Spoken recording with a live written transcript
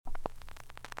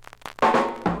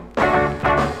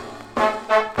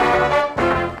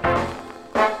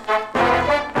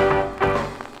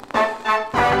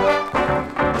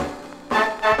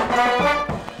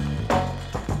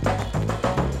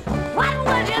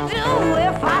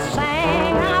if I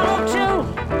sang out of tune,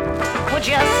 would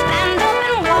you stand up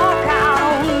and walk out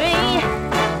on me?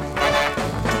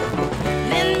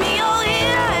 Lend me your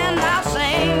ear and I'll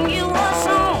sing you a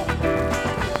song.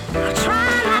 I try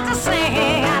not to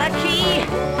sing out of key.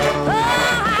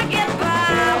 Oh, I get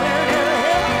by with a little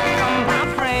help from my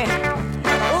friend.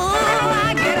 Oh, I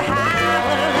get high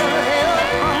with a little help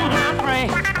from my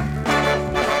friend.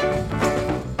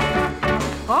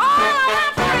 All of my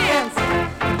friends,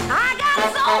 I got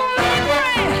so many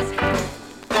friends.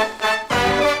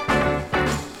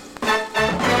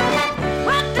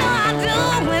 What do I do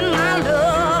when my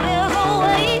love is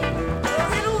away?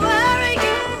 Does it worry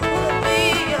you to be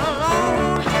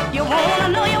alone? You wanna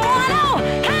know,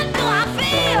 how do I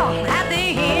feel at the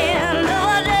end of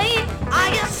the day? Are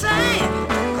you sad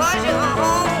 'cause you're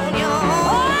on your own?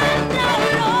 Oh, I don't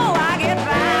know, I get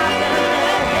by with a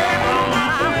little help from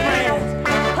my friends.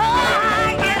 Oh, I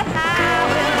get high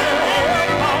with a little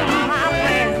help from my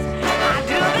friends. I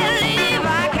do believe I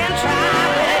can try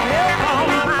with help from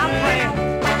my friends.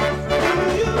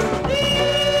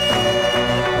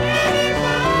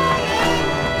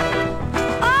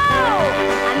 Oh,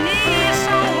 I need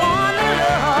someone to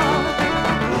love.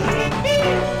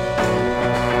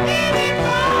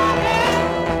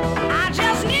 I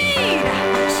just need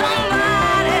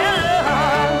somebody to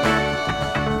love.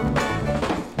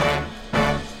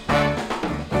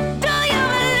 Do you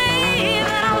believe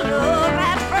in a love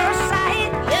at first sight?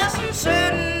 Yes, I'm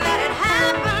certain that it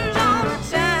happens all the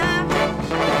time.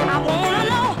 I wanna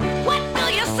know, what do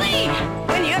you see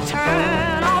when you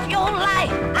turn off your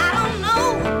light? I don't know,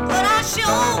 but I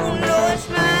sure know it's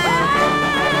mine.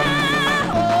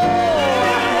 Oh,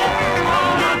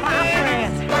 all of my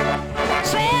friends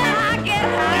said I get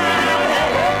high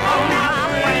with help from my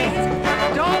friends.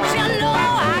 Don't you know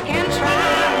I can try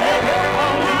with help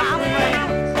from my friends?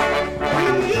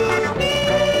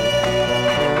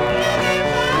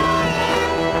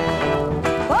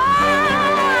 Oh, I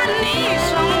need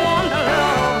someone to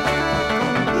love.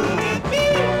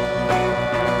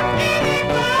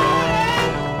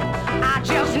 I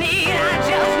just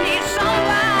need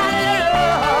somebody to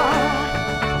love.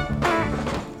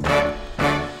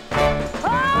 Oh,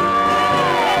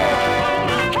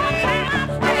 help from my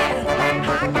friends. I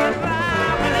get by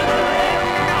with a little help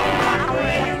from my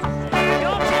friends.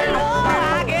 Don't you know I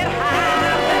get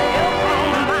high with help from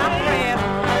my friends?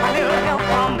 A little help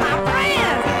from my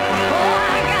friends. Oh,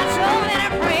 I got so many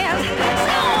friends.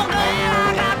 So glad I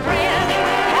got friends.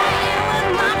 Hanging with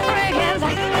my friends. A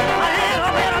little bit of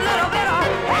help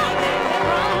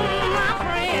from my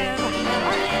friends. A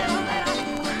little bit of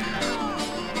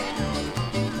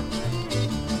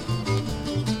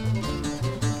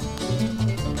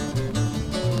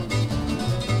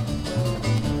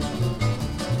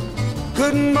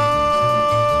Good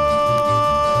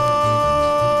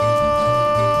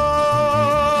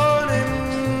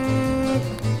morning,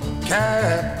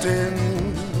 Captain.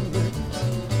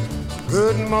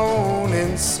 Good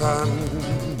morning, son.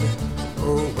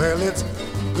 Oh, well, it's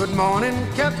good morning,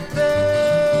 Captain.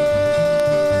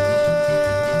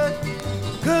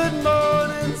 Good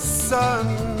morning, son.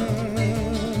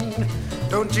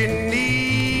 Don't you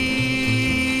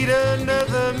need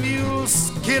another mule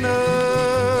skinner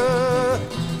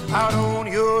out on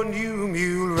your new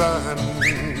mule run?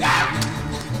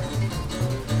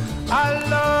 I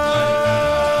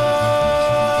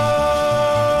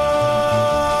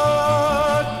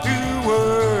love to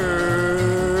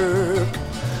work.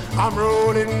 I'm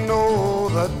rolling all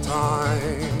the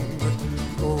time.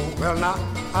 Oh, well, now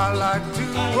I like to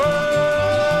work.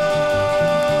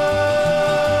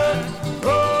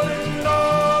 Rolling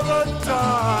all the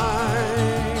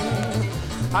time.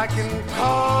 I can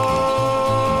carve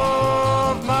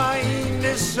my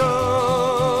initials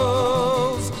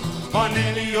on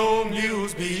any old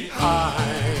mules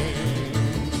behind.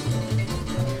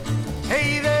 Hey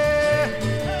there,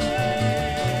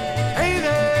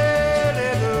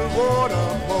 little water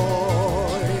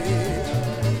boy,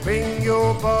 bring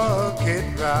your bucket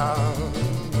round.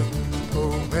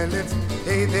 Oh, well, it's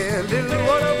hey there, little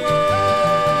water boy,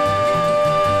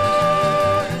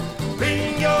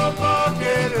 bring your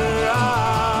bucket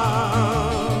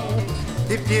round.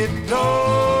 If you don't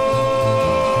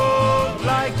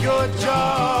like your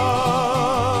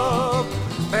job,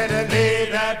 better lay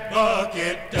that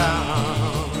bucket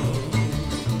down.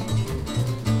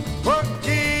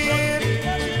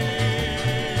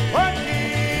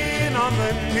 Working on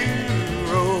the new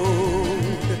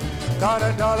road, got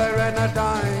 $1 and a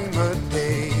dime a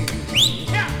day.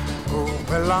 Oh,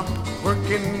 well, I'm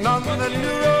working on the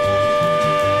new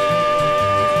road,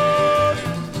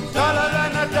 $1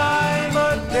 and a dime a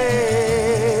day.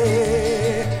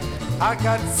 I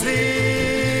got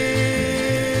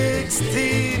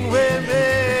 16 women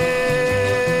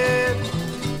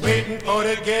waiting for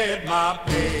to get my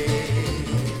pay.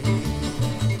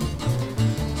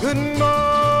 Good morning,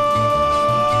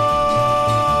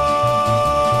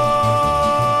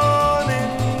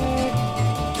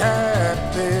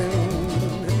 Captain.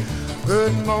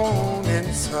 Good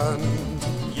morning, son.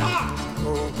 Yeah.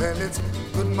 Oh, well, it's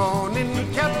good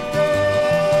morning, Captain.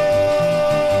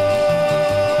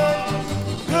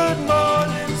 Good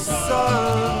morning,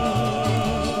 son.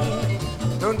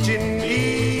 Don't you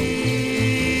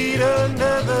need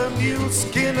another mule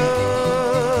skinner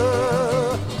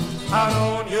out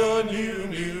on your new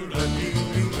mule?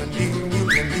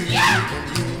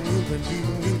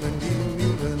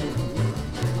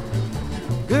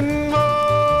 Good morning,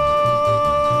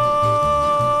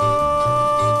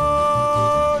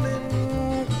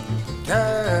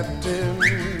 Captain.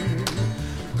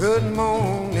 Good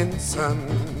morning, son.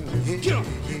 Get up.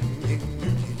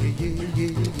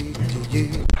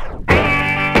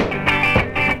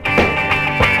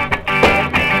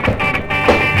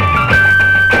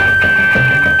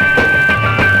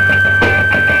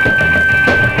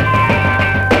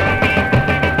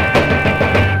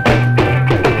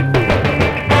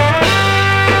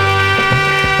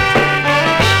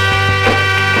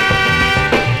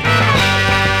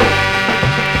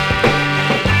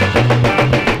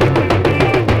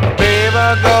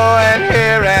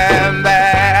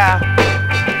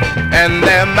 And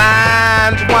their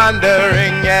minds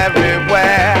wandering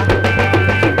everywhere,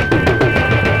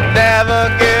 never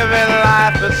giving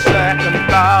life a second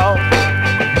thought.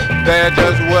 They're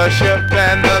just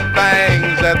worshiping the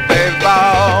things that they've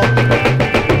bought.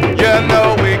 You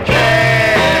know we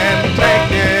can't take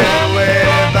it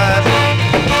with us.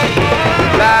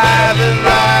 Life is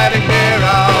right here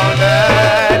on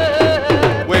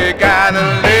earth. We gotta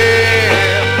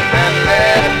live and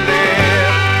let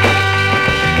live.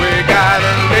 We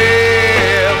gotta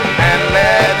live and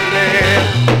let live.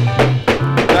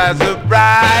 There's a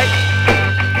bright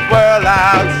world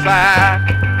outside.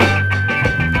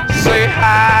 Say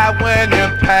hi when you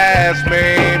pass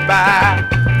me by.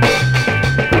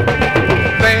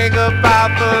 Think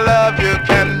about the love you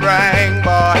can bring,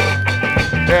 boy,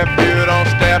 if you don't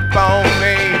step on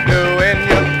me doing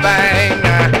your thing.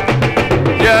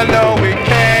 You know we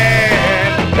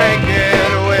can't take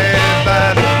it with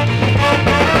us.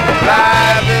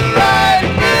 Life is right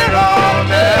here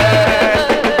on earth.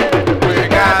 We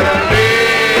gotta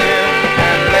live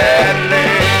and let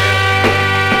live.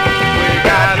 We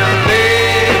gotta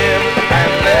live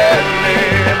and let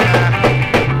live.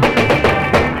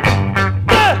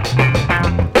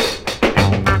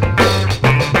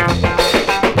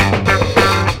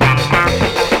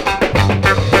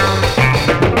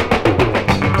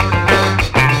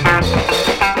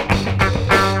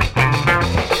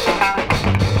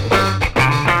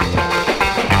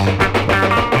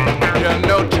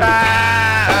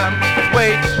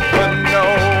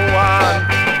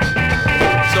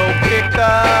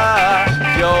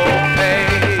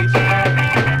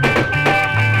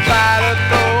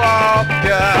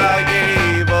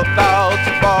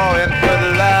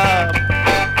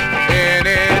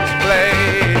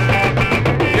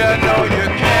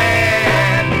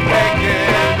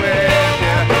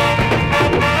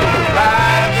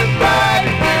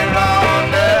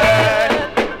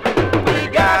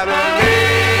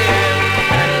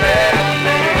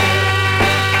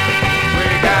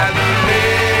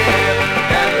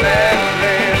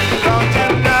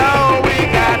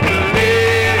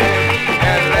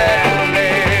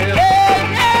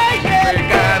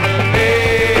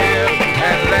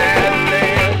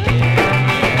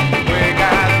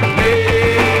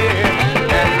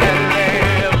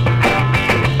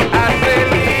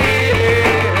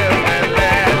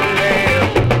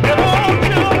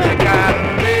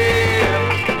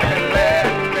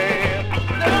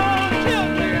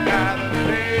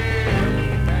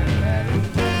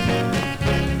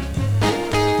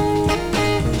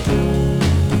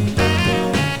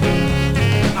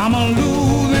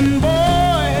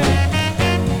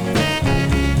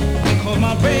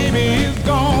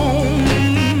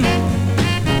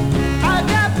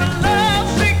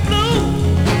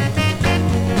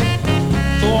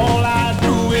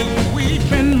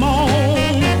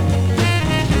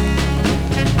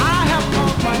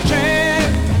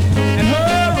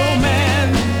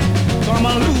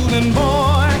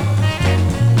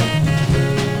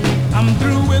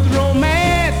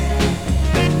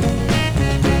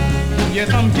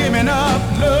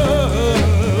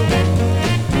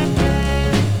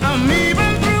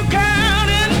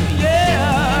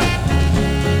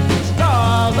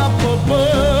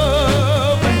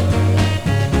 above.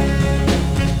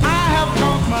 I have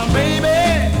lost my baby,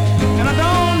 and I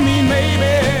don't mean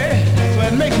maybe, so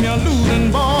it makes me a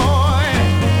losing boy.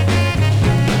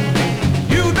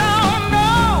 You don't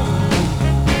know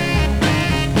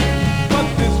what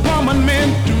this woman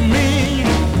meant to me.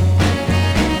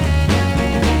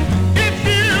 If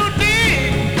you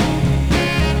did,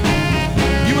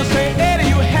 you would say, Eddie,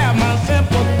 you have my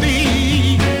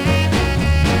sympathy.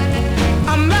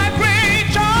 I'm like Ray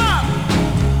Charles.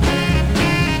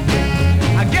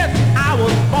 I guess I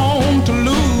was born to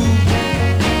lose.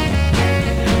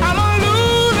 I'm a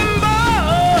losing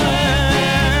boy,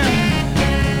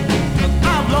 'cause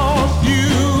I've lost you.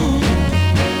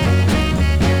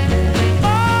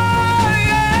 Oh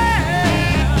yeah.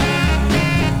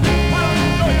 Why don't you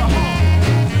show your heart?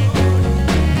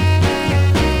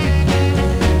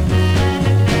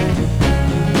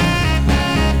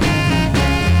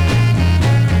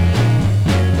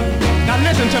 Now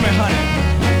listen to me, honey.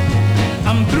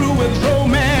 I'm through with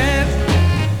romance.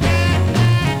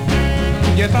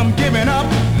 Yes, I'm giving up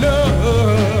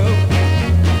love.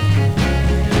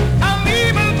 I'm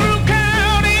even through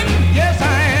counting. Yes,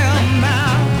 I am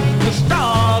now. The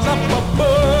stars up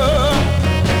above.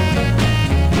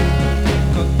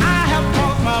 'Cause I have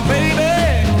lost my baby,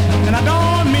 and I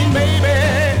don't mean baby.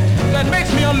 That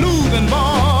makes me a losing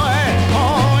boy.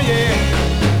 Oh yeah.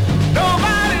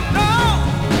 Nobody knows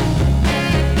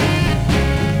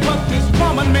what this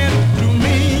woman meant to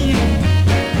me.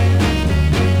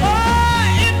 Oh,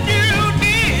 if you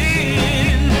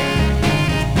did,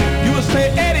 you would say,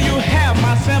 Eddie, you have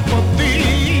my sympathy.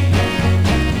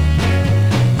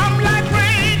 I'm like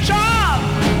Ray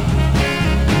Charles.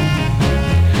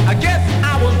 I guess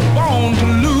I was born to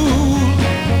lose.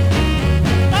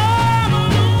 I'm a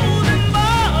losing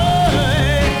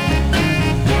boy.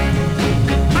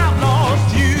 I've lost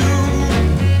you.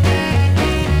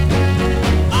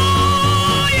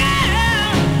 Oh yeah.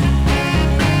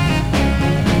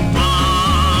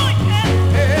 Oh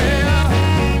yeah.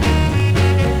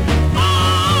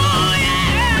 Oh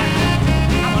yeah.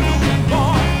 I'm a losing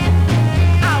boy.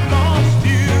 I've lost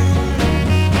you.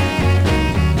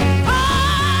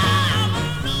 I'm a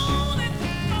losing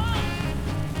boy.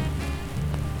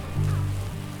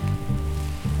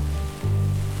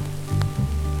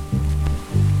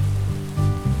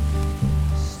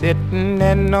 Sitting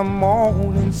in the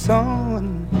morning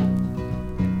sun,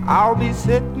 I'll be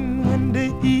sitting when the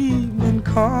evening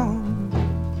comes,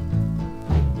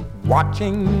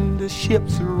 watching the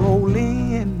ships roll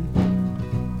in,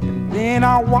 and then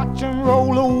I'll watch them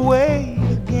roll away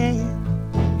again.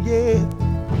 Yeah,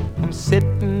 I'm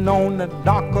sitting on the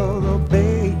dock of the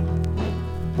bay,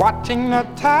 watching the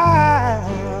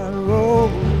tide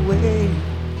roll away.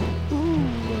 Ooh,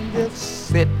 I'm just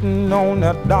sitting on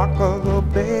the dock of the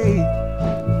bay,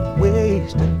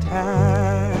 wasting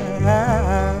time.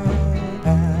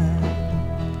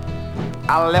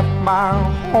 I left my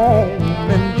home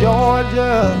in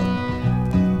Georgia,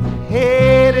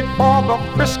 headed for the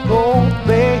Frisco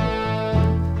Bay,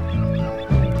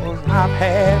 'cause I've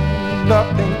had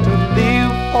nothing to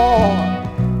live for,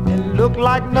 and look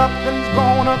like nothing's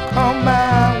gonna come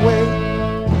my way.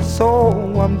 So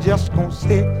I'm just gonna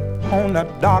sit on the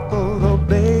dock of the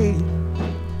bay,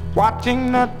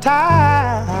 watching the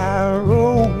tide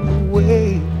roll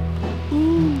away.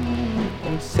 Ooh,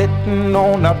 I'm sitting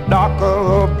on the dock of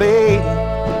the bay,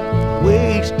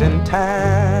 wasting time.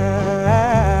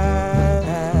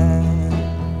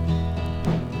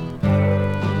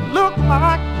 Look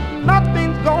like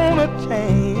nothing's gonna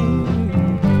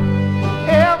change.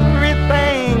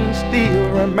 Everything still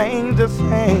remains the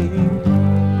same.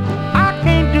 I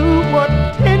can't do what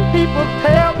 10 people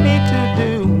tell me to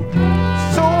do,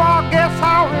 so I guess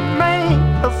I'll remain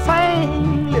the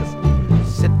same. Listen,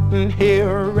 sitting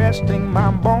here resting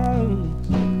my bones,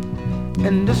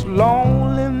 and this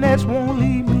loneliness won't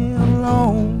leave me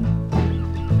alone.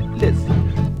 Listen,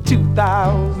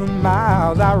 2,000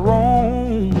 miles I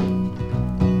roam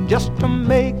just to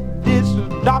make this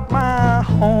dock my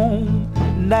home.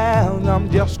 Now I'm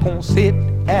just gonna sit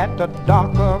at the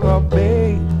dock of the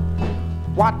bay,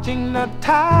 watching the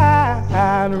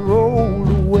tide roll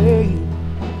away.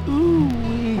 Ooh,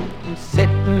 I'm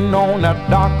sitting on the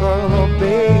dock of the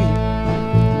bay,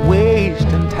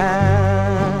 wasting time.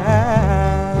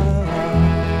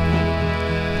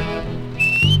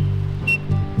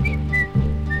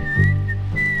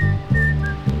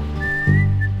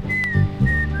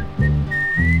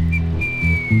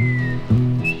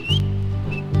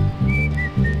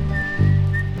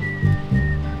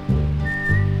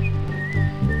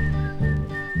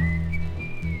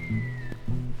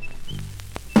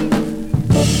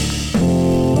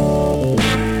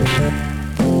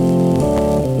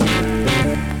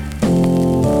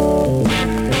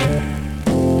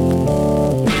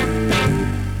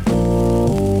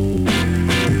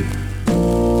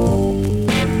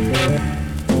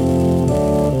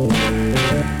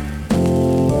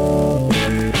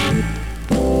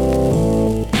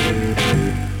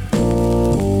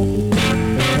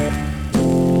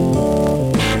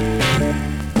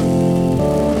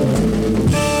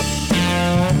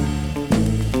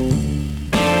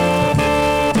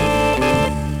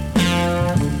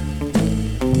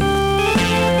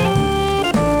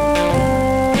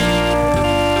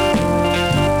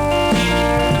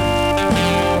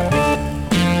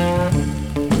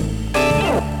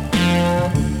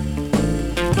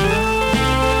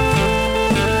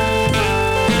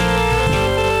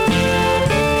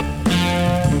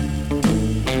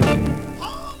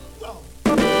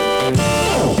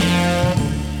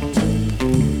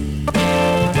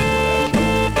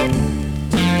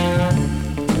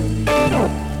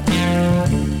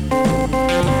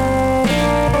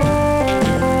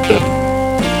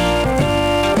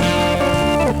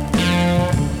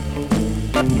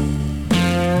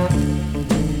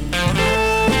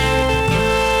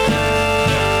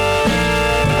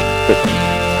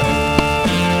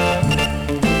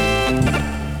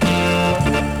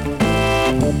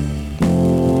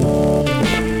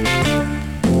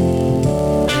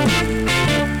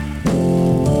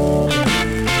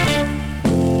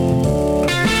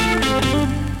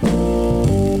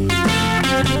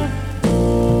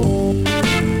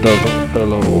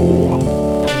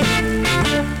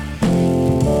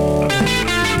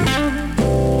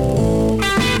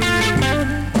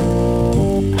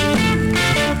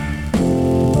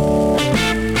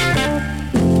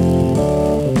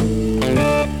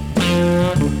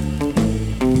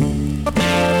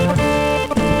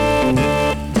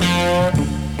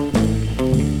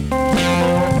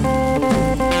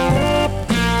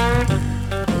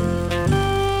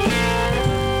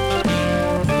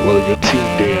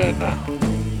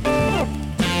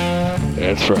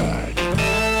 That's right.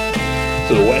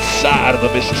 To the west side of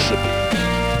the Mississippi.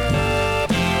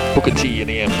 Booker T and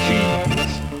the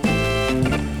MGs.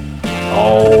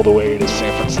 All the way to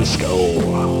San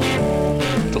Francisco.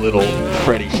 To little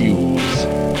Freddie Hughes.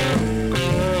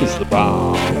 Is the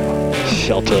bomb.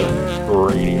 Shelter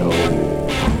Radio.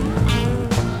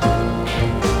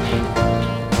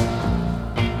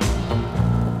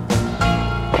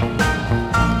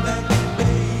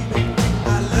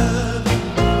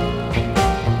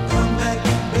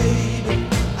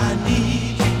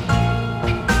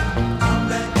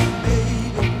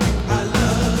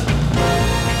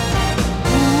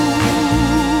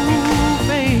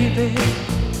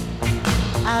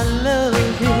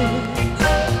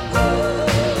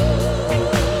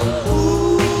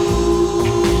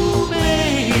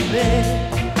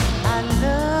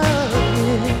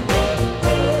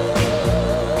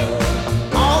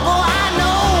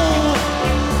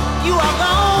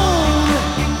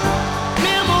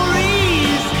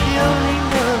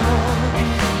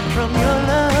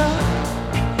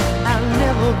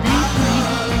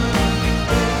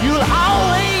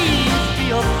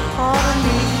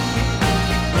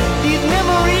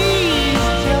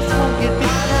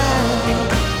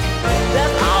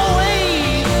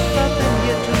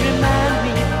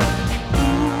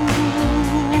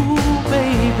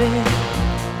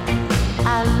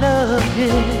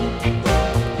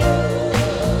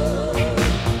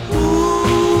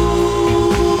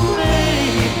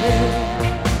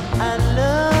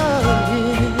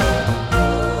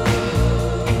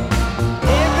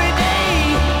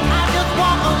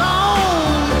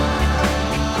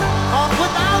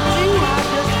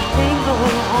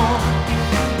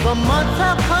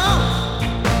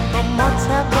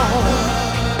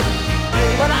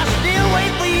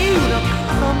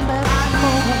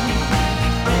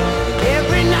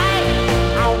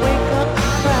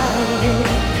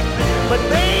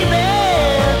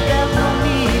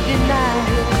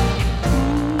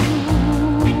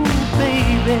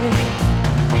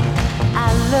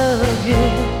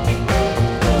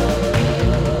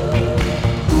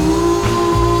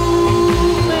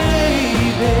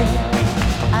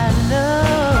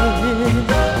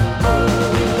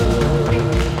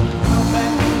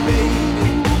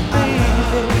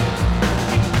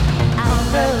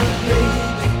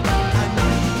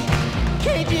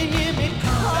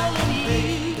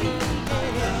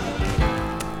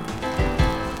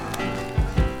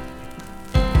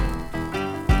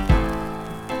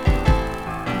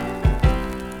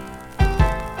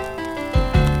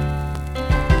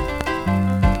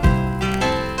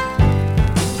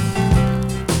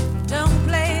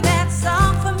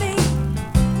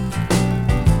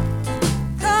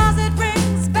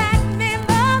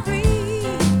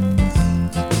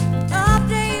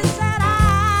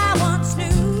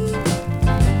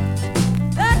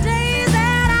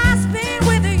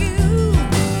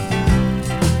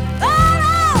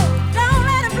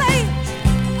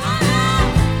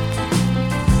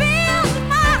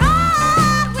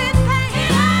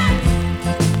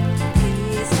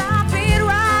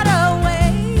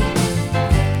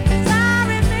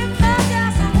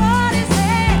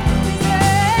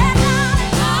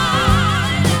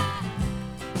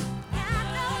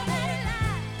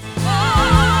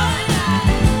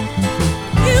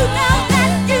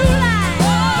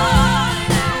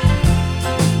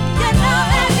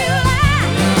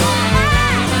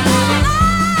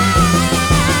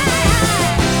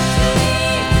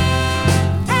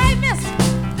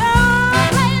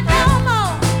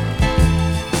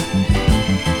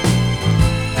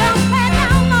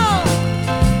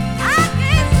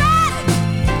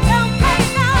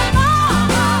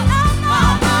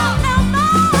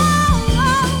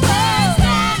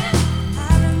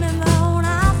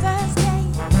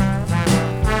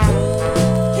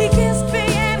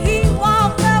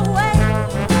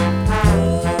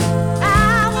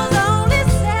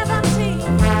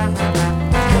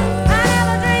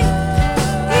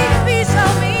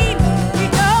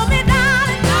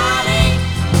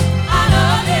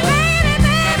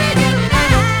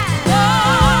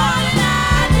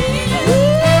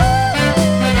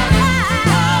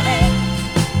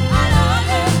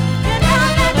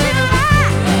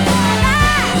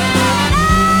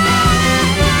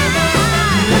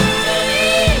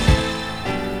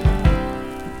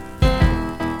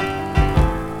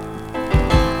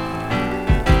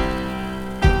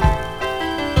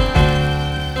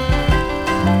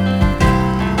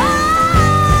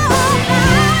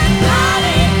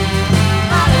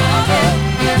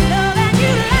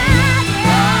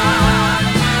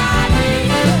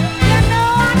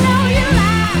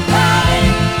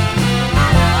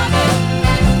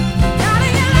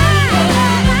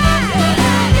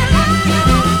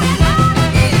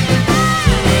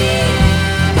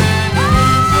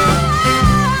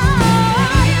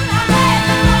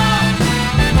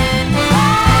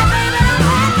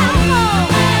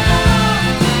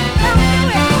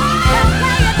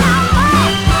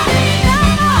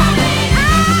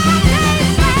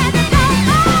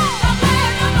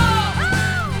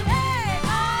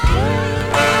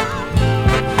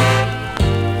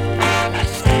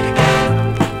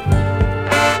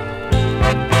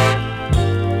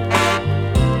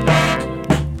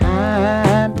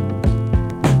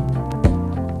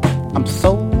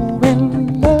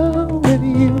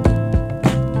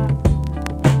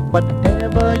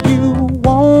 whatever you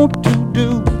want to do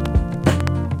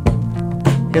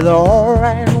is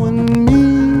alright with me.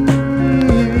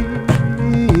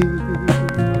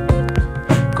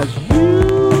 'Cause you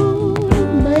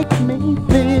make me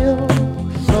feel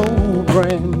so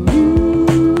brand new.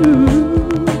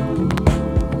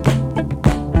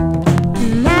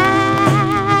 And I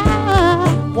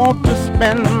want to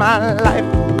spend my life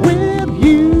with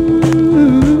you.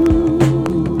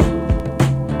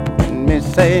 And me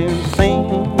say, sing,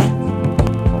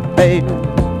 baby,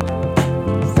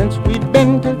 since we've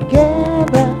been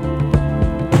together,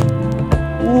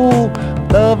 ooh,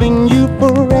 loving you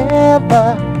forever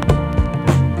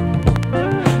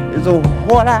is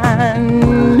what I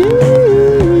need.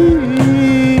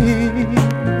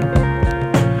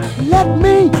 Let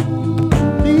me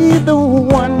be the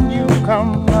one you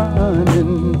come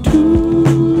running to.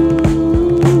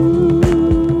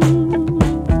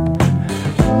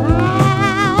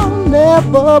 I'll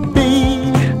never be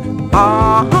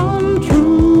untrue.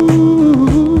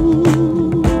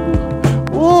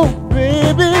 Oh,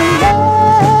 baby,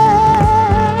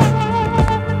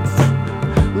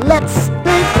 let's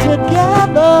stay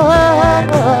together,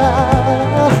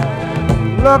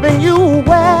 loving you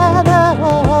weather,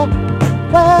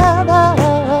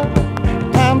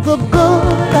 times are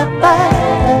good or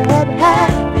bad,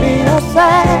 happy or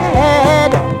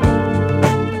sad.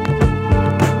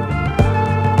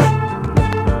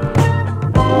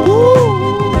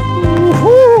 Ooh,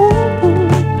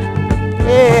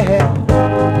 yeah.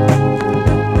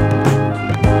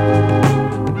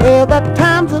 Well, the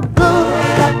times are good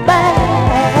or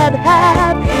bad,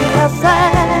 happy or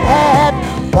sad.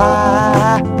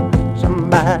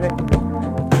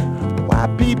 Why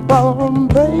people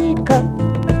break up,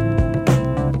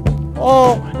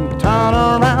 oh, and turn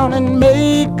around and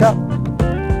make up?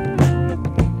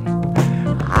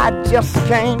 I just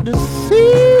came to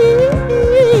see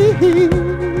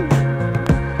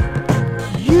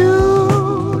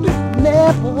you'd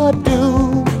never do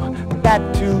that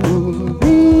to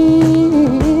me,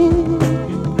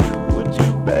 would you,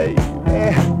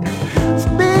 baby?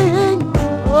 Staying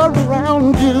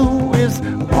around you is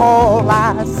all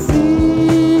I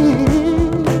see,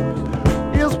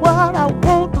 is what I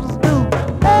want to do.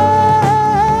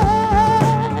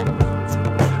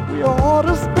 We ought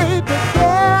to stay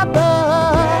together,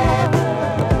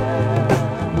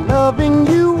 loving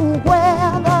you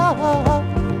weather,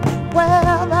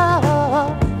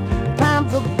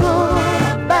 times are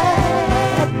good,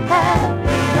 bad,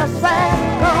 happy or sad.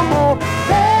 Come on,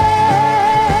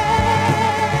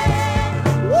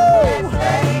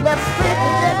 let's stay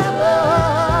together.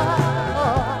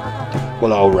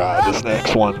 Well, alright, this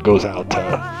next one goes out to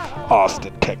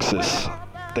Austin, Texas.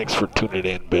 Thanks for tuning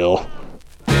in, Bill.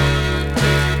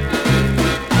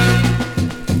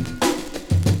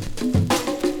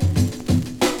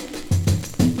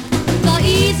 The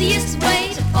easiest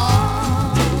way to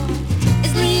fall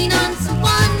is lean on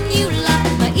someone you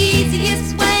love. The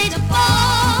easiest way to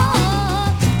fall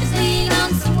is lean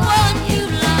on someone you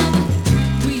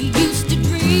love. We used to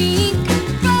drink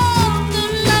from the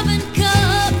loving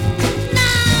cup.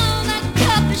 Now that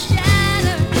cup is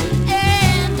shattered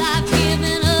and I've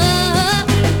given up.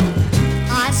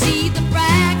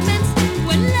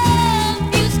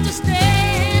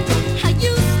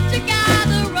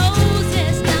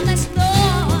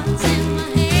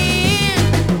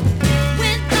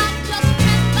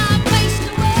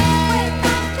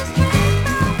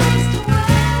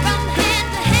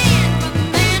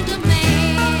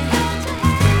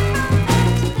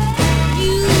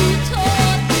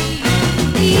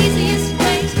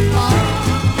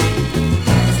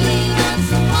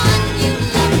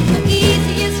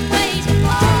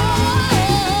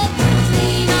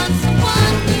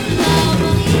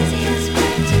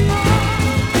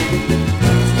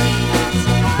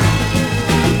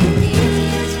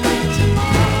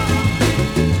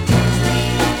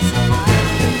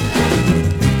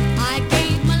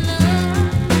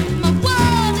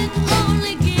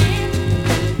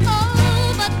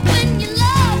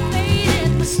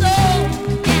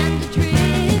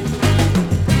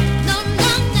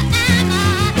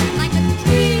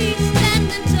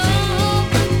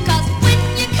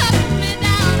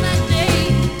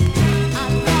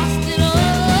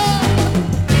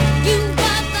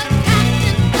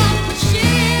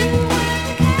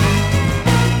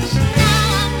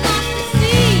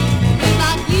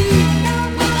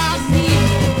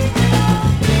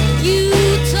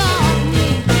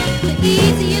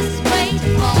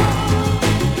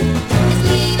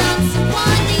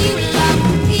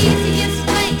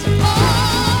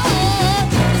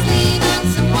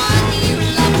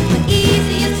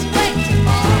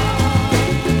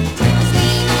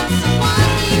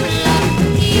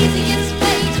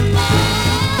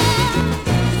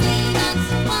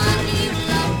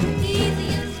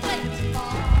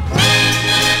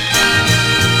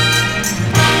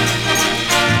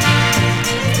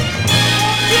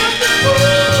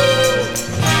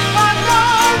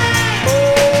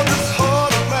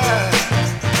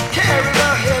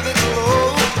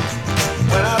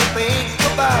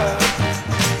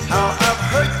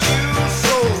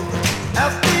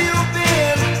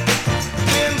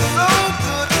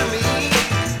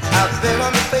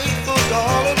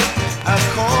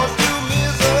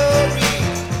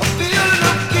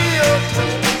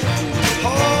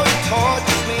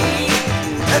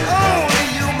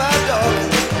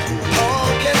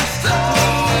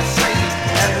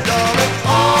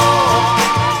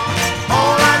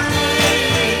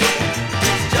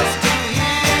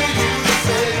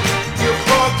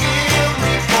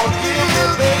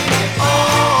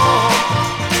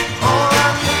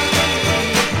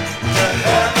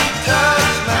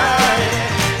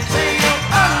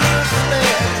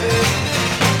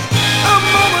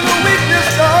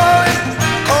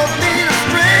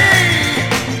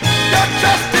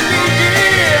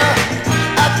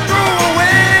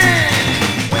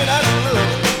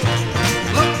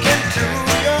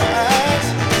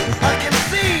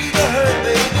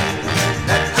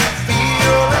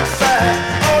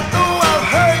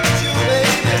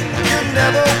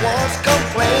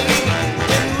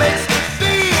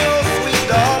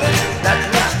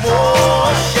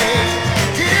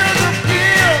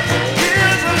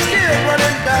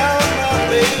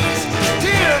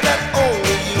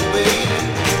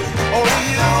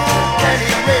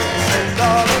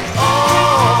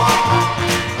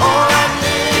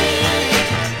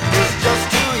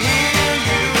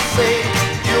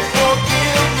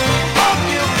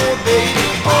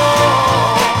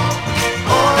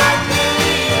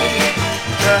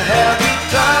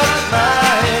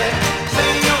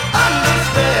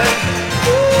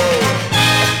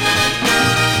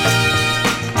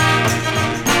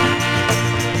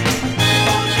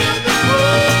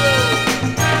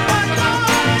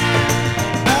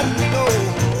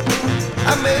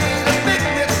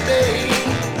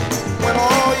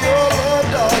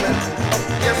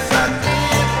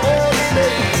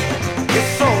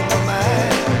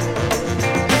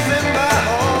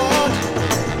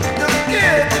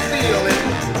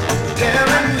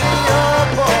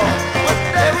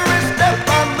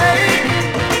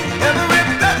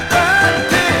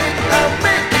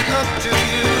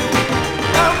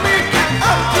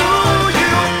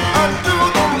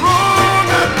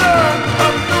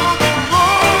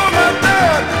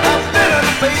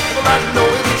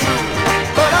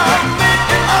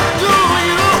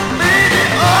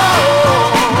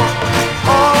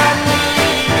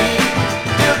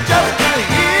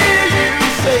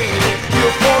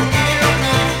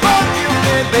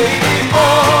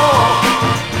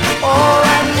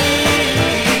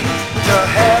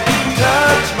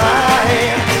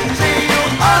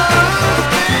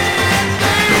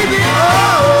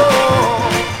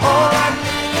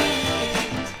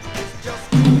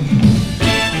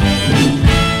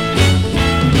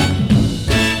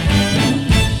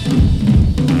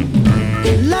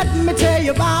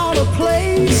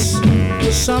 place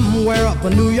somewhere up a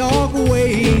New York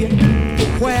way,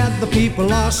 where the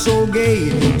people are so gay,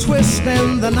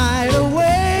 twisting the night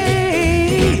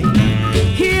away.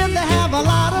 Here they have a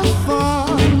lot of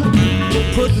fun,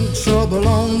 putting trouble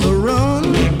on the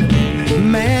run.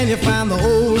 Man, you find the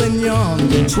old and young,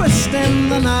 twisting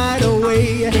the night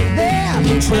away. They're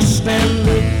twisting,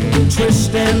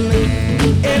 twisting,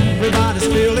 everybody's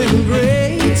feeling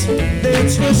great. They're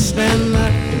twisting,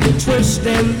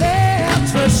 twisting, they're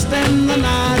twisting the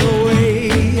night away.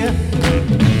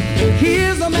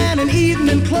 Here's a man in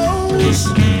evening clothes,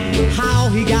 how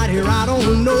he got here I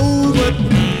don't know, but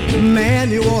man,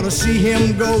 you ought to see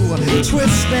him go,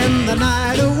 twisting the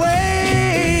night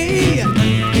away.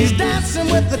 He's dancing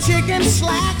with the chicken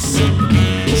slacks,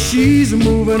 she's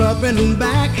moving up and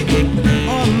back.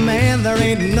 Oh man, there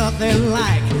ain't nothing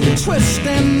like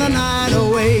twisting the night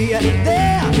away.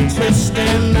 They're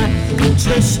twisting,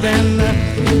 twisting,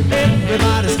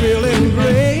 everybody's feeling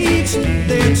great.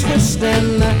 They're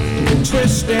twisting,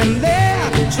 twisting,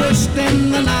 they're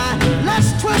twisting the night.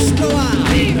 Let's twist a while.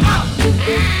 Lean out,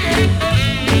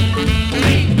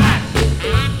 lean back,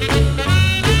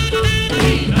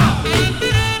 lean out,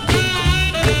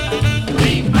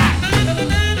 lean back.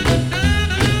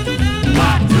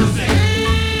 One, two, six.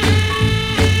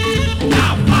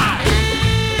 Now five.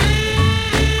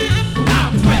 Now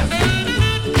twist.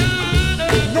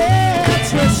 They're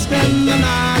twisting the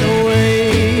night away.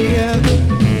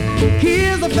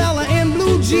 Here's a fella in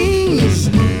blue jeans,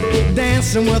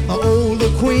 dancing with the older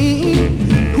queen,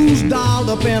 who's dolled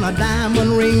up in her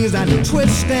diamond rings and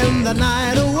twisting the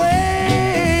night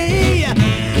away.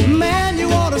 Man,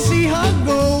 you ought to see her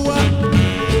go,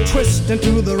 twisting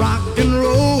to the rock and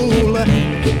roll.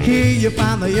 Here you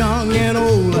find the young and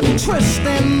old,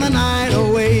 twisting the night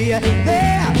away.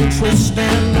 They're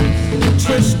twisting,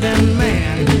 twisting,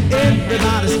 man,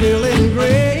 everybody's feeling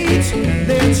great.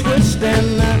 They're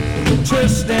twisting,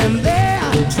 twisting, they're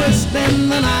twisting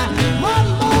the night. One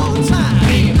more time.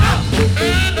 Lean out,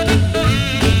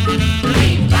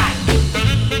 lean back,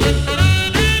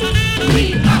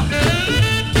 lean out,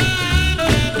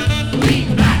 lean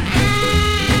back.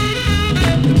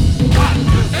 One,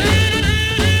 two, three.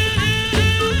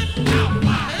 Now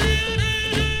five.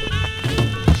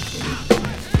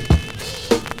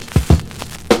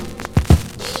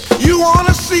 You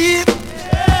wanna see it?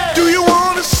 Do you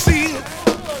wanna see it?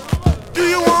 Do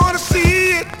you wanna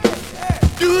see it?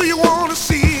 Do you wanna see it?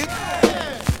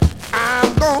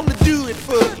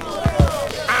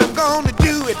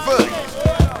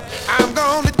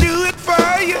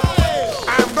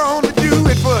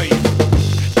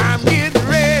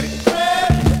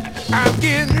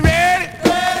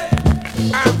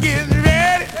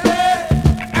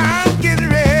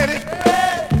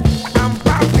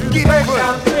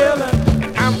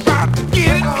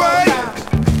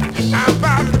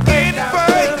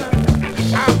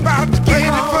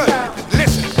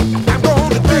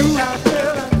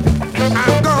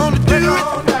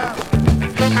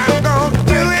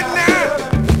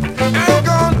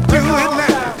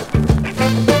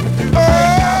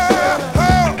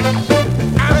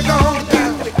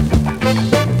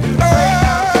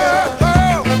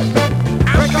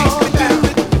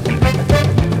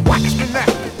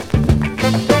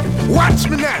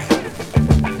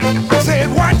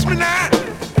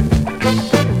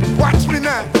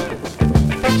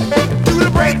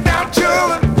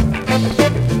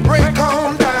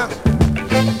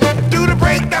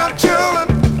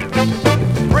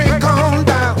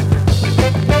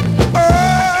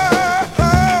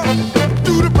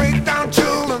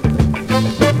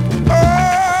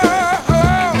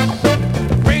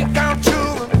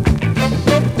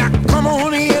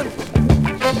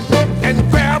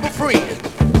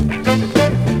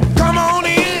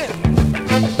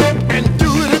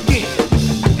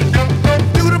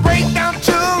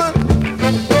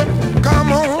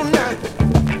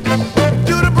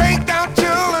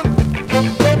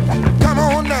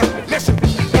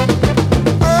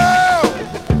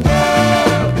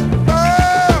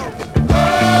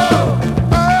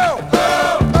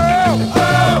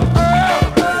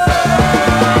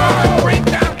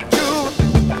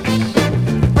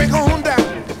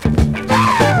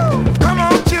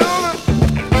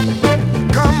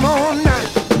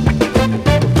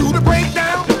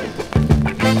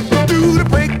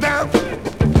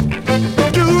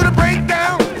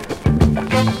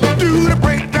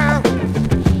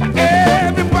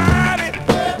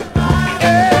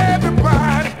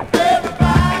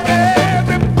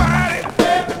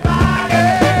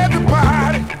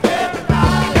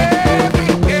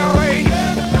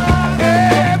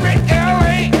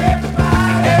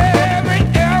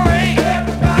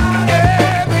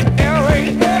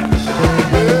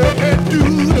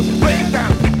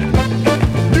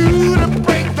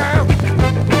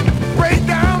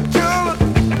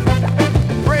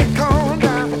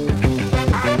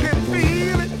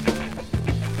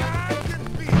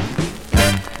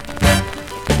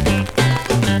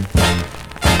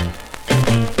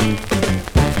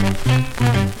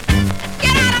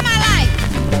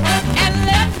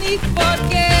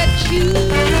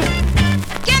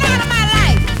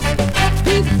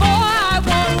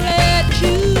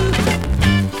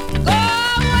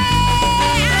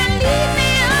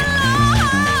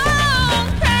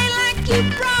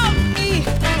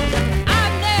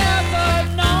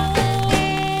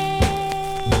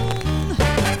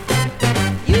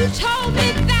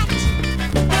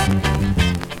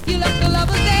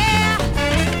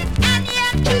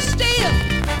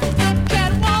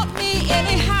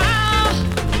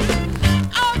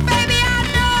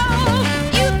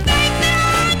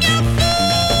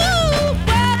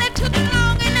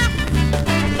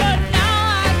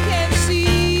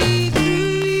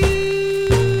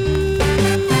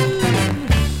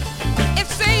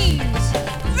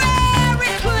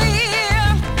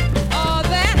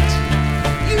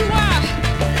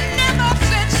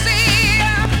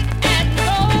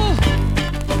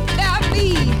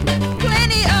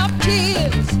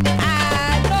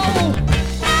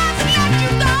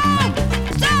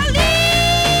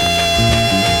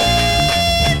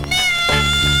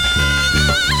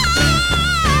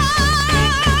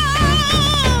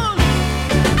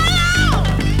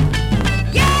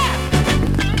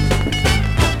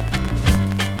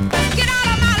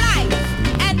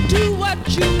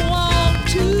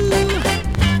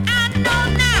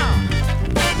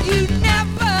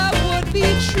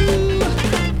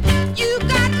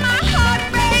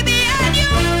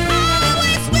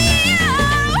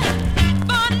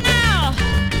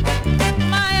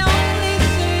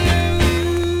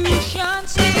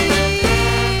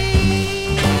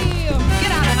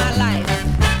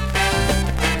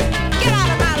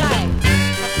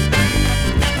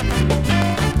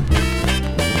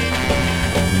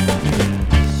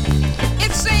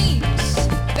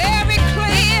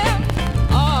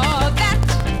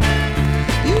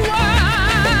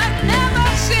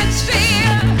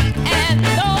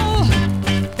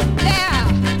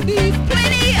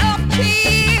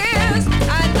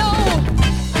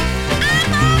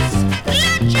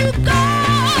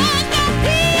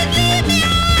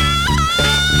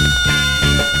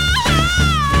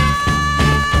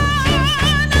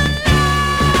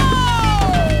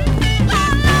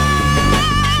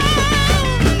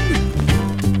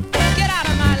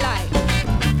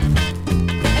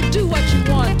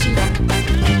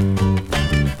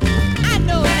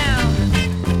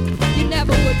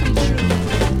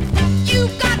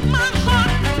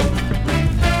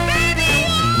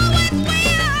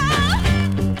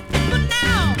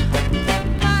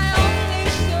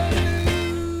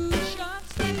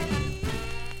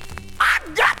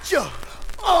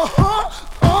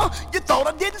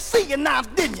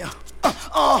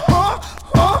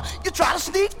 You try to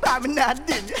sneak by me now,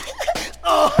 didn't you?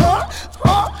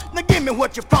 Now give me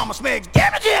what you promised me.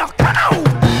 Give it here, come on!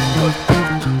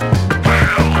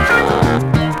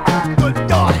 Good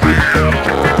God.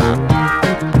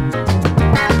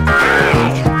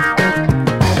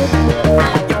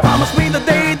 You promised me the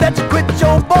day that you quit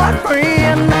your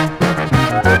boyfriend,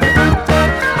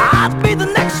 I'd be the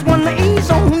next one to ease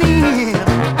on in.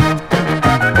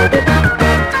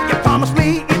 You promised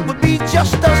me it would be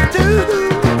just us two,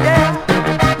 yeah.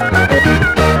 And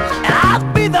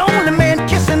I'd be the only man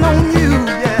kissing on you,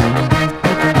 yeah.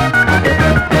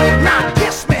 Now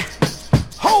kiss me,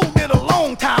 hold it a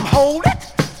long time, hold it.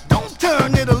 Don't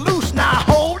turn it loose, now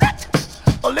hold it.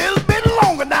 A little bit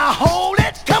longer, now hold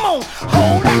it. Come on,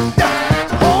 hold it,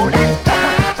 hold it,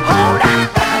 hold it,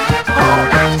 hold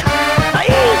it. Now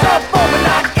ease up on me,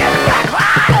 now get back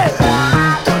right.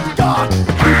 Good God,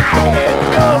 it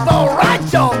goes all right,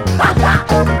 y'all.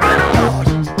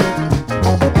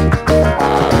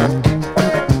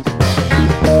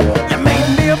 You made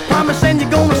me a promise and you're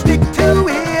gonna stick to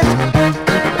it.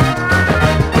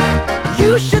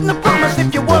 You shouldn't have promised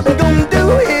if you wasn't gonna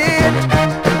do it.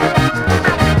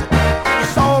 You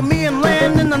saw me and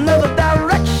land in another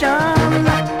direction.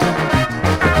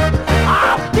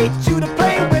 I'll teach you to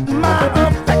play with my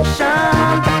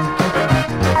affection.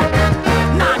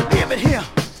 Now give it here.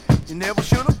 You never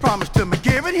should have promised to me.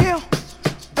 Give it here.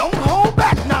 Don't hold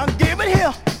back. Now give it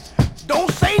here.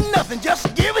 Don't say nothing.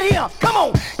 Just give it here. Come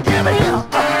on. Give it here.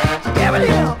 Give it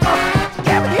here.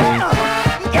 Give it here.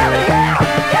 Give it here.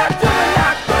 Give it to me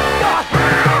now. Good God.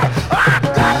 I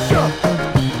got you.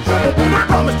 You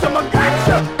promised to me. Got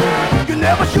you. You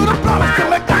never should have promised to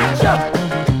me. Got you.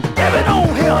 Give it on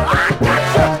here. I got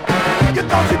you. You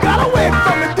thought you got away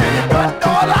from me, didn't you? But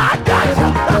all I got you.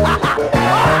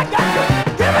 I got you.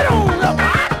 Give it on up. I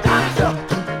got you.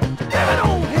 Give it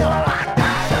on here. I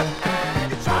got you.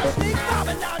 You try to sneak by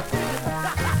me now, didn't you?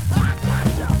 I got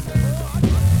you.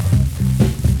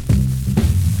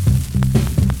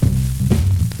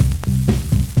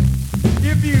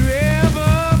 If you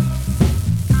ever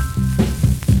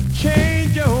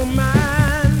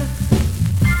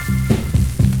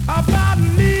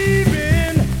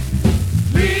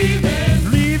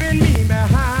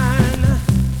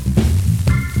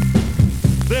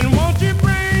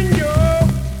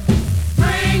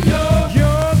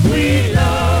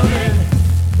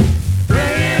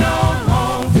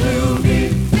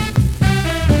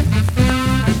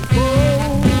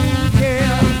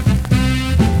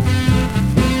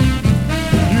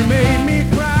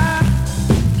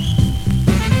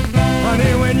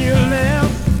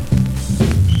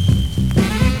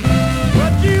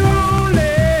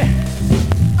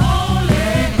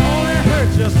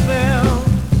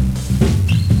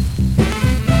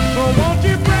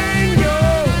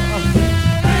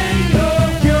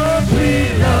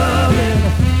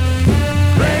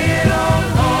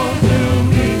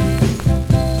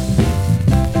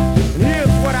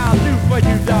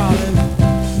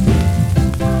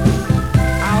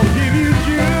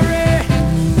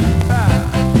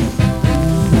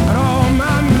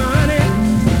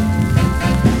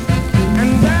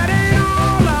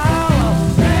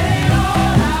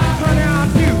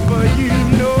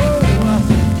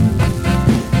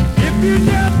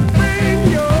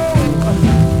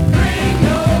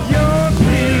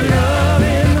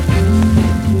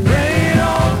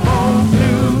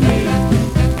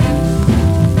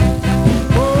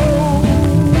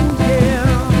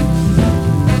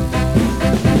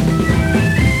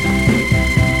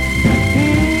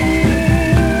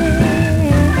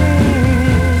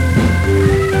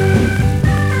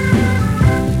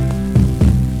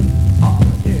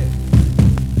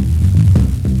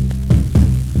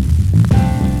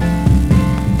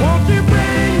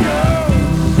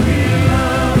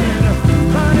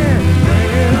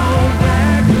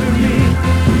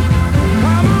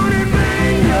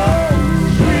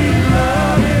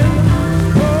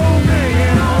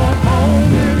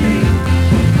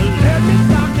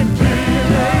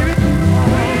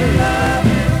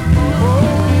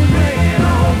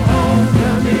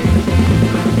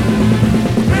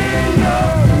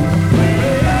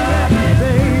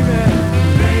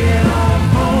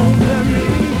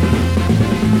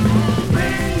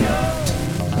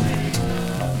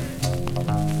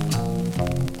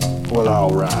Well,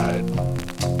 alright.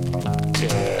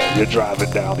 Yeah, you're driving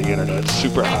down the internet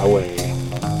superhighway.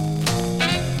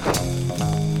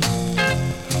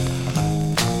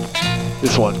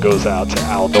 This one goes out to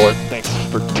Al Norton. Thanks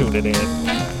for tuning in.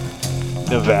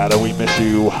 Nevada, we miss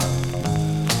you.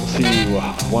 We'll see you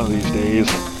one of these days.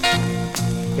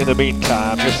 In the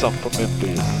meantime, here's something from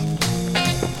Memphis.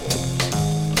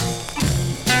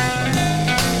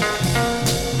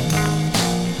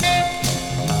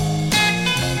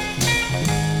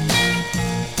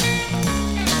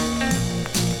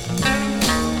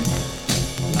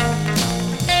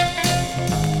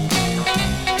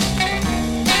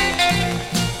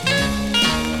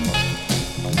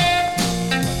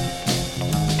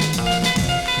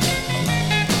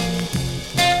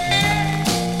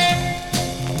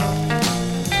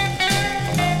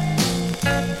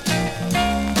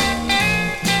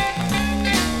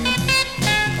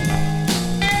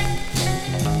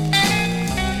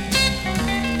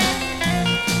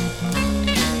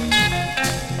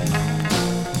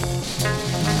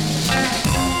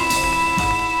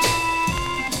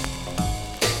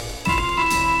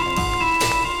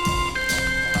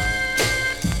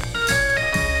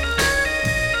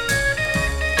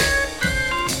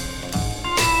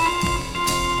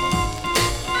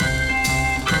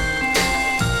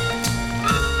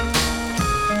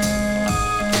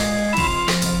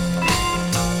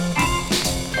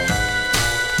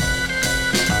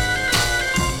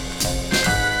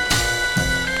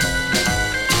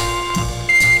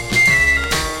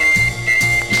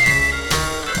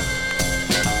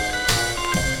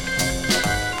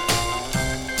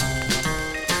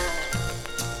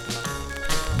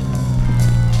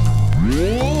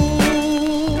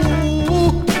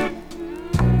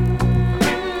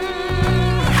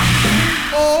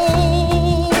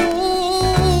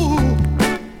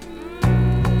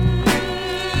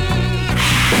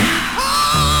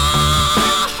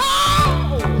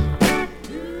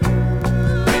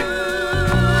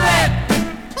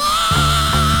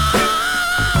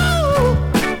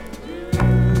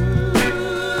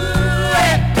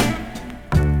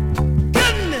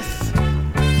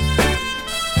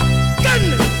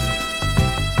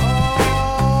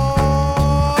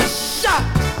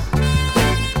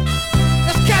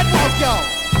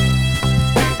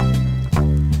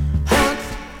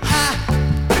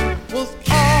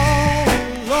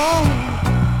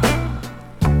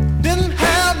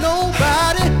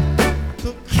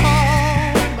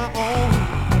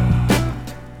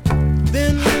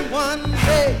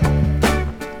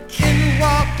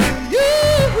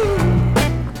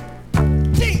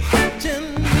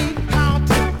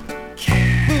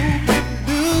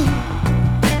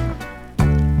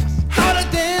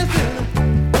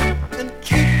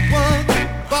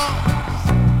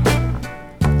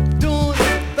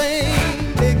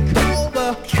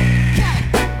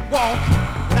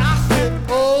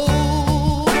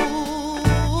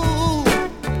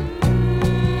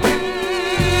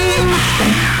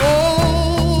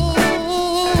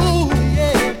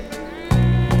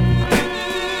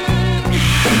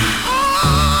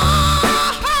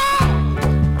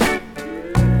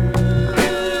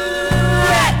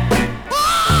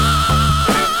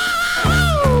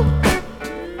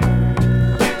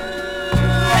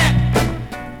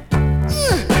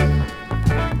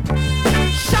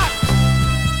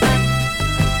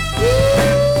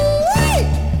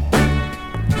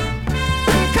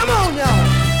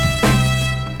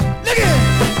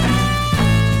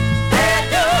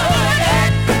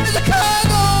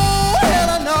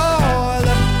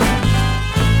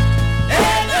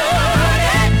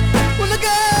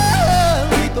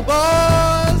 Boy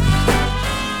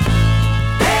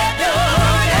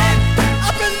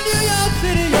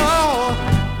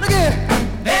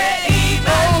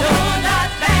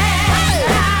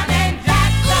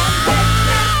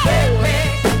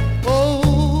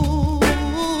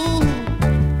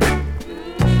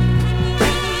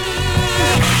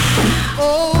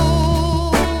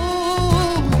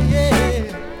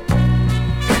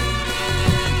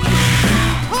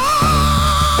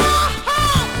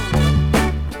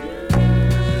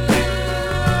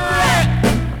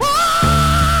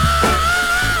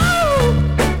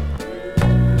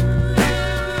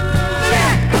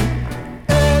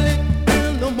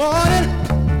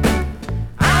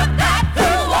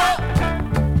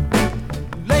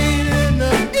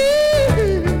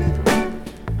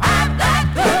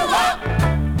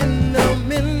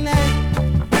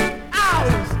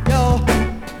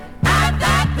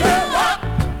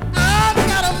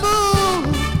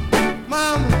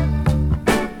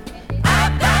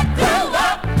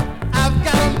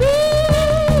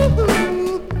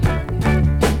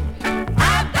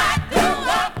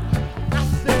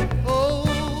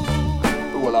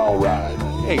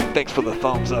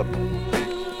goes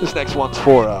up. This next one's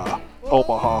for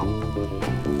Omaha.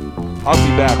 I'll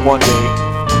be back one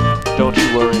day. Don't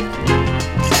you worry.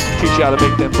 Teach you how to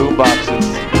make them boom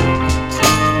boxes.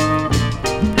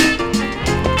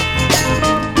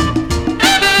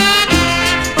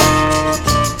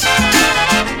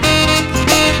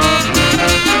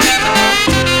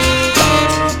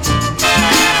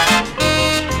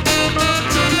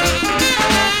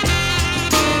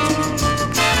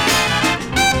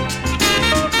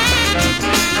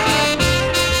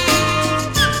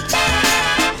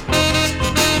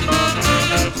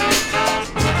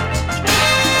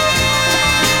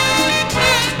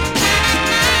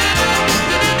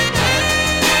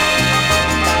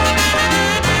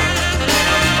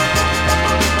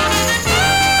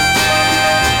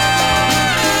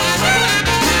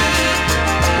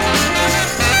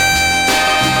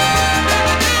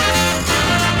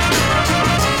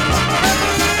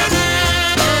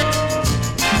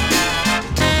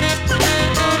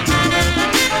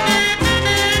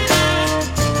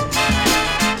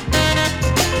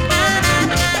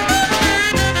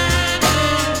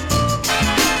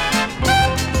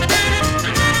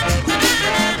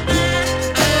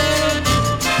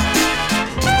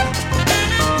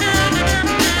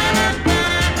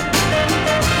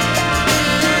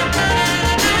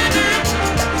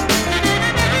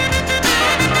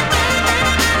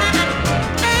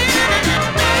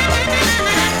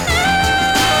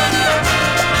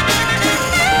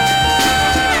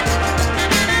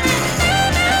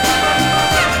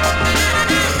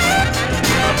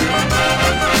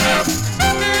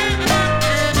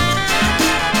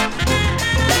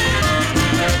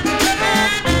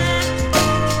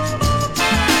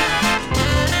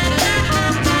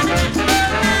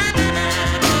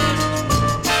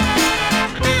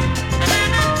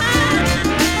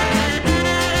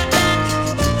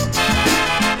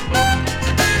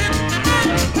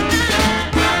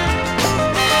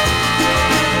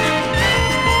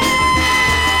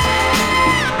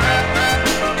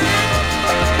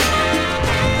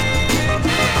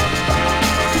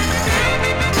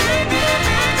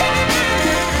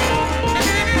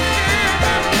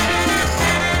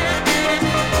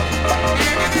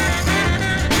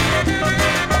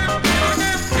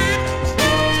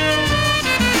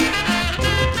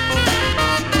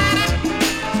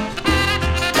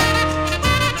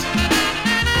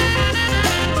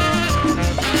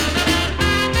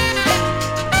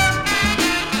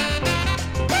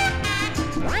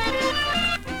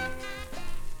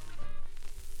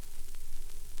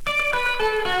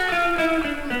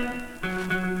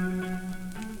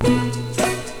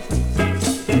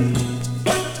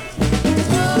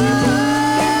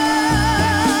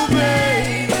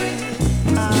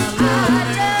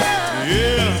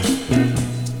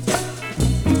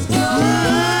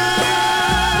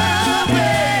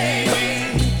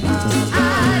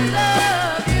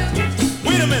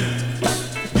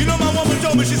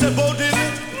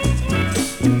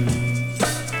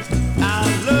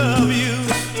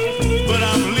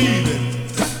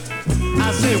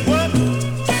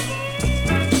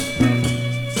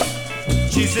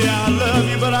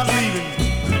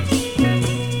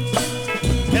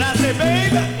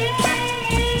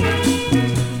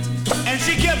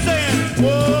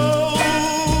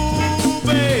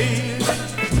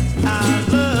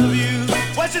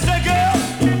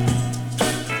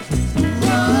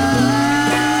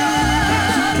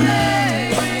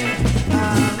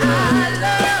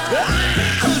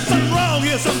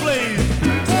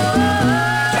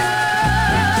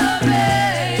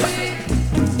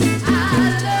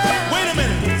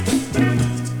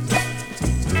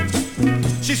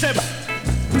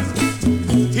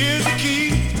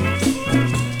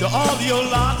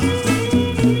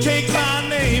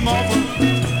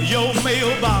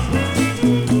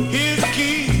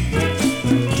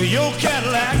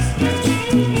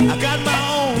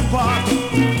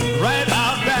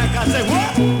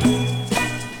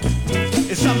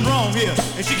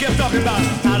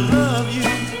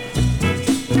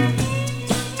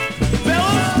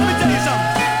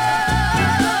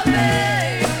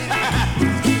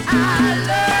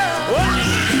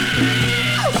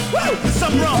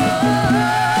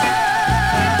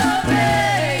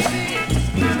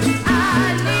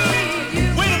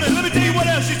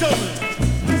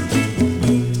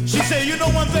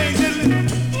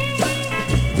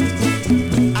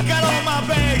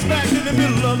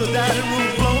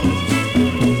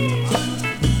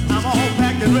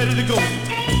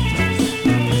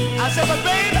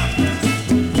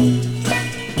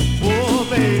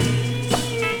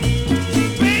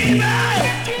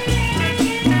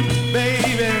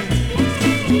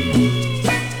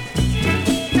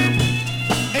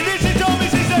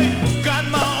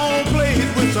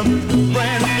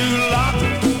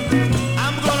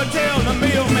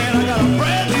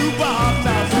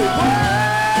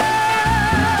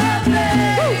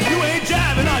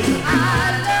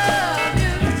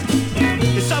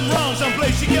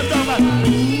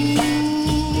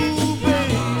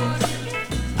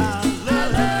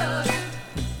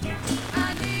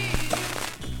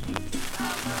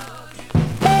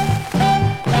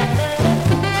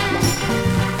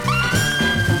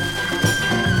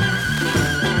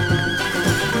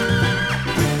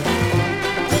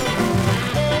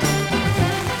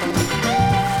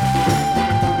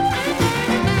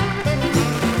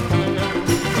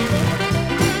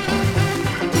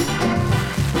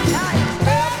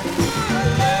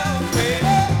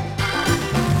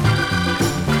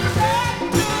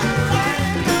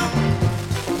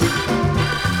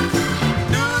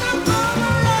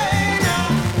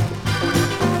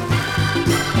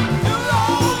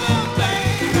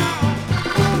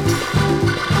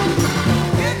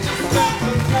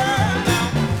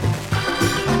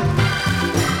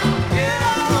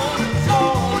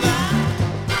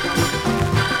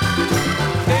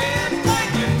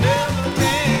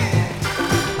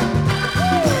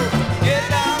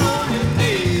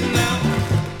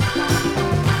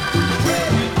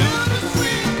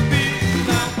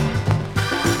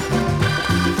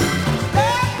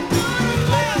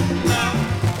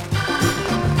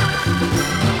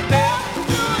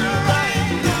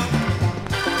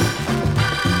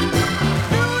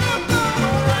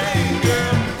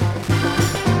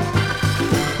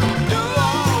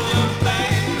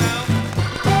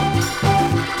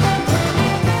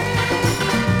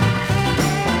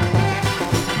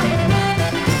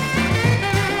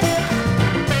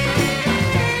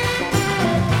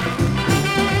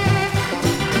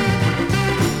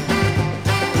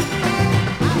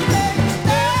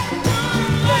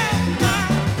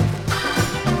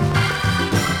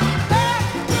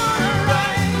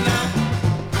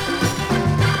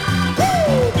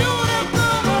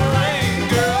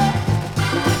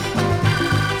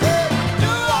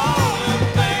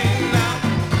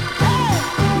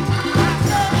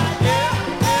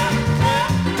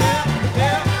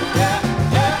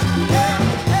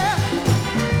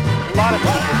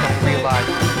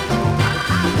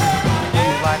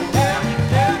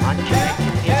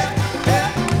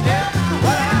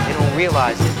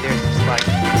 realize that there's this like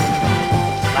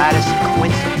lattice of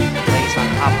coincidence that lays on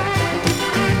top of it.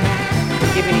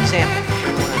 I'll give you an example. Sure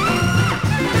you want to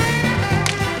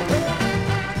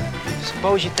know.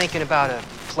 Suppose you're thinking about a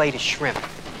plate of shrimp.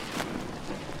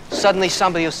 Suddenly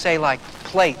somebody will say like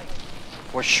plate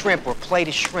or shrimp or plate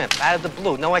of shrimp out of the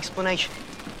blue, no explanation.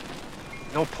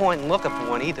 No point in looking for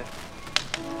one either.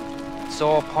 It's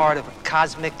all part of a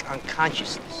cosmic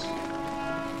unconsciousness.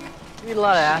 You eat a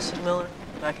lot of acid, Miller,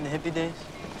 back in the hippie days?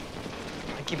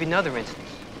 I'll give you another instance.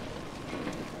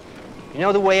 You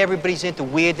know the way everybody's into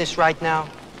weirdness right now?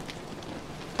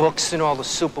 Books in all the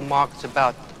supermarkets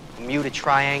about Bermuda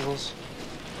triangles,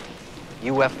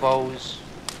 UFOs,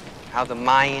 how the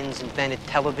Mayans invented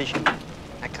television,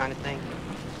 that kind of thing.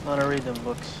 I don't read them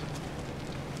books.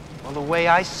 Well, the way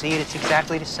I see it, it's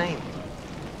exactly the same.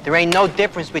 There ain't no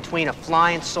difference between a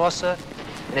flying saucer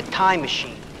and a time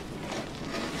machine.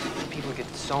 People get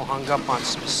so hung up on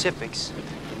specifics,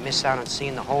 they miss out on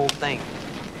seeing the whole thing.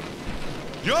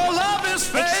 Your love is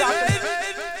fading.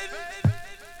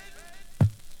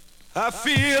 I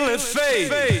feel it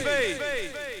fade.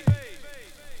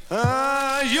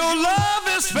 Your love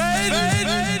is fading.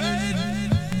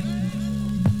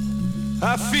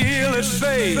 I feel it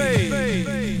fade.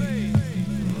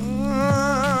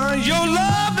 Your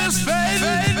love is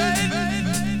fading.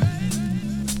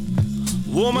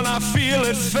 Woman, I feel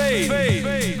it fade.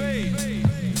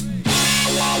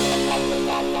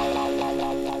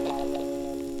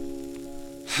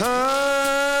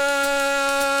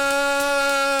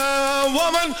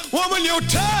 Woman, your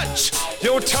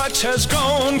touch has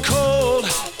gone cold.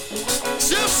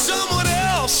 As if someone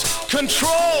else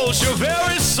controls your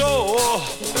very soul.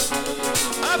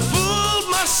 I fooled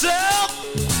myself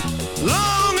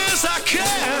long as I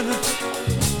can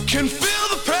feel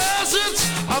the presence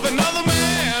of another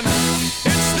man.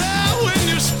 It's there when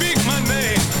you speak my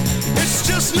name. It's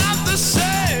just not the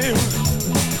same.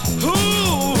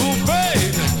 Ooh,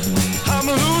 babe, I'm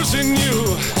losing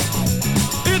you.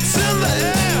 It's in the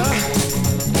air.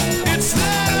 It's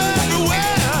there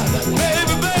everywhere.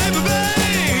 Baby, baby,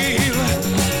 babe,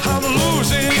 I'm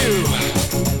losing you.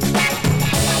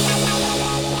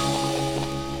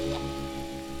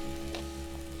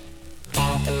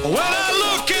 When I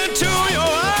look into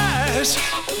your eyes,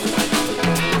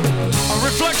 a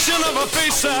reflection of a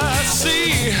face I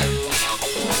see.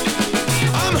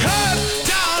 I'm hurt,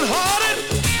 downhearted,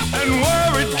 and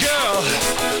worried, girl,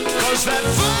 'cause that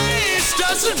face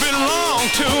doesn't belong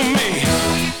to me.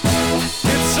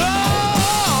 It's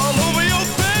all over your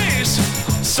face.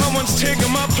 Someone's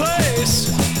taking my place.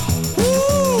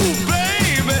 Ooh,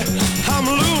 baby, I'm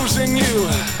losing you.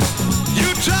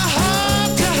 You try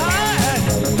hard to hide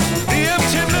the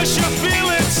emptiness you feel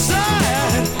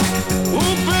inside.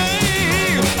 Ooh,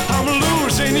 babe, I'm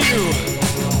losing you.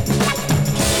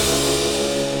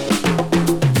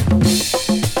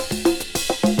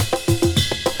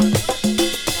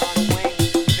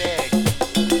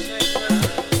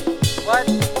 What?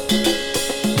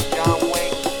 John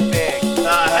Wayne Big.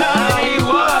 He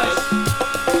was!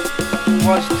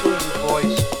 Was too, you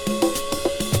boys.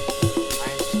 I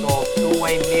installed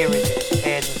two-way mirrors in his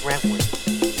pad in Brentwood.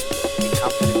 They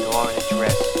come to the door in a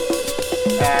dress.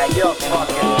 You're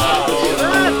fucking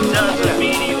that doesn't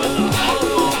mean he was a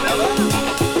homo, Miller.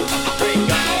 Great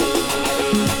guy.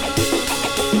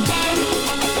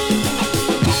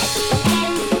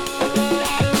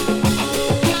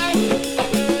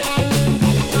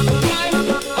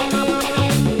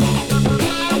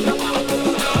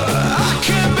 I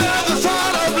can't bear the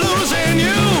thought of losing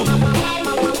you.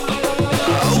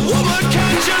 Woman,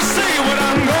 can't you see what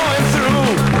I'm going through?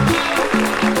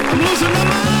 I'm losing my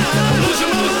mind,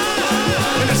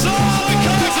 and it's all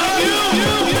because of you.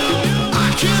 I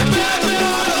can't bear the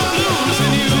thought of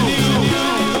losing you.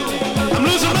 I'm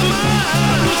losing my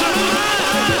mind,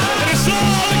 and it's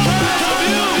all because of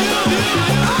you.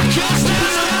 I can't stand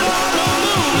the thought of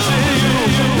losing you.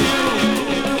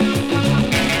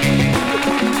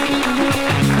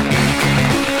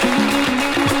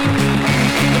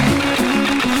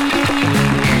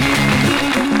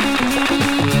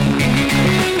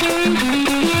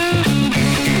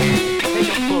 Take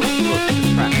a close look at the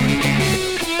track record.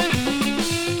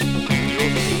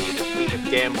 You'll see that we have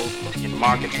gambled in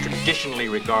markets traditionally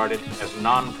regarded as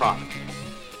non-profit.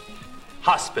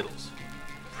 Hospitals,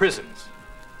 prisons,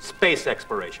 space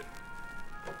exploration.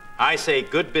 I say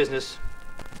good business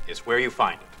is where you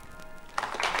find it.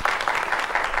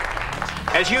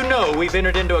 As you know, we've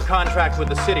entered into a contract with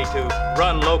the city to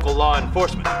run local law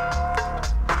enforcement.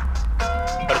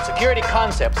 But at Security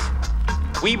Concepts,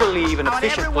 we believe an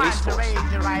efficient police force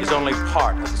is only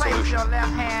part of the solution.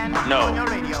 No,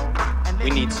 We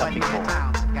need something more.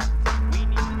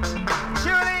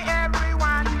 Surely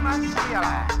everyone must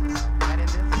realize that in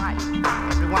this life,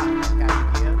 everyone has got to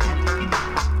give and take.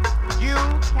 You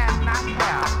cannot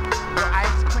have your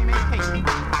ice cream and cake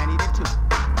and eat it too.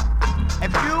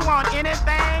 If you want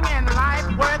anything in life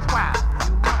worthwhile,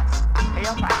 you must pay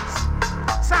a price.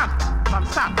 Something from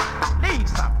something, leave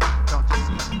something, don't you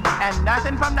see? And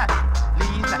nothing from nothing,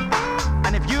 leave nothing.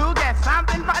 And if you get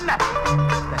something for nothing,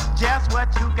 that's just what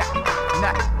you got,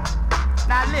 nothing.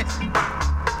 Now listen.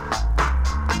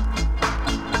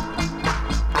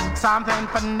 Something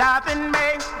for nothing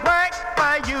may work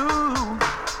for you,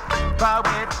 but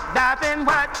with nothing,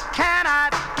 what can I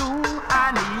do?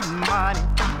 I need money.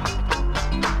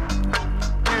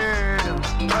 Girl,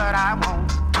 what I want.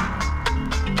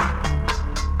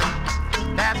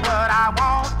 That's what I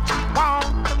want.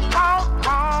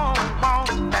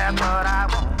 That's what I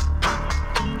want.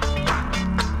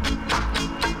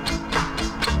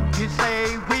 You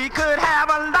say we could have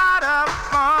a lot of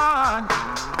fun,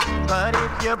 but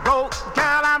if you're broke,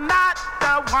 girl, I'm not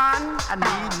the one. I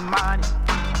need money.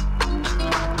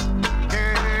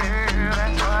 Girl,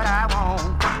 that's what I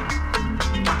want.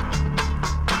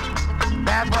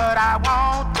 That's what I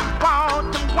want.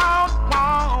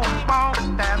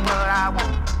 That's what I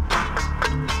want.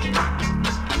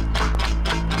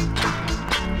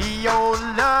 Your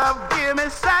love give me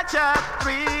such a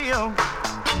thrill,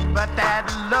 but that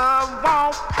love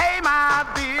won't pay my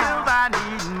bills. I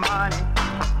need money.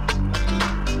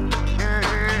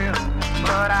 Girl,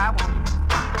 what I want.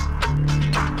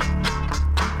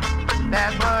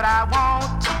 That's what I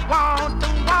want.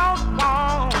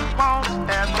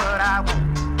 That's what I want.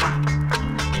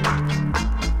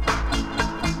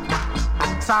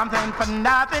 Something for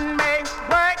nothing may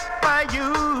work for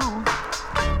you,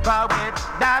 but with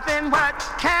nothing, what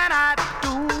can I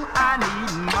do? I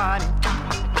need money.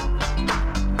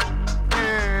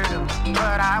 Girl,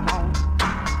 what I want.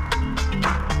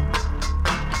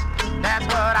 That's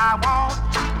what I want.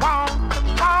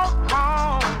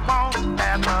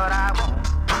 That's what I want.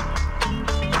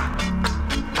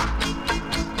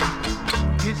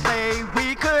 You say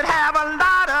we could have a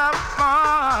lot of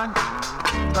fun,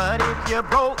 but if you're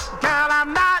broke, girl,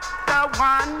 I'm not the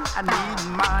one. I need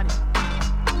money.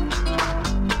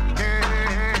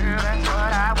 That's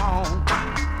what I want.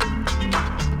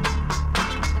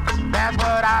 That's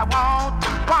what I want.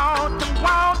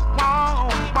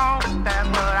 That's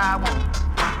what I want.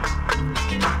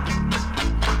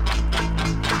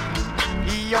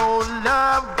 Your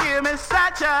love give me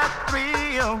such a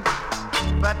thrill,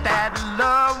 but that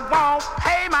love won't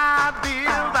pay my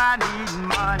bills. I need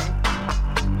money.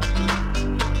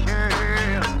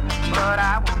 Girl, what I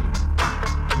want.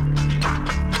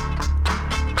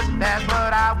 That's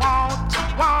what I want.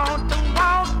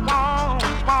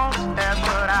 That's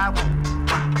what I want.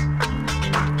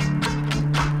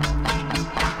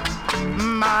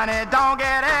 Money don't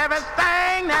get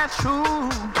everything, that's true,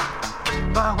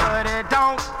 but what it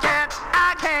don't get,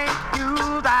 I can't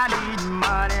use. I need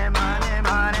money.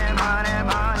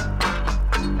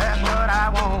 That's what I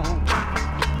want.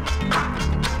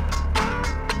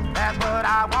 That's what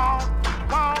I want.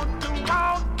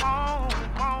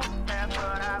 That's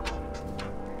what I want.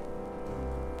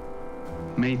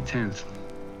 May 10th.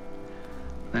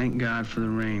 Thank God for the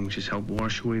rain, which has helped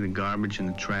wash away the garbage and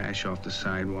the trash off the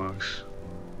sidewalks.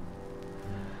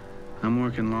 I'm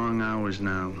working long hours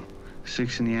now,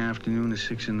 6 in the afternoon to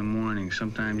 6 in the morning,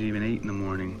 sometimes even 8 in the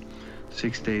morning,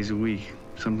 6 days a week,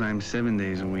 sometimes 7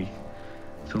 days a week.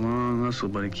 It's a long hustle,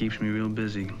 but it keeps me real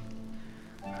busy.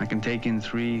 I can take in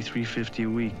 $350 a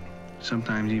week,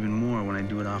 sometimes even more when I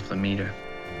do it off the meter.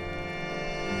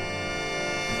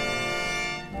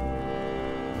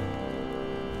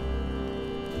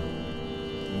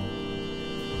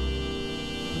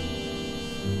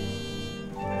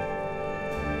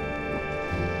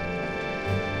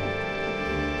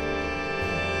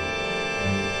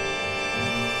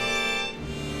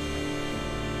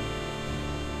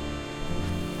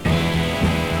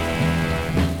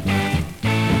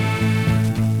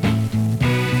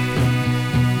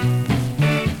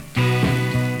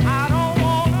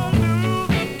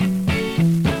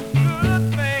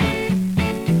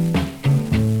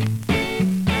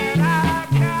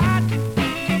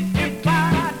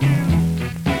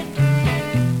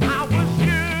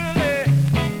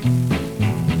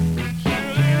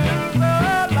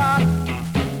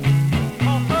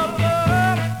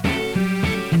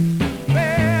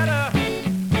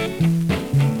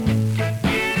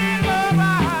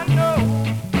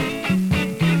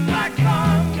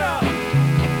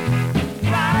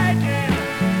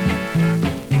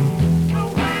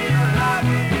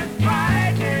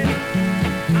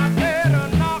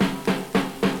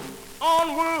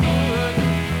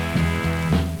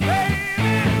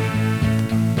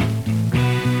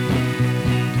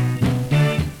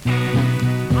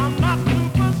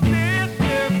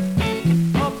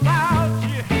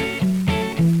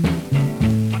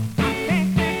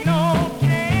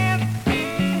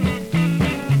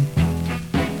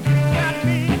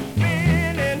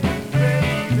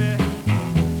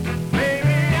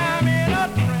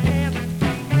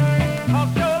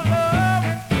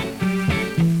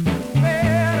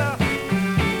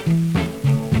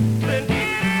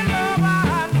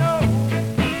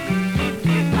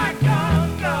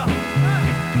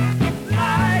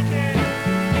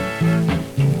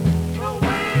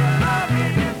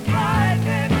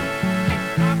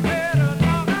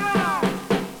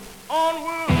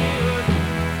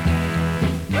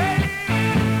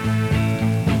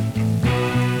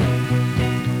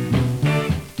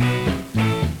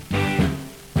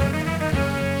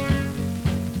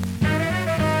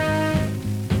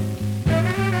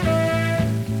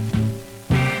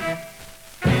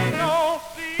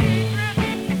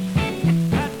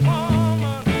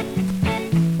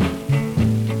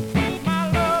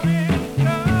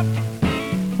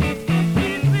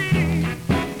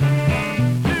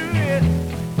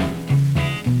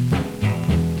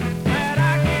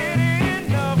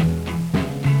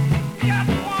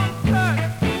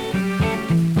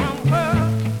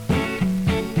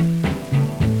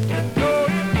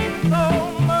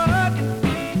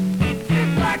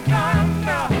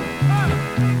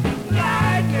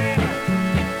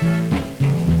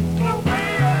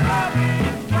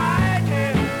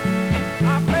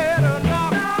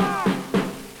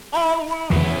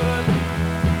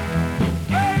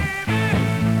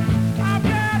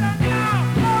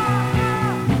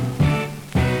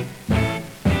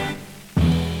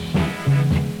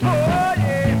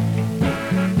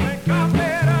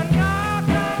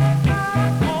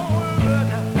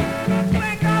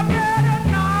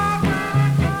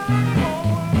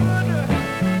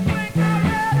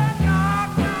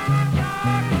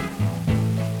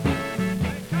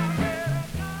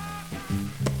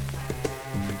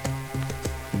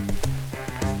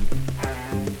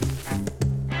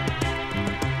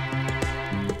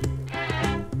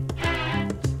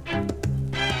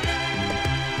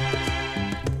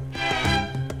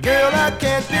 Girl, I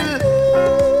can't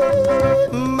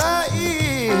believe my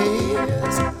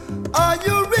ears. Are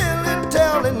you really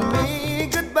telling me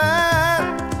goodbye?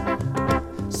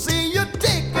 See, you're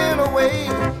taking away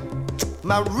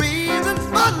my reason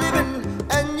for living,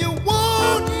 and you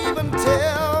won't even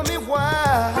tell me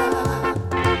why.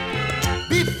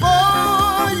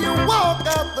 Before you walk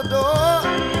out the door,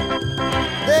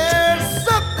 there's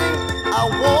something I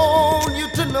want you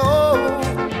to know,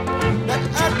 that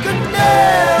I could never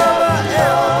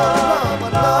ever love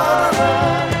another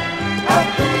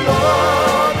after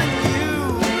loving you.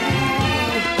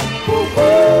 Ooh,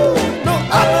 no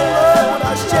other love would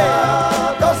I share,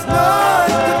 'cause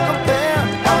none could compare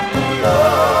after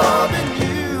loving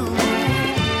you.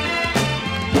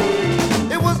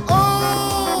 It was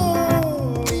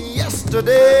only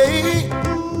yesterday,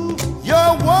 your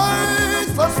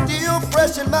words are still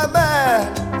fresh in my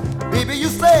mind. Baby, you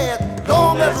said,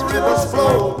 long as rivers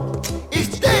flow,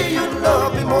 each day you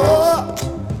love me more.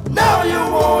 Now you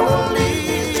wanna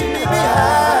leave me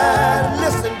behind.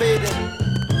 Listen, baby,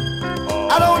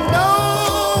 I don't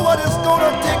know what it's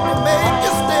gonna take to make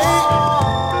you stay.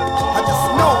 I just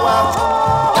know I've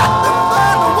got to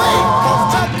find a way, 'cause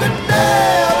I could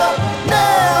never,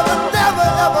 never, never,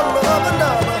 ever love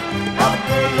another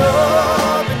after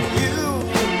loving you.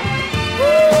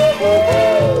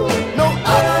 No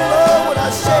other love would I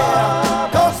share,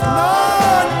 'cause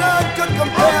none could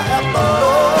compare after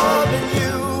loving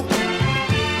you.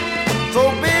 So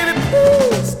baby,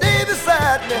 please stay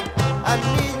beside me. I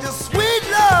need your sweet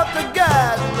love to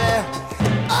guide me.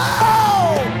 Oh,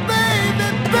 baby,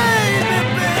 baby,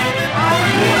 baby,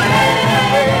 baby,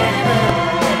 baby.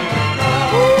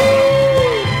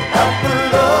 Ooh, after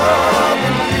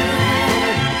loving you,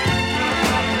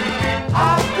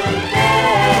 I could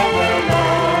never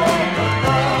love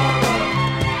another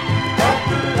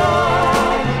after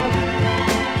loving you.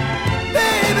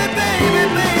 Baby, baby,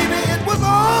 baby, it was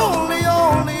only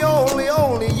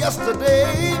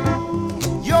yesterday.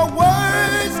 Your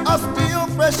words are still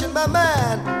fresh in my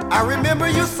mind. I remember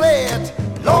you said,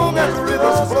 long as the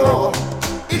rivers flow,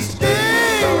 each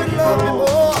day you love me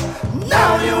more.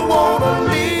 Now you wanna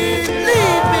leave me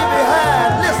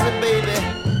behind. Listen, baby,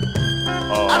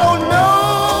 I don't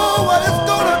know what it's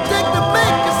gonna take to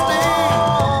make you stay.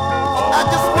 I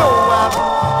just know I've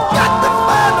got to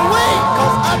find a way,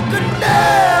 'cause I could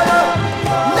never,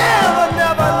 never,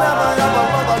 never, never, ever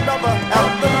love another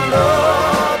after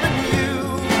loving you.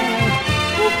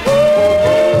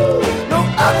 No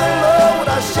other love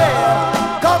would I share,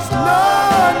 'cause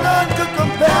none could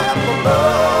compare after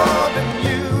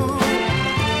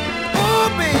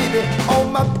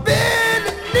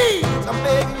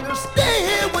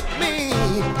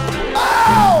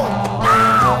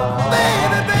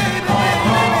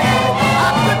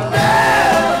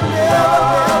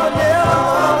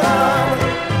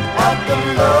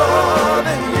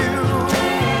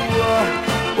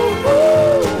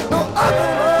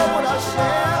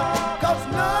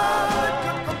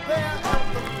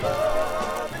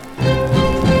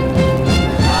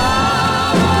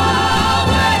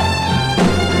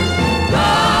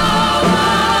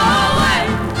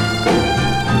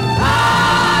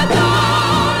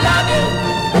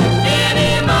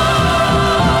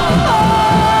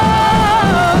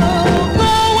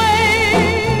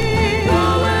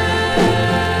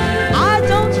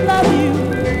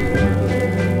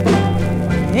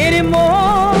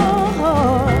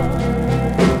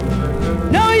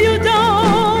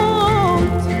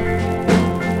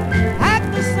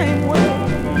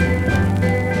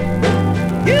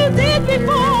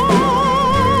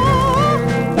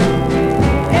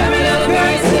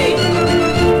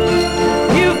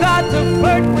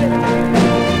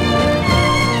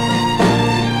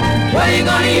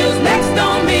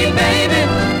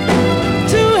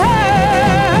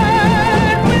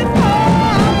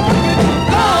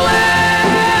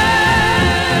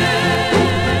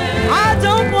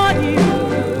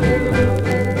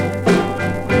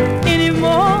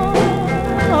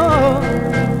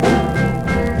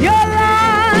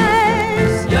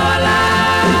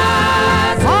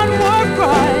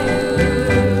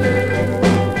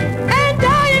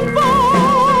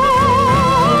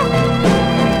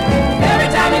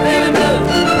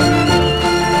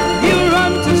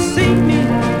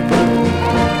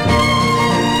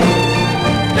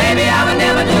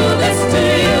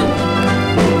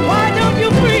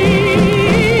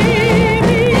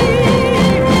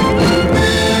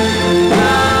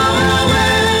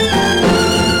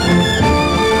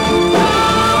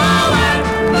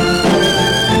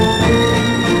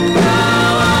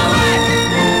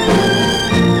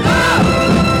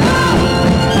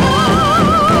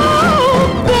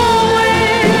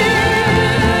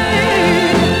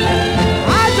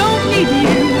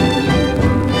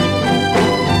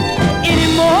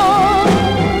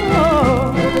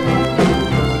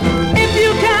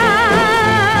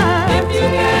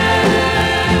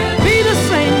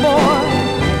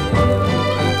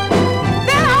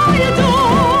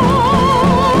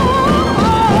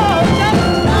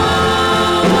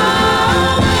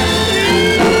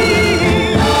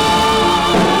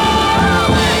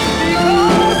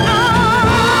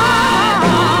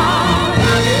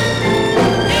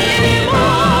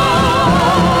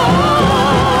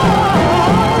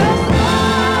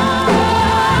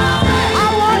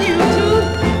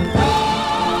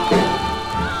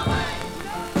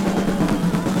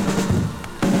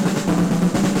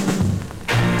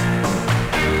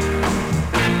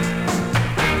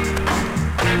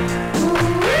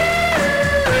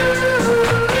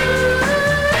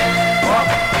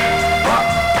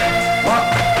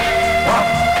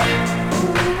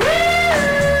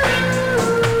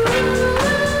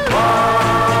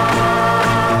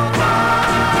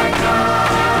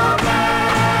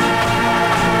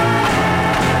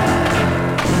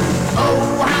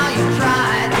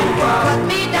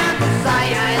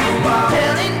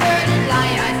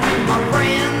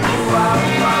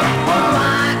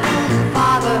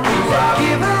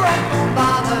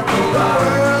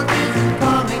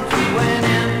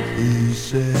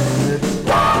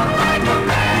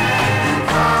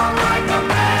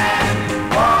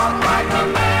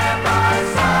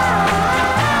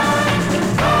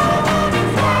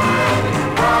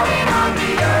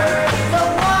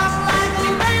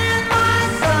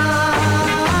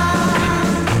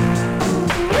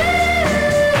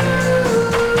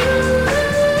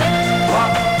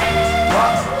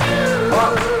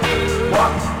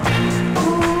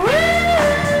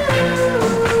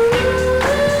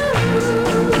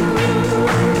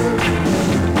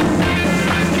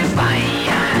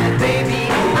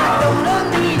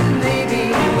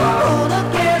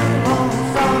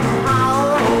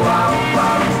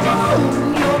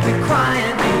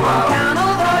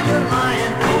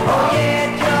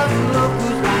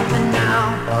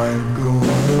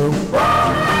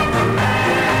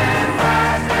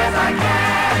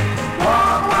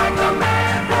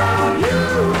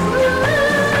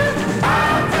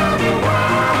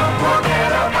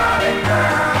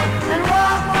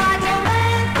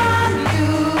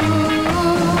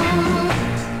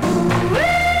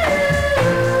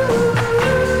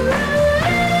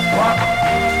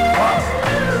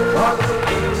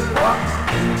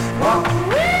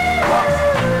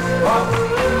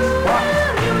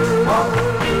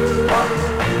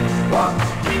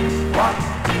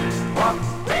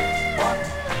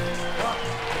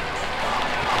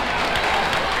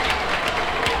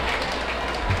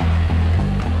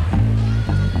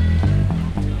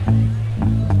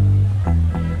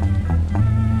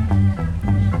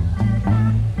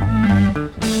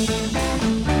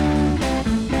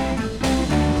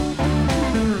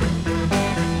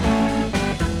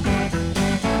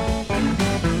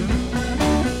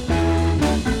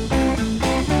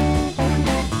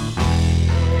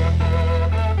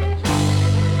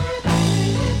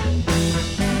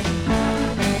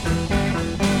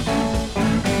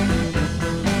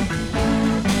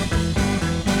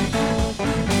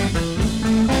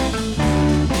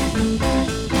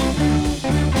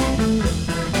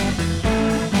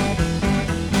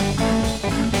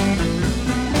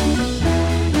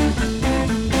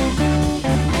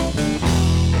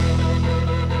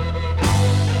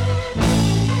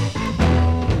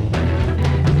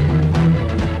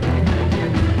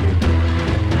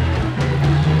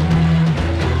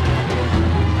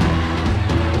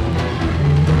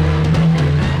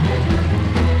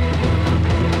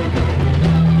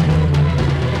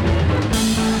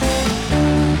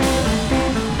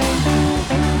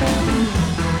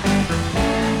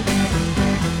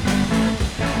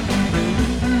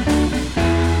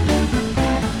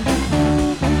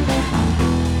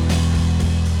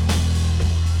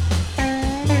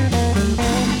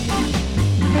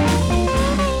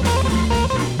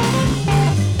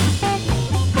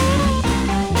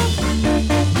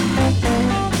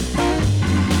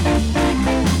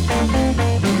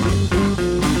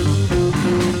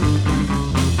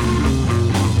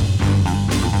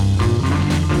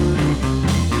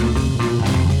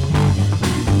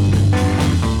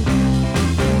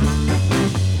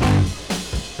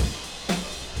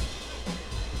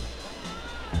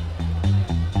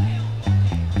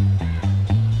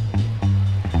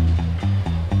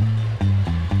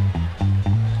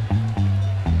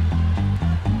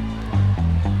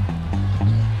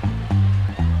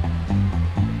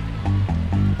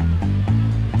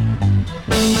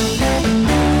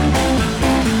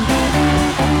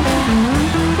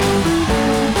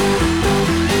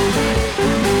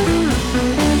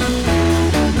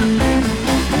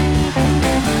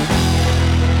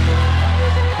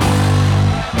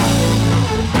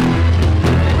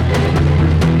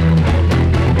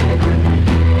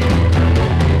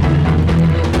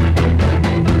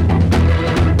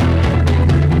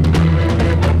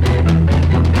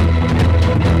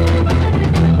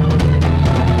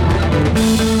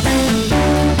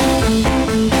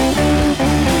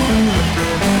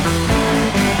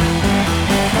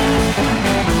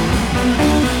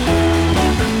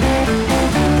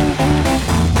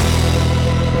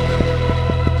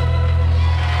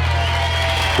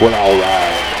Well,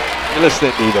 alright. You're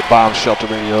listening to the Bomb Shelter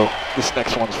Radio. This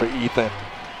next one's for Ethan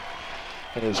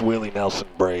and his Willie Nelson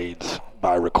braids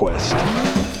by request.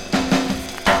 Thank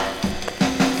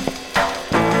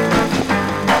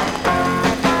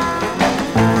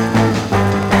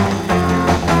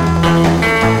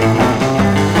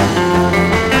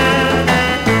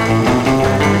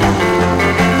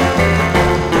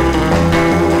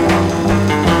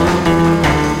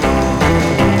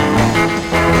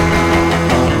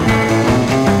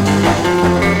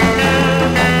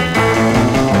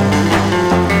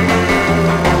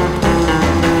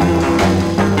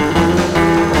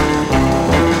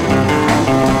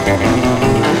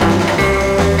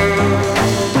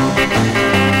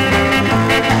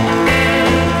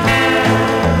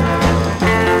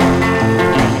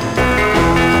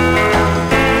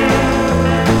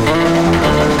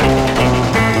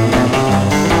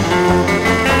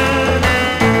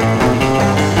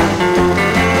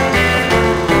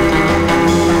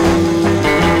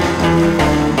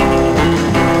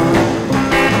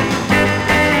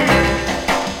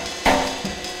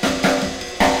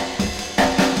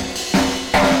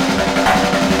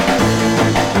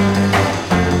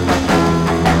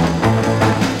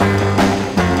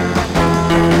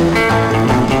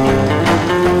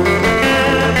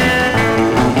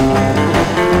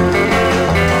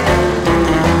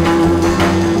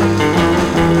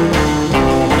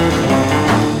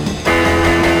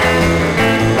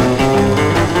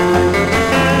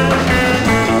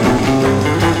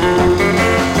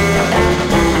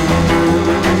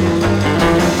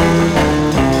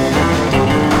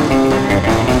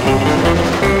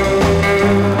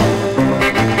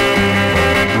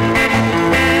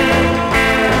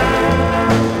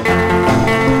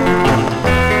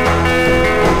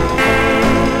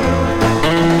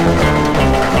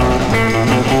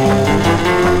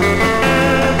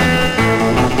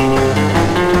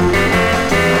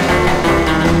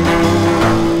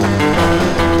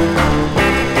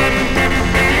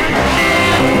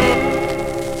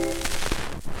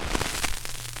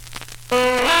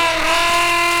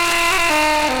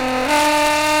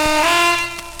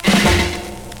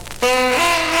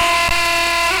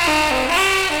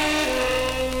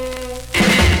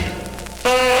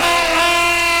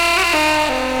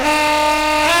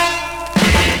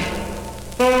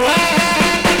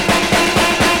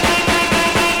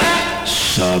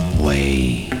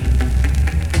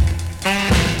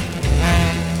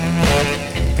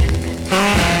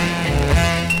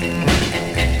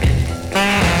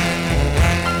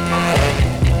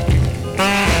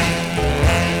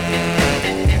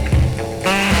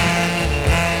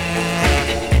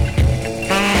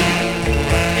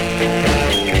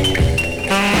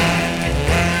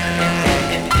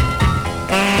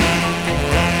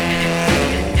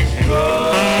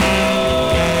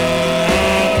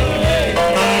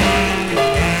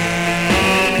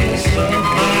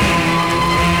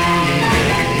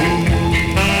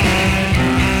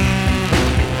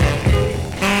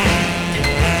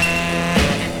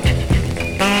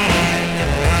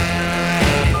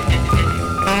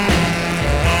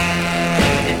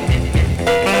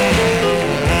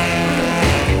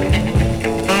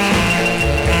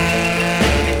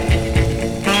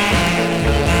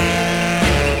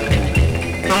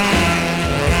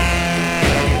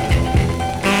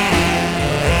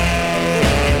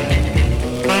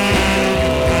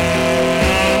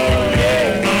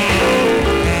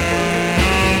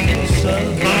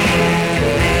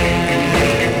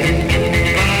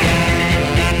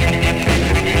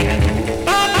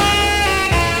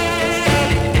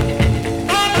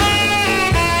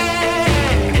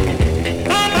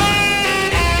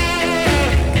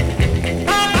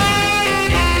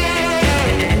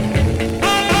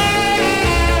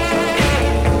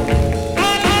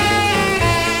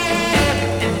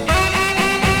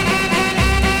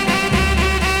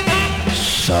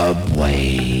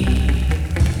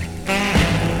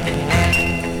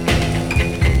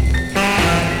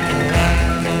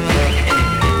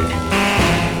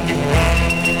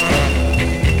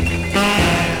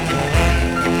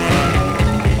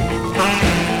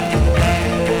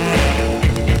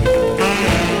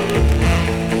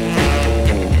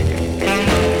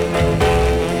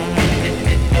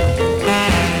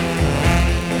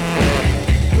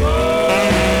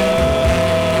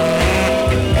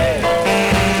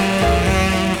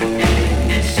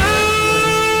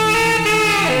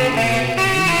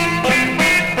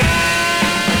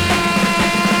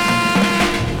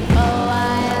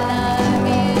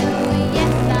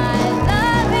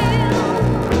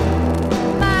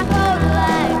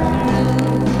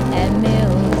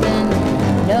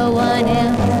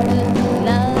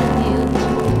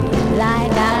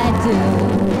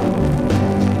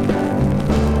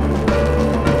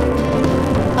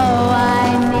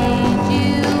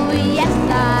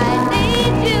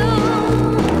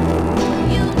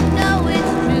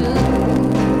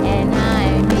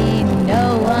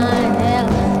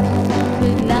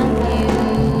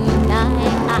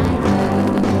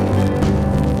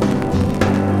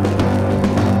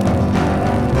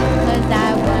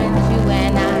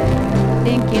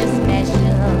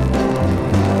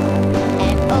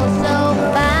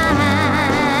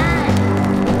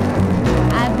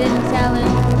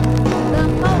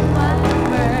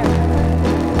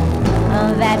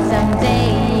that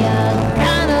someday you're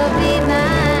gonna be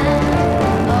mine.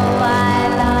 Oh,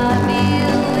 I love you,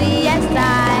 yes,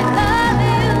 I love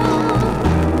you.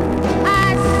 I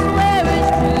swear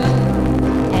it's true,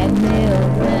 and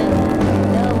Milton,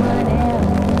 no one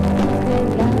else could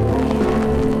love you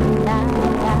like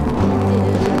I do.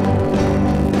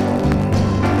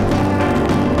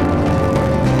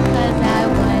 'Cause I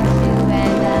want you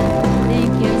and I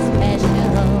think you're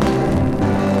special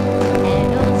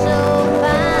and oh so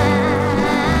fine.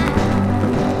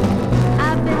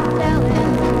 I've been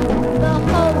telling the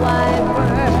whole wide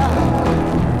world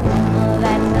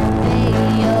that someday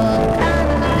you're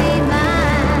gonna be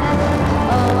mine.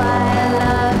 Oh, I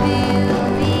love you,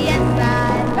 yes,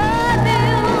 I love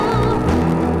you.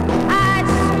 I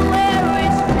swear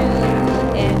it's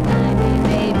true, and honey,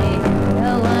 baby,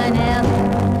 no one else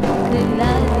could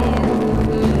love you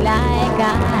like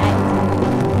I do.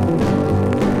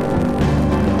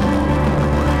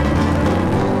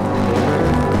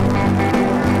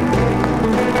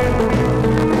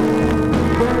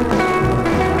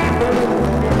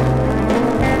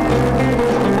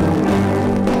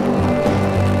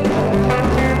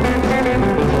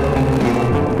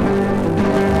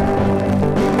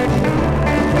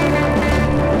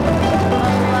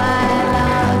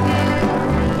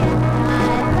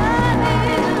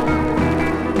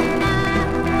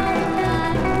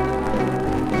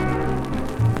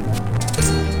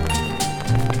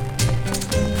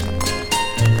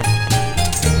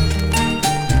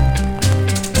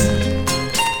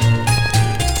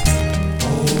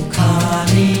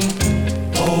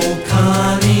 Oh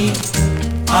Connie,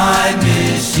 I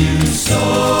miss you so.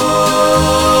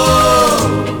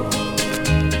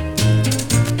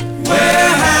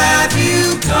 Where have you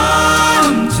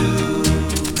gone to?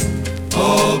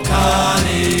 Oh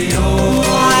Connie, oh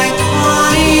my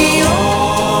Connie,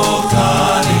 oh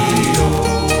Connie, oh.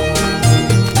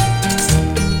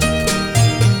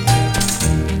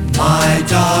 My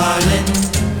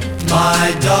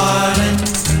darling,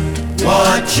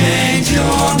 what changed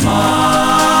your mind?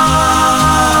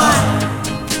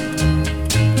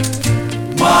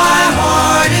 My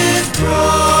heart is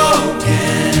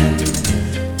broken,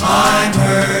 I'm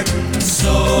hurting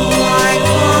so. My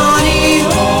Connie,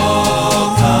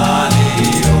 oh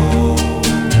Connie, oh.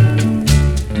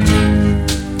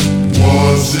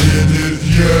 Wasn't it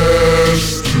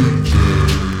yesterday?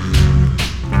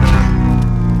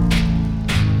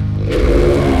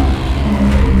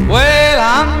 Well,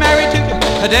 I'm married to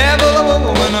a devil, a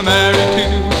woman, I'm married to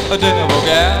a devil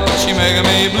gal. She making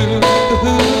me blue,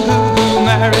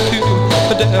 married to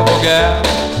a devil gal.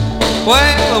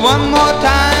 Well, one more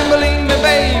time, believe me,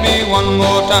 baby, one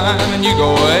more time, and you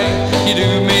go away. You do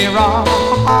me wrong,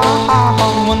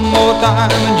 one more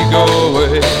time, and you go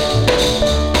away.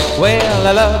 Well,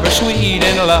 I love her sweet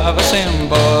and I love her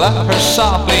simple, love her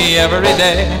softly every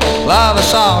day. Love her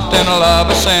soft and I love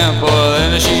her simple,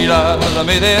 and she loves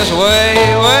me this way.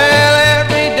 Well,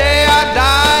 every day I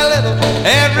die a little,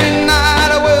 every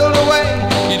night I will away.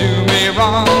 You do me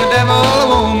wrong, the devil, a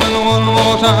woman, one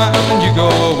more time, and you go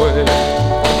away.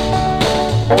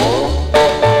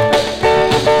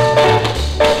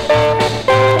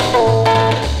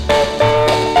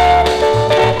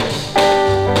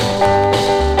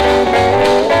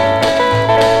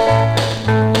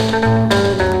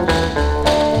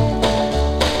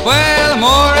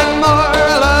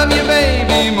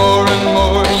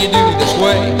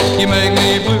 You make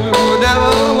me blue,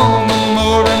 devil woman,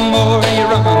 more and more you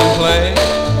run and play.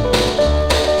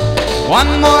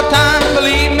 One more time,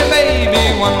 believe me,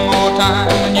 baby, one more time,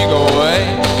 and you go away.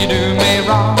 You do me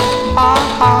wrong,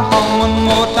 one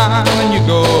more time, and you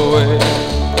go away.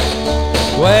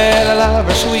 Well, I love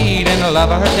her sweet and I love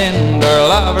her tender, I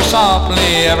love her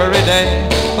softly every day.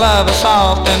 Love her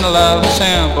soft and I love her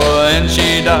simple, and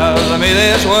she does me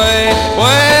this way.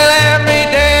 Well, every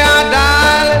day I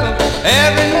die a little,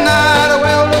 every night I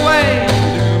weld away. You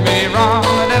do me wrong,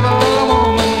 the devil, a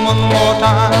woman, one more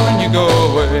time, and you go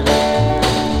away.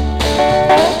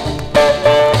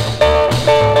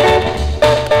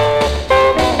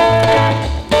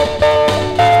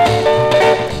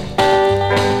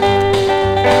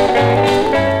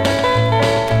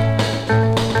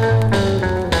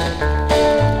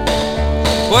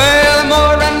 Well,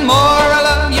 more and more I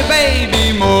love you,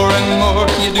 baby, more and more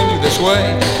you do this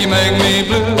way. You make me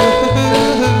blue,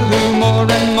 more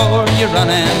and more you run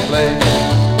and play.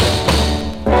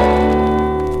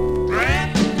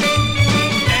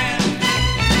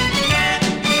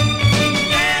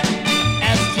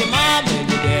 Ask your mom and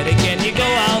your daddy, can you go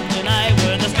out tonight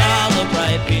when the stars are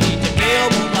bright beneath the pale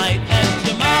moonlight? Ask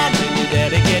your mom and your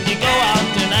daddy, can you go out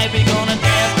tonight? We're gonna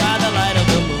dance by the light of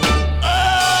the moon.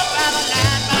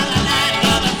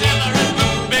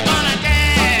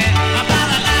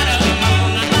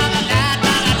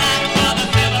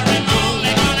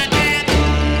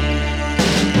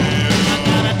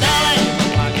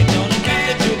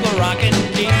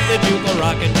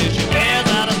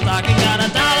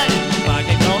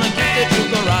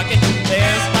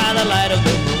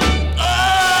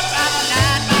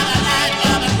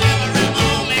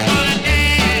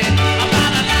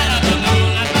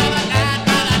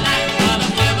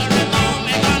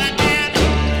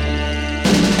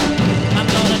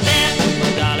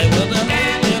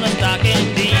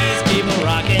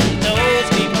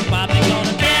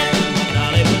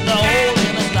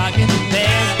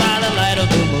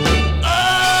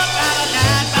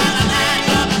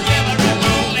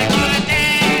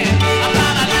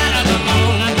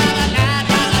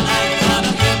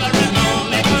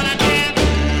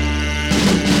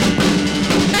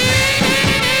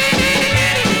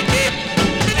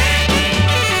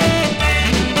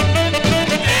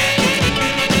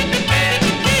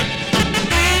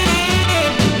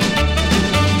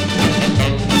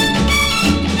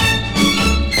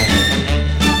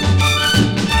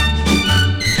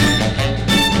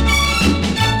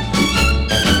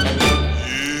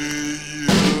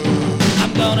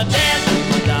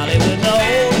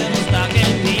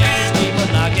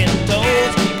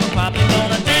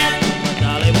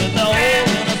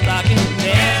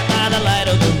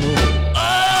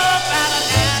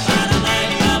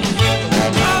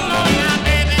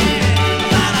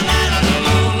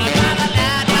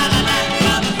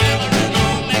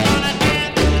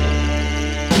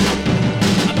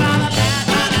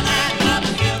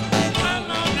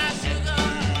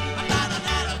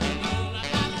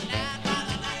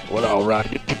 right,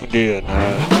 you tuned in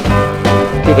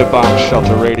to the Bomb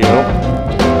Shelter Radio.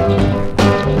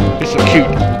 It's some cute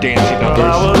dancing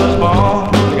numbers.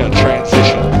 We got a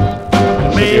transition.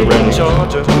 So get ready.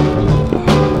 Georgia,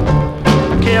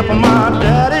 kept my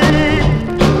daddy,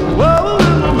 whoa,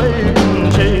 in the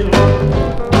maiden jail.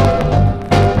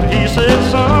 He said,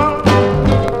 son,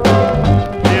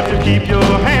 if you keep your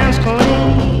hands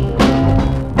clean,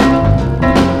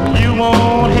 you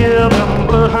won't hear them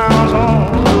bloodhounds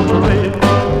on the trail.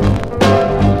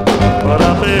 But I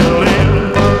fell in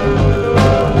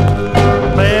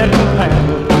bad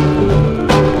companion,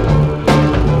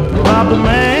 robbed the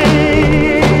man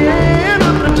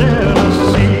of the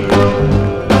Tennessee.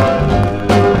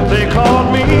 They called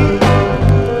me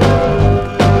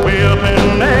way up in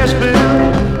Nashville.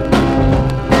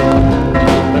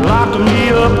 They locked me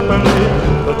up and they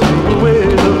threw away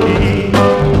the key.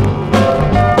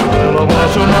 Well, I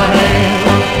washed my hands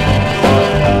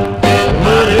in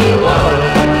muddy water.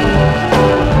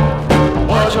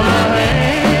 Wash my hands,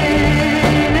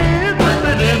 but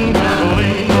they didn't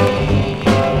believe.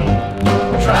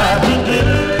 Tried to do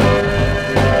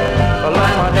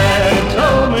like my dad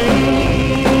told me.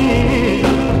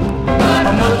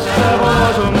 I must have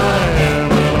was a man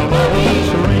in a boat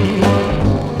serene.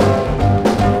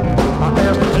 I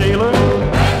asked the jailer,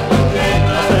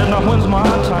 I said, now when's my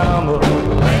time up?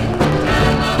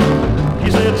 He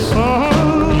said, son,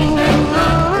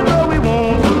 no, we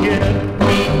won't forget.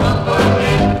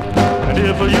 And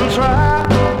if you try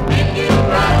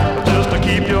just to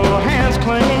keep your hands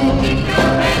clean,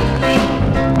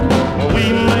 we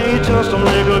may just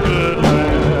make a good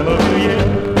man of you yet.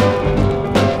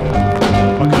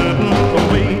 I couldn't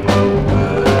wait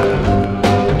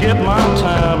to get my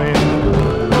time in.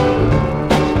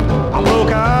 I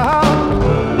broke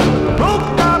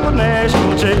out the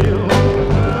national jail.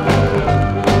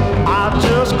 I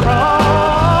just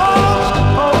crossed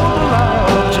over the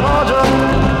line of Georgia.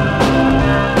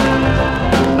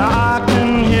 Now I can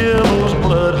hear those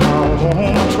bloodhounds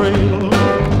on the trail.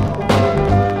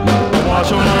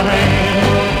 Wash my hands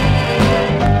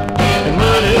in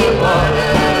muddy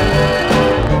water.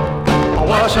 I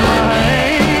wash my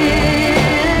hands,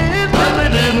 but they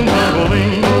didn't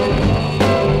believe.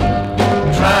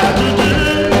 Tried to do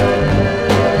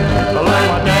like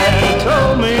my dad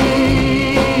told me.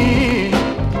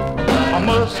 I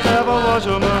must have a wash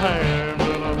of my hands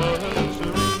when I was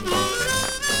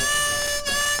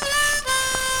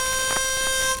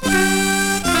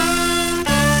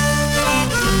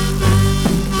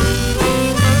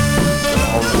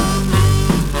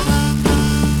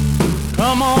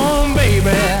Come on,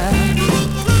 baby,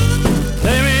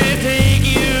 let me take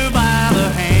you by the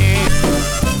hand.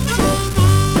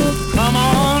 Come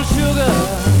on, sugar,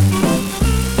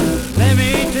 let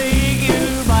me take you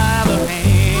by the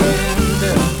hand.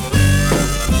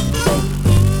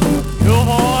 You're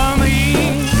for me,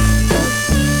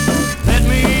 let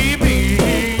me be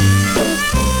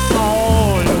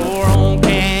all your own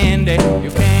candy,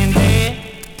 you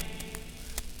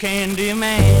candy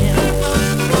man.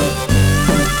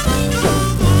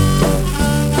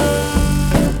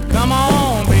 Come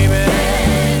on, baby.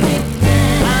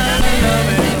 I love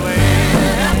it anyway.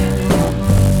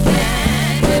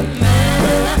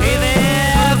 Hey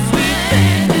there, sweet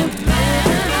thing.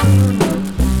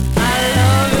 I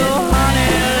love your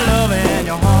honey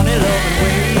loving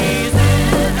ways.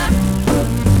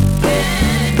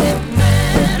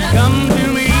 Come to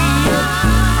me,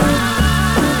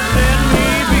 let me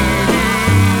be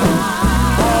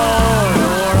all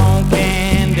your own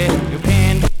candy, you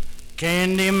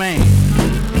candy man.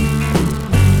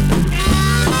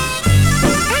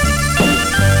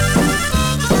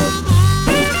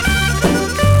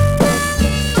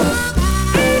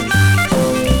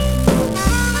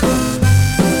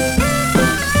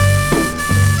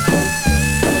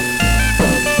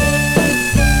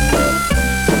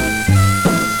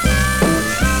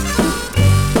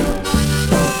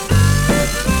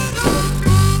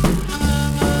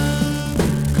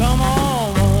 Come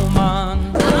on, woman,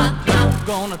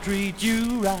 gonna treat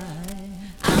you right.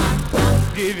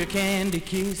 Give you candy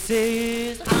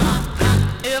kisses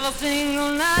every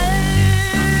single night.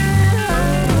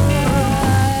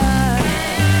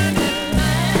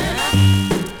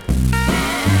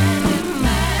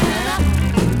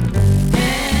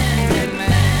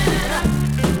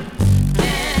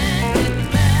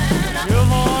 You're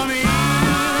for me,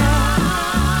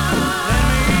 let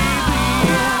me be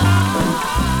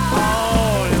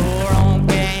all your own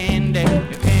candy,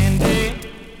 you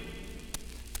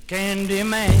candy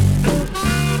man.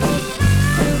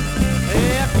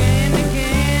 Yeah, candy,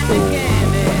 candy,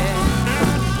 candy.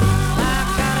 I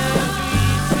got a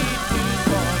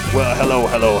Well,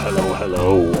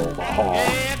 hello, Omaha.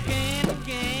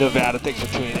 Nevada, thanks for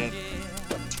tuning in.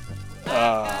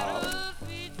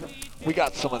 We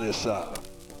got some of these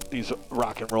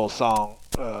rock and roll song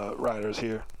writers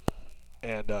here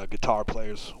and guitar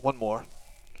players. One more.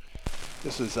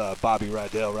 This is Bobby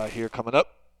Rydell right here coming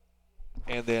up.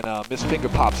 And then Miss Finger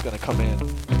Pop's going to come in,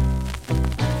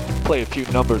 play a few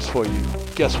numbers for you.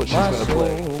 Guess what she's going to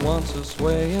play.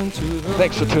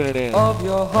 Thanks for tuning in. Of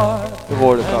your heart, the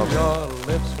more to come. Your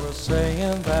lips were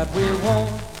saying that we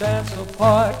won't dance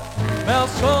apart. Now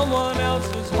someone else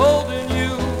is holding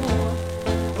you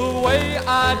the way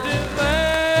I did then.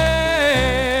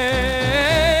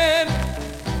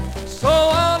 So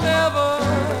I'll never,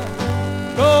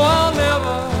 no, I'll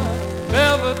never,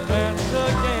 never dance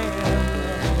again.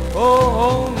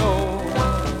 Oh no.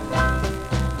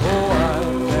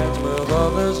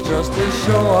 Just to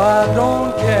show I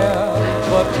don't care,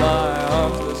 but my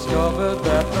arms discovered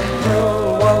that the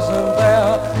thrill wasn't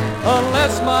there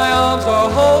unless my arms are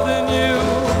holding you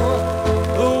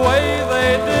the way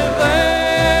they did then.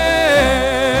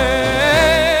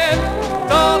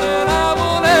 Darling, I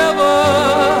will never,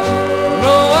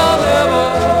 no, I'll never,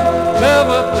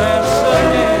 never dance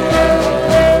again.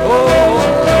 Oh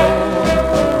no,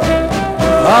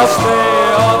 I'll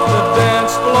stay off the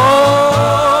dance floor.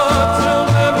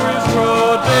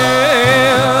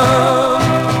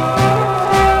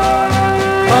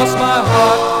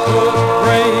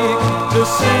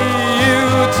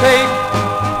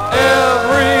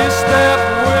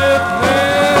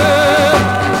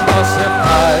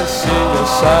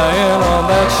 Sighing on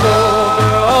that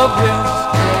shoulder of his.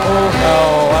 Oh, how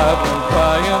I've been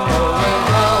crying, knowing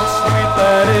how sweet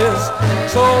that is.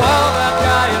 So while that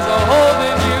guy is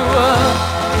holding you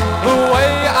the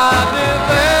way I did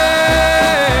then,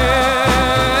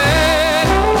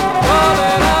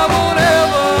 darling, I won't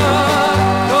ever,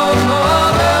 no,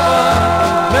 I'll never,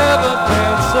 never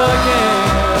dance again.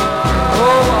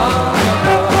 Oh, I'll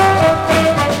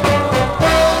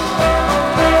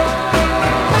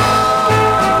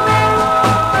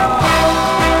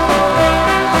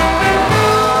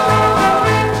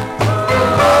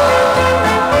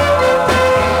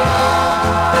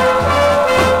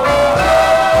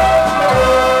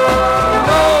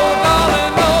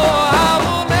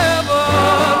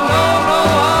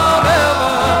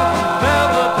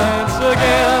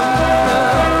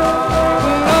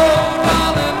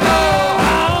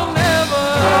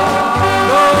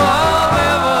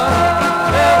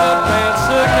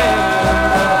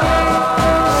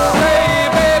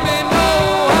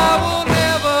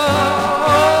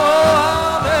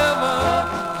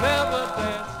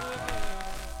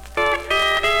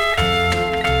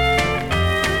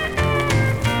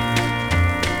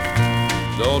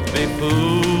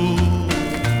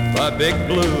big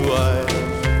blue eyes,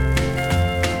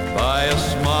 by a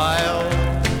smile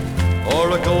or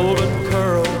a golden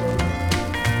curl,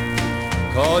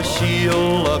 'cause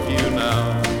she'll love you now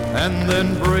and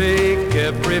then break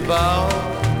every vow,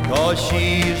 'cause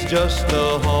she's just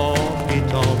a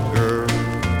honky-tonk girl.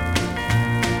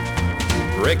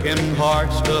 Breaking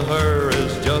hearts to her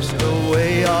is just a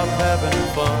way of having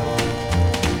fun.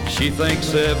 She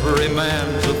thinks every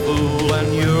man's a fool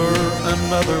and you're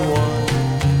another one.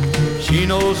 She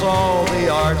knows all the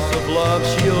arts of love,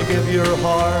 she'll give your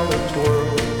heart a twirl,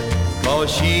 'cause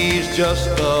she's just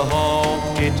a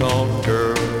honky-tonk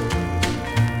girl.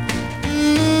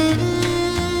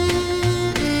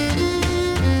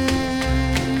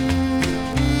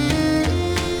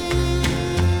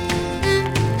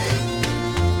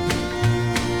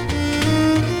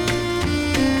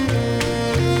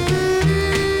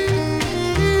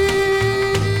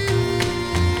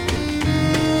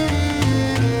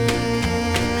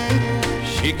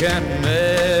 She can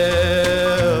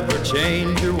never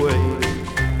change her ways,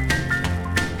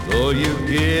 though you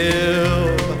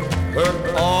give her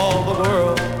all the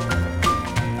world.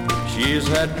 She's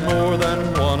had more than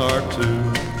one or two,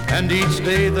 and each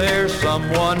day there's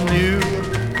someone new,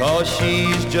 'cause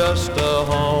she's just a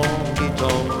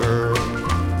honky-tonk girl.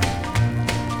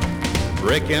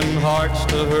 Breaking hearts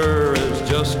to her is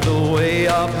just a way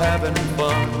of having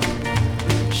fun.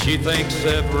 She thinks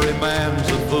every man's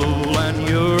a fool and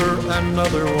you're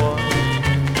another one.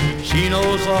 She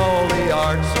knows all the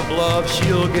arts of love,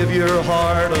 she'll give your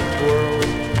heart a twirl,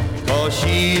 'cause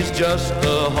she's just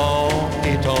a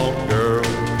honky-tonk girl.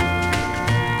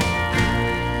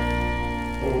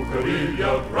 Oh,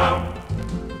 Cordelia Brown,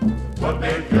 what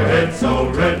made your head so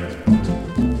red?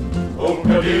 Oh,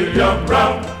 Cordelia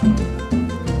Brown,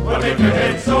 what made your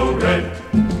head so red?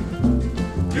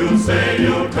 You say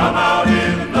you'll come out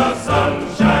in the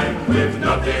sunshine with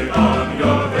nothing on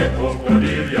your head.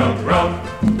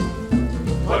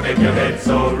 your head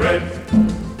so red?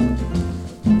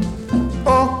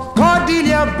 Oh,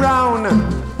 Cordelia Brown,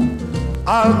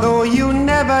 although you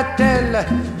never tell.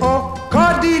 Oh,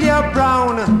 Cordelia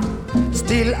Brown,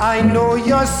 still I know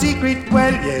your secret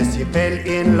well. Yes, you fell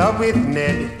in love with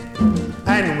Ned,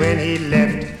 and when he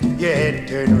left, your head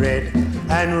turned red.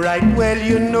 And right well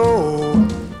you know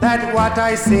that what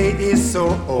I say is so.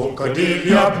 Oh,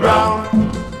 Cordelia Brown,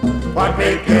 what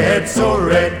make your head so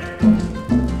red?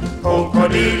 Oh,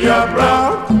 Cordelia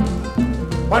Brown,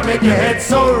 what make your head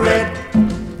so red?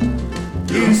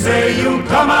 You say you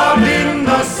come out in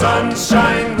the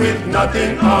sunshine with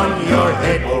nothing on your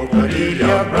head. Oh,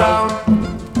 Cordelia Brown,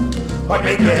 what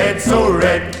make your head so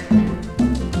red?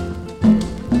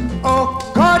 Oh,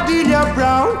 Cordelia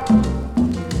Brown,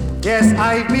 yes,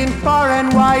 I've been far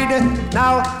and wide.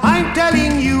 Now I'm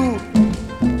telling you,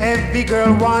 every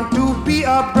girl want to be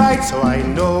a bride. So I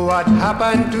know what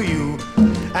happened to you,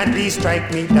 and please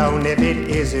strike me down if it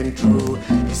isn't true.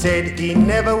 He said he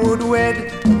never would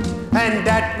wed, and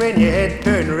that when your head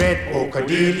turned red. Oh,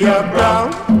 Cordelia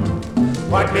Brown,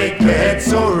 what make your head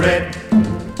so red?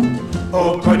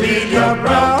 Oh, Cordelia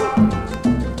Brown,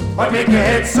 what make your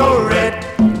head so red?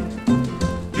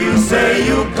 You say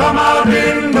you come out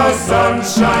in the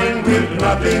sunshine with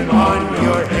nothing on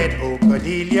your head. Oh,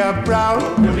 Cordelia Brown,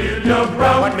 Cordelia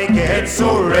Brown, what make your head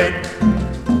so red?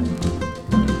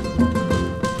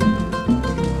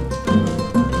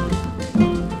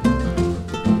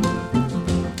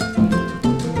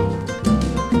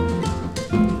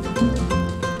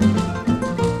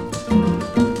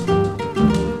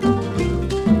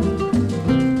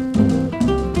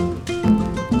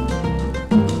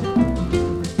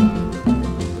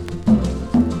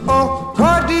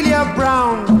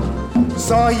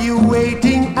 Saw you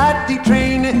waiting at the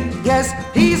train. Yes,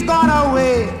 he's gone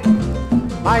away,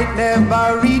 might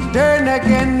never return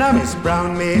again. Now, Miss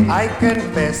Brown, may I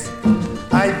confess,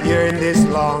 I've yearned this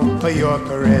long for your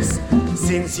caress.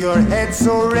 Since your head's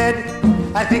so red,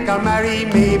 I think I'll marry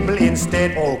Mabel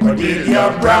instead. Oh,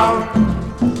 Cordelia Brown,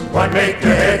 what make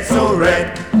your head so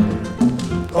red?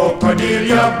 Oh,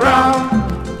 Cordelia Brown,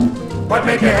 what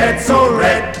make your head so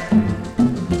red?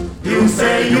 You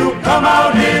say you come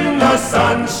out in the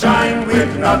sunshine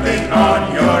with nothing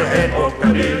on your head. Oh,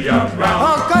 Cordelia Brown.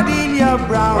 Oh, Cordelia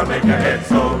Brown. What make your head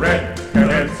so red? Your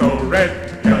head so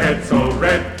red. Your head so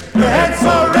red. Your head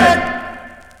so red.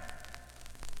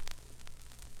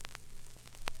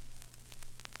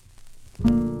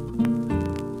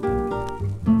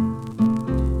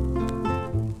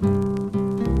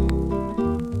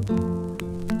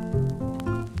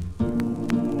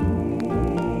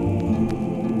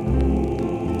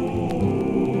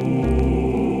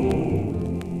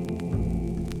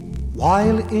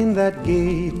 While in that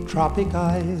gay tropic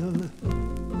isle,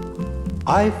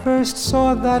 I first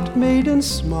saw that maiden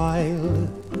smile.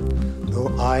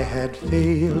 Though I had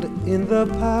failed in the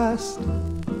past,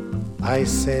 I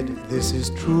said, this is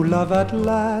true love at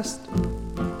last.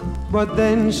 But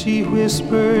then she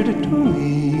whispered to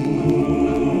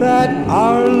me that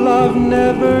our love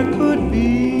never could be.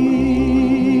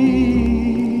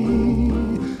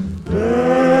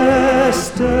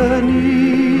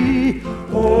 Destiny,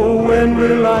 oh, when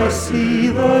will I see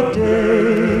the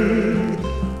day?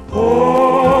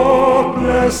 Hopelessly,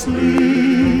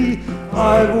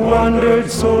 I've wandered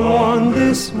so long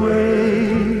this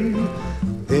way.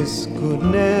 This could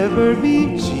never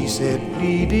be, she said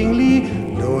pleadingly.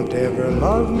 Don't ever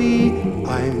love me,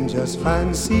 I'm just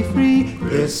fancy free.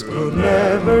 This could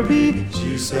never be,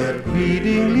 she said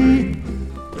pleadingly.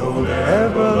 Don't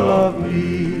ever love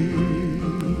me.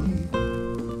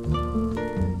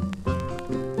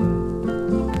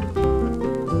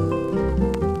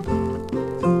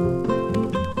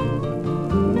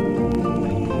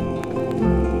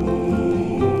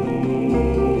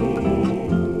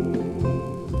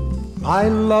 My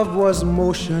love was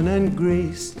motion and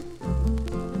grace,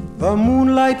 the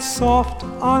moonlight soft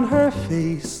on her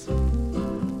face.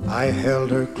 I held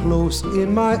her close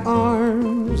in my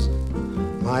arms,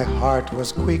 my heart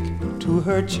was quick to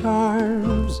her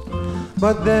charms.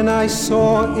 But then I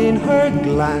saw in her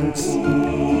glance,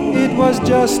 it was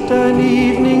just an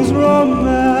evening's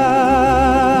romance.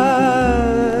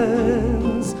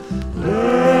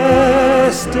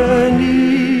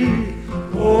 Destiny,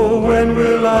 oh, when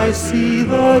will I see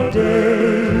the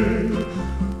day?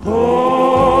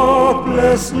 Hopelessly,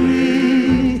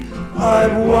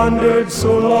 I've wandered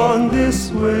so long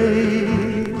this way.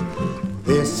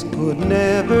 This could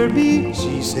never be,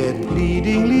 she said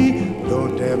pleadingly.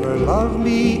 Don't ever love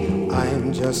me,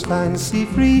 I'm just fancy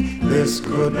free. This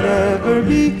could never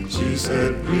be, she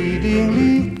said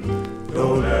pleadingly.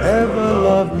 don't ever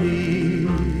love me.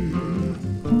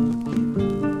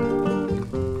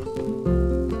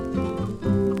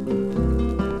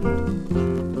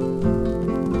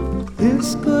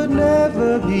 This could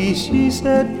never be, she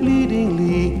said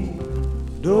pleadingly.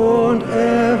 Don't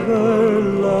ever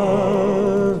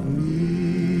love me.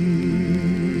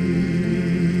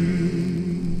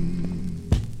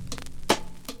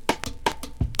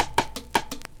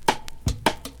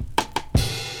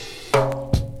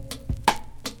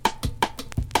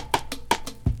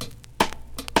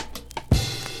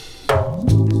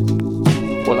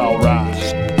 Well, all right.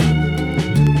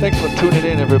 Thanks for tuning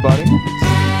in, everybody.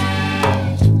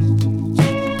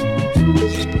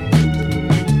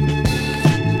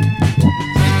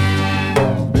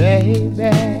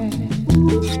 Baby,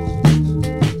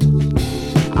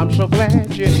 I'm so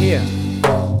glad you're here,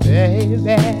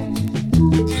 baby.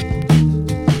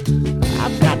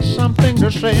 I've got something to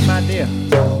say, my dear,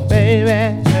 baby.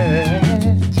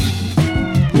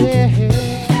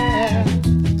 Yeah,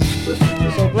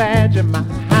 I'm so glad you're mine.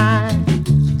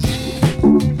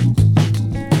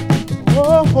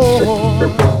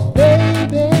 Oh,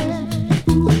 baby,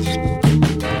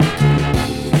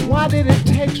 why did it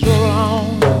take so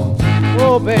long?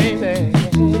 Oh, baby,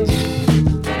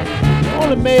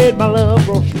 only made my love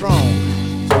grow strong.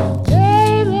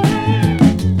 Baby,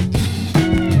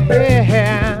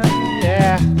 yeah,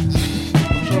 yeah,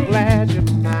 I'm so glad you're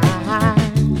mine.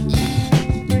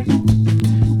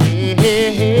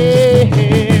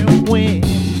 Yeah, when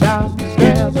darkness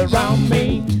gathers around me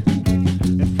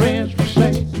and friends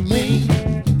forsake me,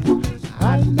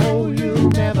 I know you'll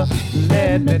never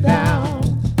let me down.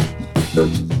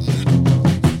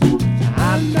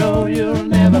 I know you'll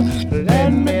never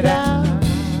let me down.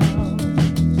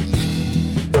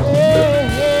 Hey,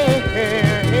 hey,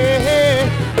 hey, hey,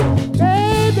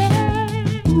 baby,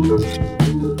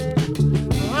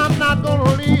 I'm not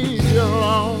gonna leave you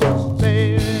alone,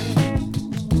 baby.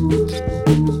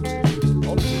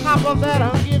 On top of that,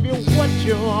 I'll give you what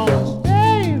you want,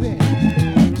 baby.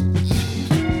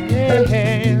 Yeah,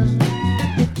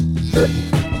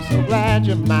 I'm so glad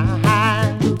you're mine.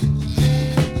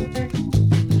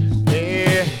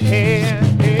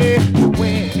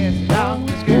 When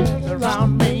darkness gets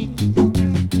around me,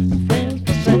 friends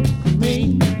forsake me,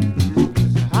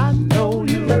 I know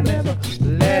you'll never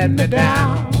let me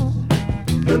down.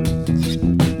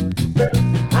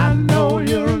 I know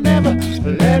you'll never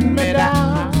let me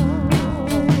down.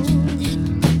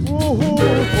 Ooh,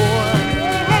 boy,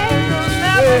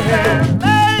 baby,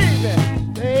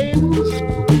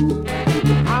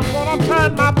 I'm gonna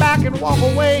turn my back and walk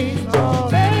away. Oh,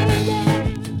 baby,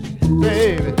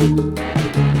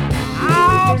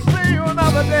 I'll see you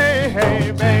another day,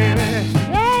 hey, baby.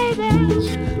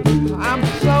 I'm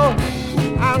so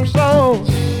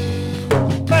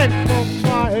thankful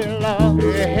for your love,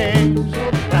 yeah, so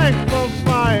thankful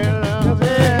for your love,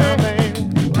 yeah, baby.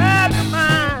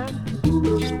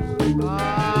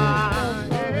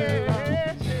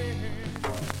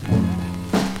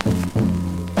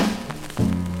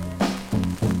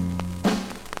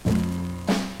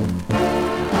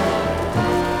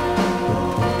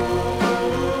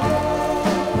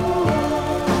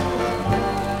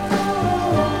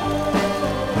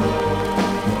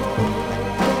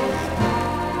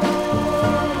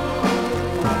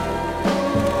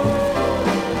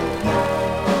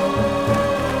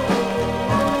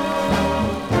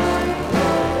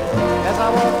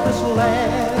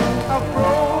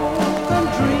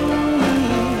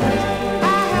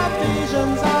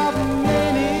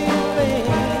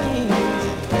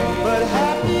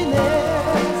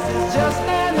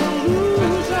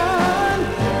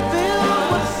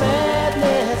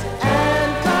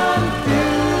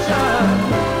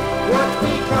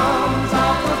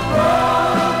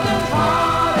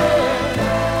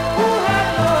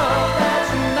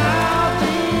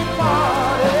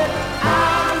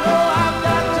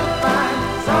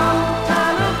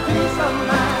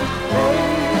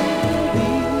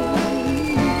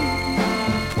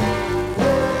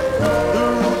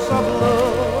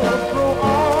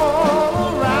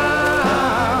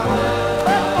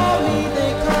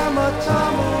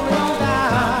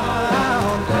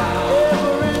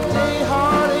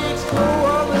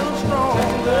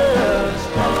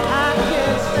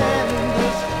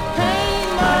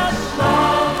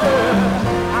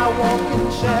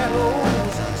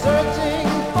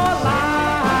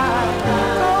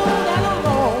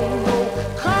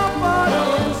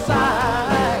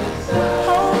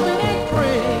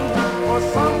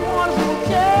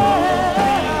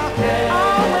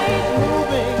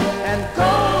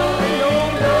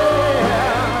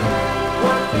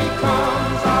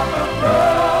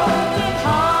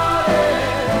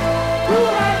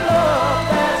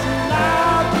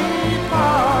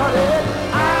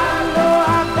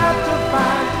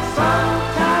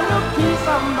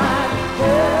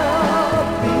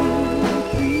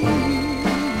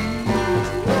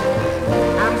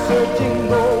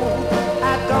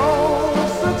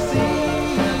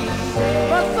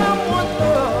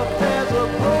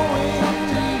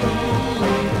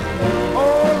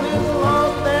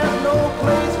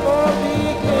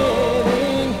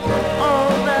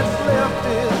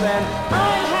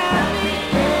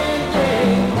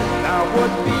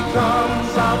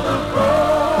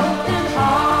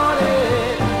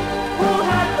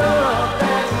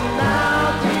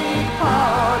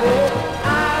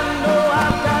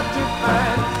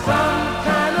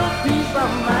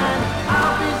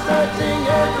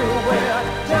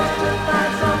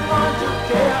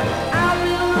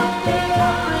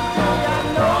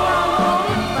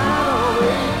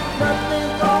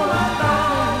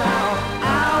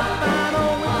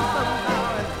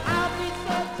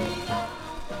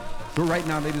 right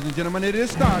now, ladies and gentlemen, it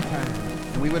is star time.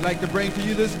 And we would like to bring to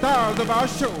you the stars of our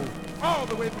show, all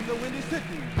the way from the Windy City.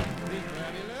 Please,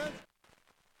 fabulous.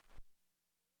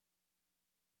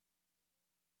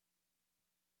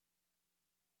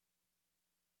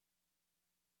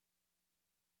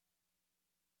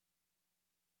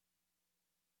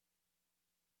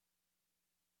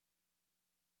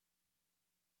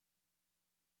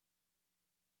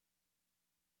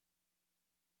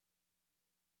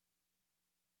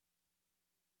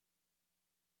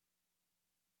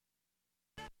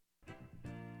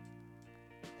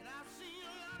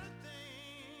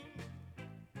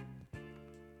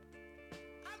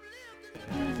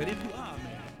 But if you are,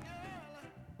 man,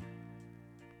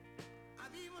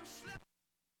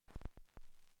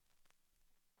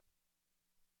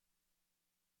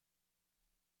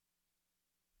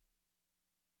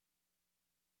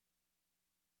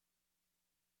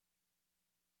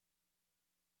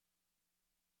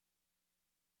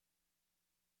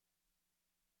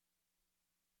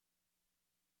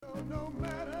 no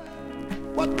matter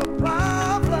what the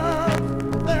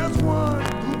problem, there's one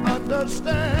who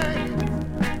understands,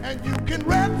 and you can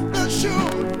rest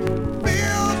assured,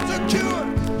 feel secure.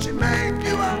 She make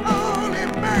you her only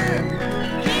man.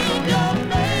 Give your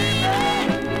baby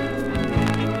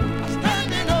a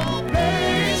standing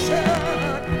ovation,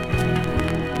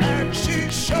 and she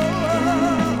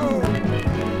sure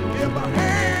give a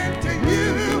hand to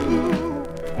you.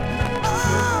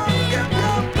 Oh, give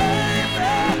your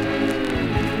baby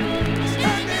a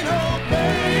standing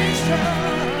ovation,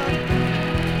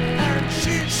 and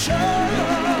she sure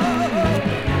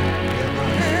give a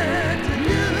hand to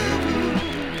you.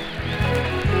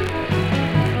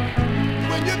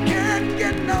 When you can't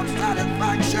get no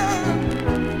satisfaction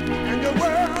and your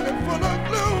world is full of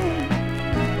gloom,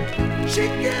 she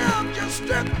gives you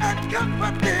strength and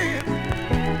confidence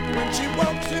when she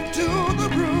walks into the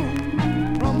room.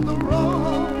 From the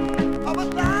roar of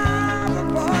 1,000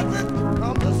 voices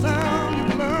comes the sound you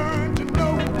learn to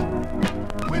know.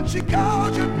 When she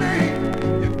calls your name,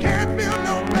 you can't feel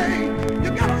no pain. You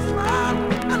gotta smile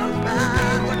and a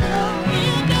smile will come.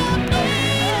 You got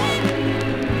baby,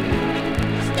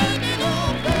 standing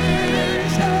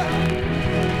ovation,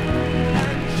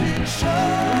 and she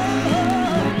sure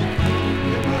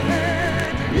give a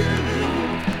hand to you.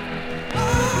 Oh,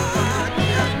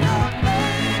 you got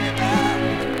baby,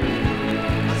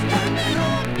 a standing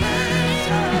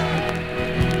ovation,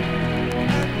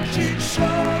 and she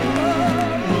sure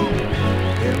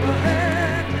give a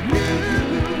hand to you.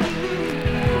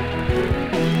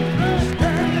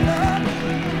 Stand up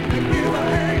and give a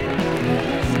hand.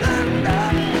 Stand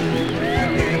up and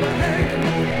give a hand.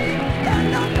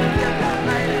 Stand up and give a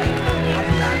lady a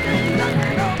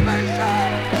standing ovation.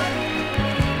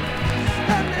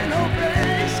 Standing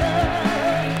ovation.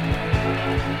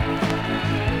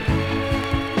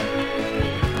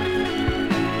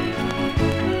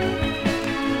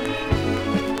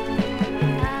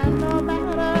 And no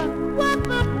matter what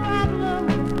the problem,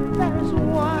 there's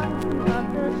one who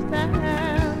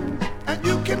understands. And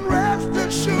you can rest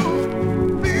assured,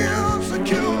 feel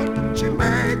secure. She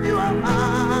made you a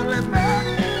only man.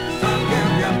 So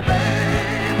give your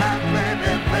baby,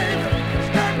 baby, baby,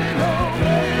 standing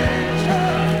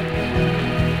ovation.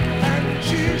 And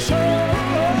she sure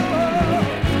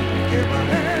give a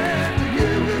hand to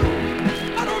you.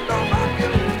 I don't know about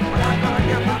you, but I'm gonna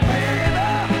give my baby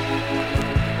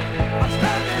a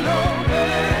standing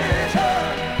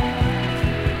ovation,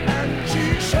 and she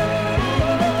sure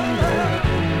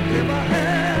give a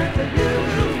hand to you.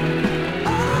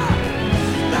 Ah,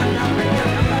 stand up and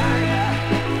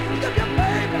give your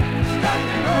baby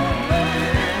standing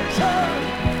ovation,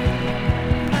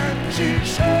 and she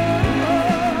sure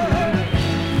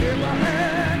give a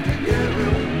hand to you.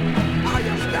 Ah,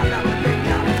 you stand up and big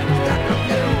up, stand up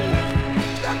you,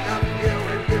 stand up you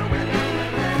and you and you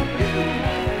and you.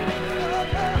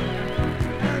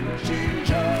 And she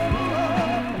sure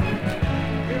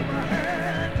give a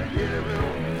hand to you.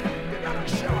 You gotta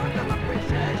show her some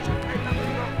appreciation. Ain't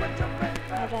nothing wrong with your baby.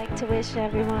 I'd like to wish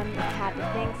everyone a happy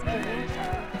Thanksgiving.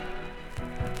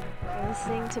 You're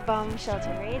listening to Bomb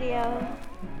Shelter Radio.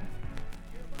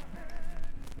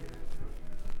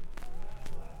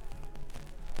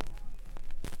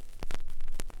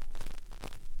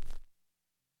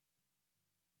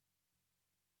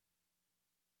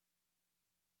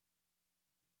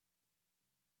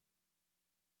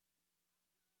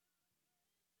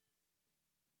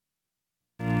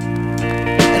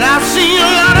 And I've seen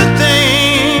a lot of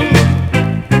things.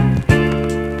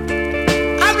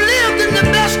 I've lived in the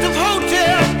best of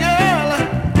hotels, girl.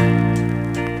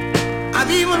 I've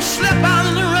even slept out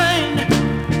in the rain.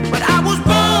 But I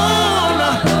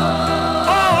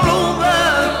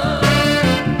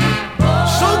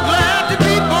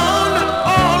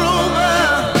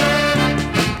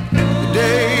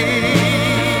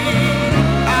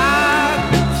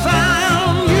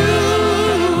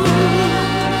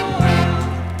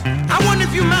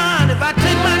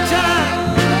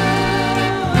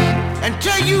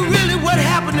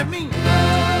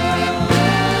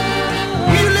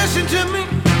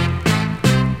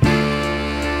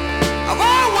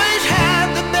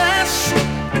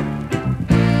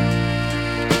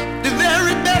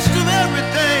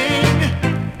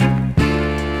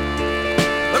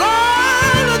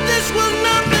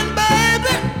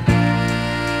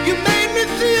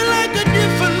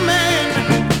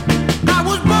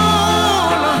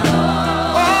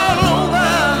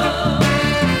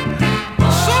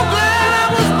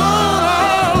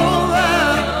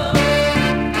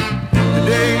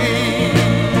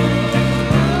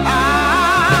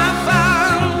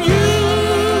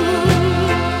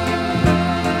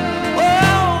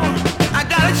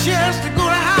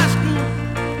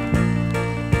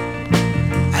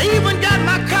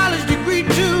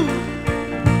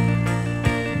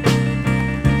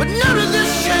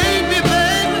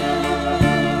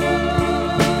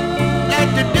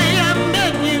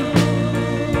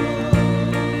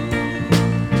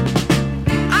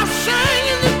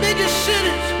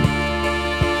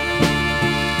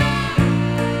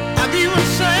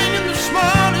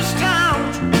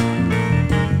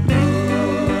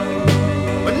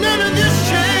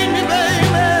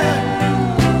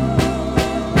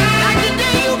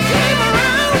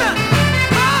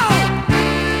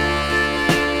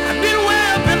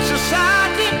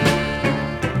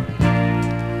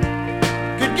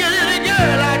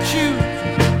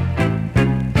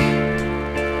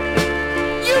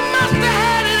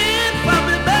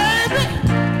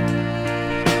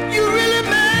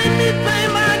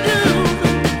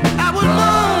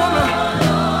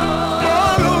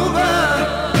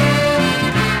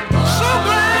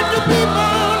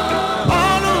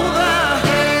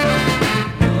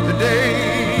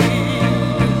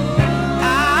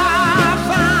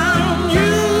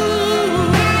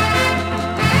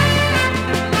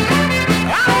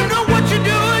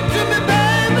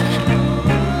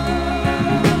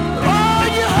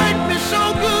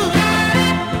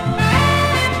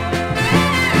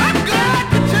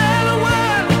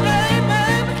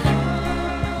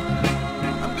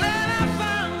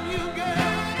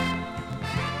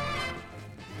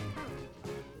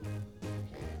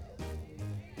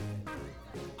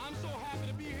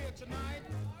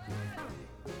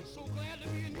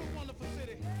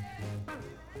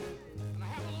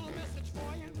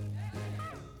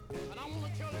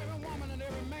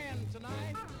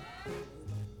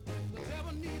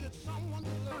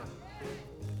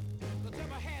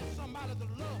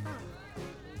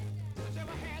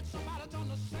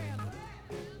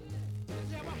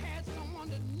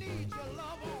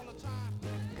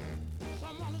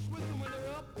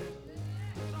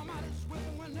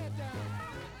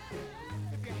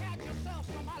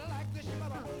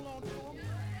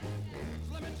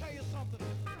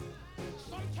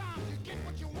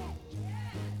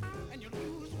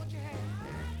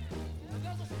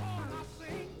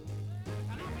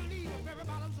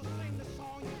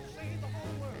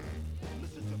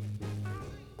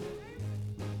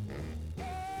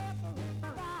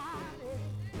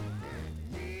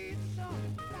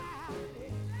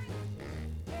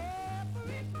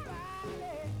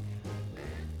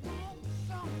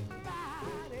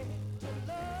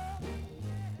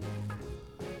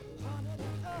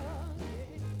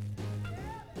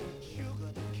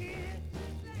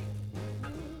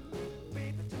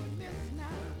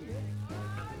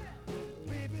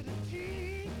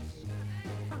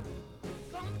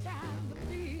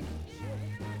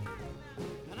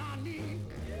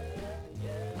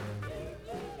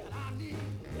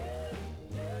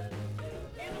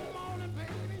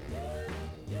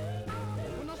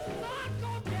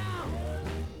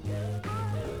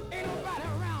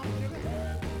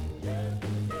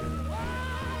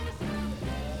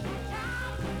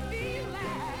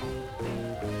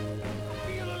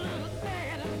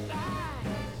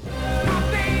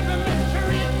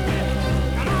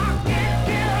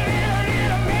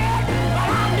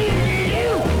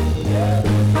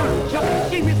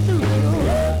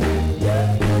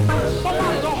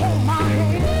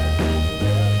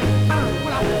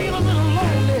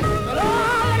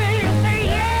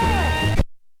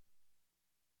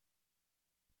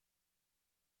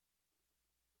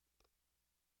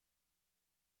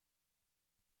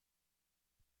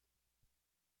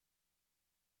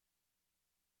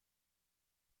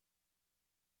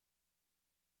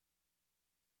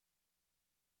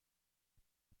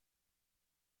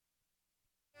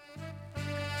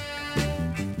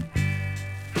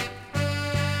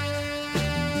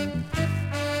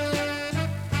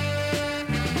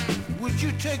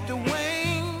take the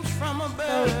wings from a So,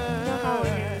 bird? you know how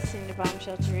when you're listening to Bomb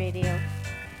Shelter Radio,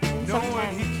 and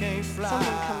sometimes someone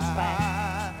comes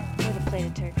by with a plate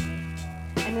of turkey,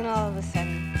 and then all of a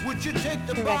sudden, Would you take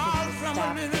the record ball just from a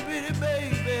stops, little bitty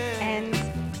baby? and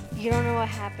you don't know what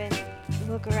happened. You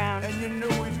look around, and you know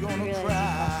he's you gonna realize you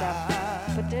fucked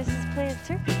up. But there's this plate of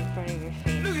turkey in front of your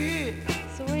face. Look here.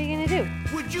 So what are you gonna do?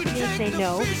 Would you You're gonna take say the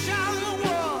no. fish out of the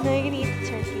water? No, you're gonna eat the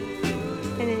turkey,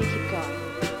 and then you keep going.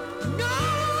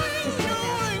 Just like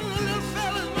that. Little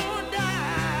fella's gonna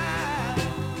die.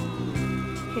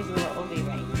 Here's a little Obi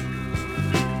right.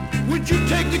 Would you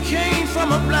take the cane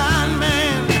from a blind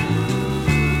man?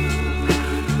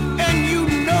 And you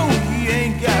know he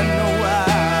ain't got no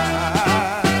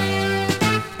eye.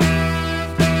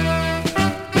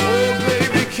 Oh,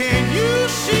 baby, can you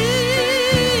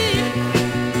see?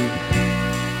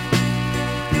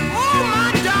 Oh,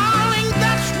 my darling,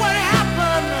 that's what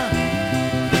happened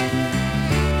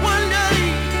one day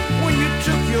when you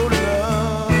took your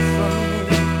love from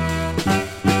me.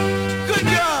 Good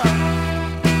job.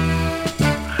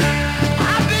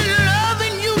 I've been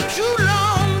loving you too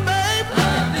long, babe.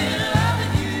 I've been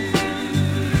loving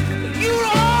you. You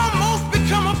almost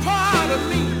become a part of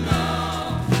me.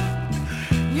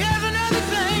 Here's another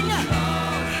thing.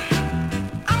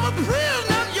 I'm a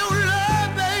prisoner of your love,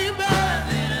 baby. I've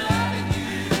been loving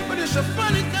you. But it's a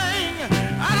funny thing.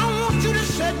 I don't want you to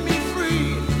set me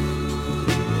free.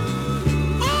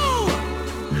 Oh,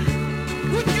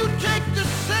 would you take the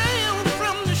sail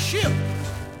from the ship?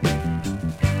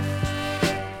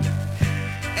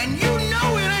 And you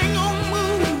know it ain't gonna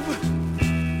move.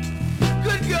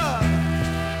 Good God.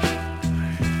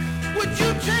 Would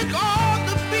you take all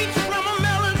the beats from a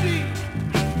melody?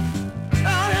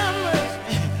 Lord have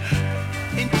mercy.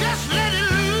 And just let it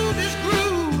lose its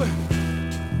groove.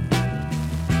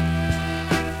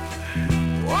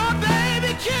 Oh,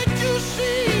 baby, can't you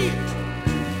see?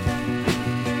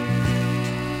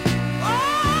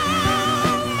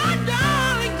 Oh, my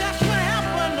darling, that's what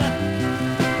happened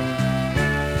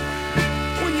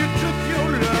when you took your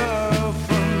love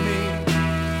from me.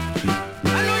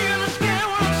 I know you understand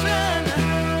what I'm saying.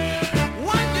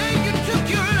 One day you took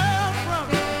your love from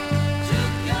me.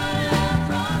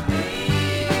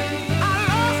 I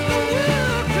lost the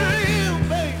will to live,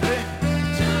 baby.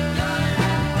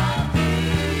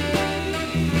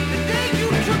 The day you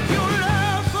took your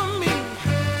love from me.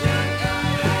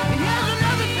 And here's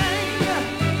another thing.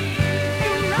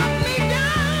 You knocked me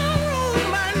down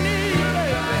on my knee,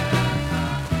 baby.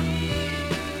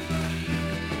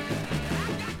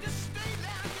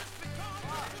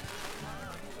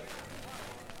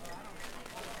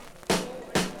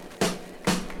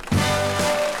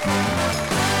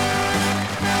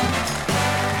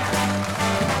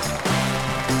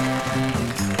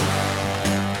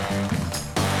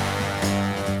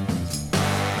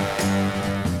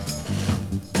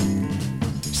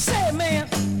 Say, man,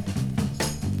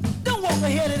 don't walk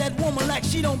ahead of that woman like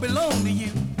she don't belong to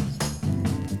you.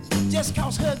 Just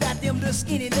cause her got them little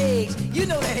skinny legs, you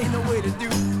know that ain't no way to do.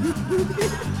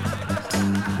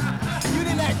 You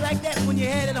didn't act like that when you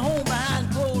had it home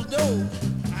behind closed doors.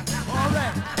 All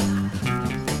right.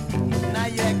 Now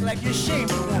you act like you're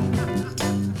ashamed of the woman.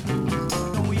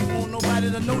 Don't you want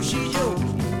nobody to know she's yours.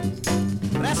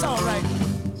 But that's all right.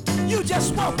 You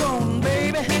just walk on,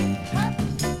 baby.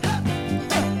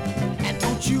 And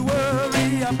don't you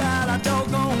worry about a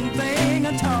doggone thing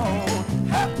at all.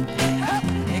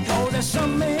 Because there's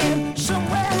some man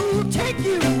somewhere who'll take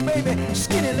you, baby.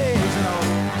 Skinny legs and all.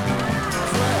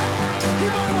 That's right.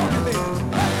 Keep on walking, baby.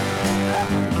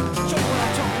 Show you what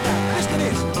I'm talking about. Listen to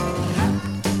this.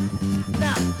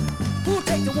 Now, who'll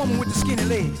take the woman with the skinny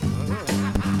legs?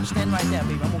 Stand right there,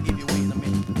 baby. I'm gonna give you away in a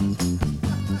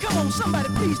minute. Come on, somebody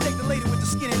please take the lady with the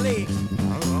skinny legs.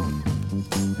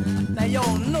 Now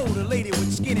y'all know the lady with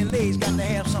the skinny legs got to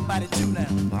have somebody too now.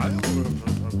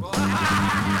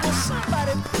 Well,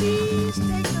 somebody please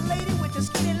take the lady with the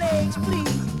skinny legs,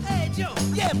 please. Hey, Joe.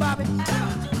 Yeah, Bobby.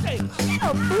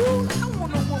 Yeah, fool. I don't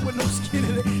want no woman with no skinny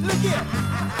legs. Look here.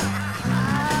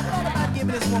 I thought about giving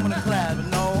this woman a class, but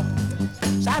no.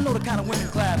 So I know the kind of women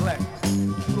Clyde like.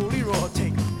 Little Leroy will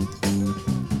take her.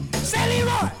 Say,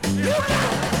 Leroy, you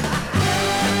got it.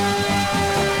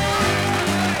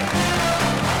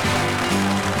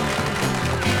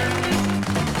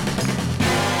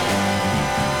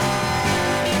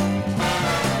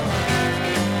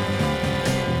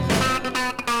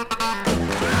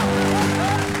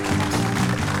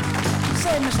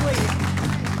 Say, Miss Lady,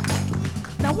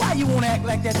 now why you wanna act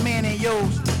like that man ain't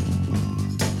yours?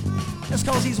 That's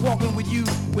cause he's walking with you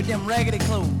with them raggedy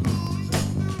clothes.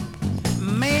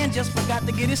 man just forgot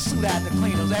to get his suit out the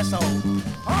cleaners, that's all.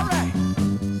 All right.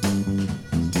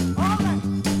 All right.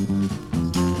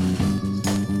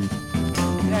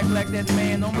 You act like that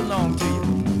man don't belong to you.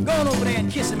 Go on over there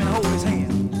and kiss him and hold his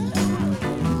hand.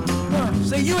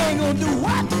 Say you ain't gonna do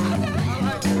what?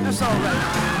 That's all right.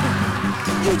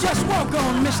 You just walk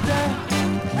on, mister.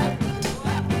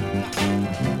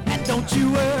 And don't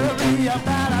you worry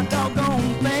about a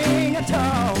doggone thing at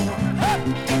all.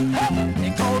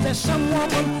 Because there's some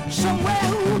woman somewhere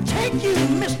who'll take you,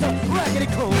 Mr. Raggedy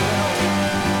Cole.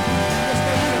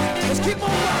 Let's keep on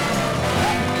rocking.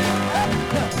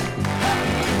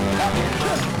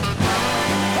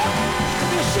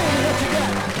 Just show me what you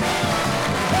got.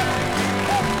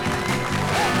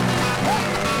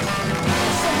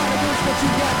 Somebody knows what you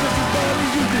got just as bad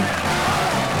as you do.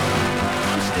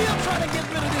 I'm still trying to get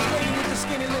rid of this lady with the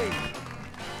skinny leg.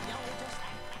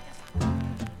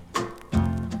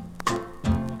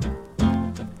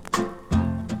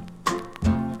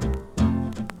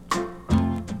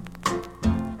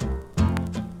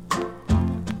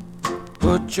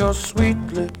 Put your sweet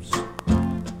lips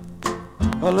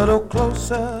a little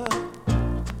closer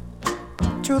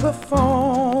to the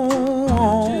phone.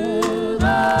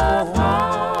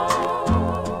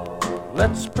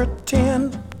 Let's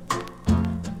pretend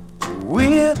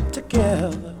we're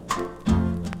together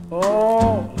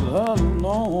all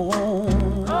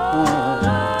alone.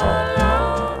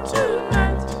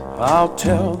 I'll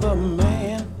tell the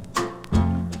man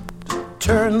to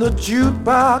turn the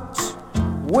jukebox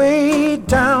way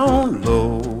down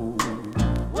low.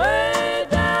 Way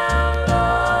down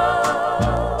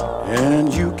low.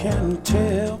 And you can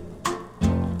tell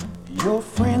your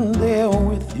friend there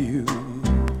with you,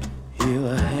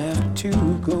 he'll have to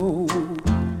go.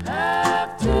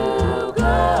 Have to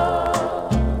go.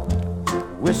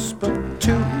 Whisper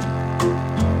to me,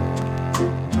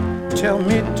 tell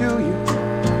me, do you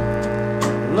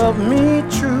love me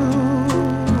true?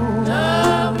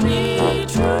 Love me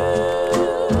true.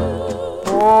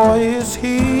 Or is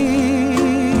he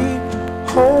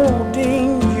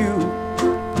holding you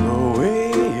the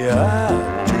way I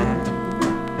do?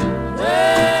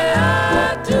 Way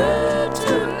I do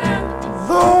tonight.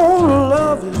 Though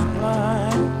love is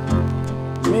blind,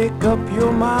 make up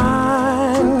your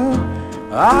mind.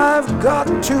 I've got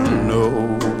to know.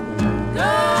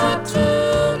 Got to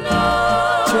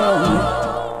know. Tell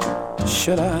me,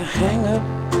 should I hang up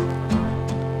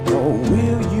or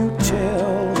will you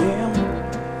tell him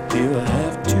he'll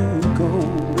have to go?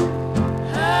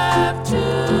 Have to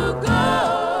go.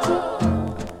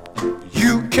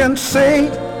 You can say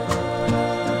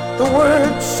the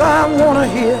words I wanna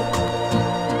hear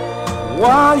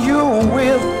while you're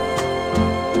with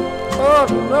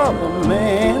another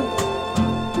man.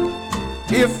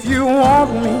 If you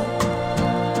want me,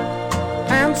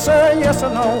 answer yes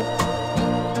or no.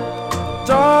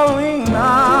 Darling,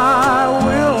 I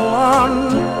will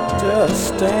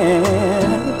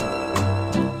understand.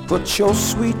 Put your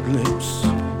sweet lips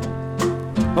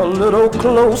a little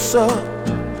closer,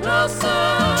 closer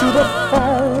to the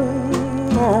phone.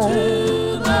 To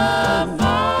the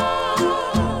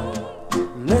phone.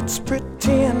 Let's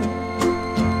pretend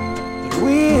that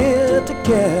we're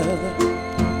together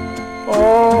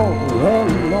all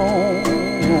alone.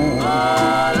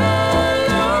 All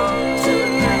alone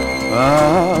tonight.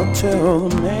 I'll tell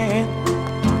the man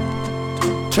to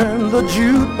turn the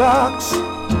jukebox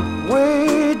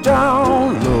way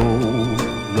down low,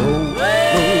 low,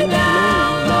 way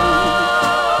down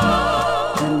low.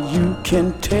 And you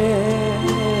can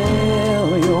tell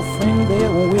your friend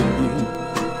there with you,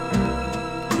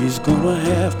 he's gonna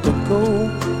have to go.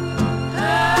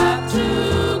 Have to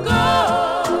go.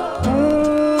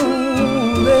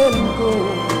 Let him go.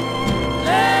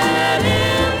 Let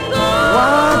him go.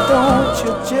 Why don't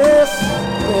you just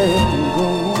let him go?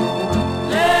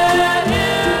 Let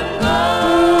him go.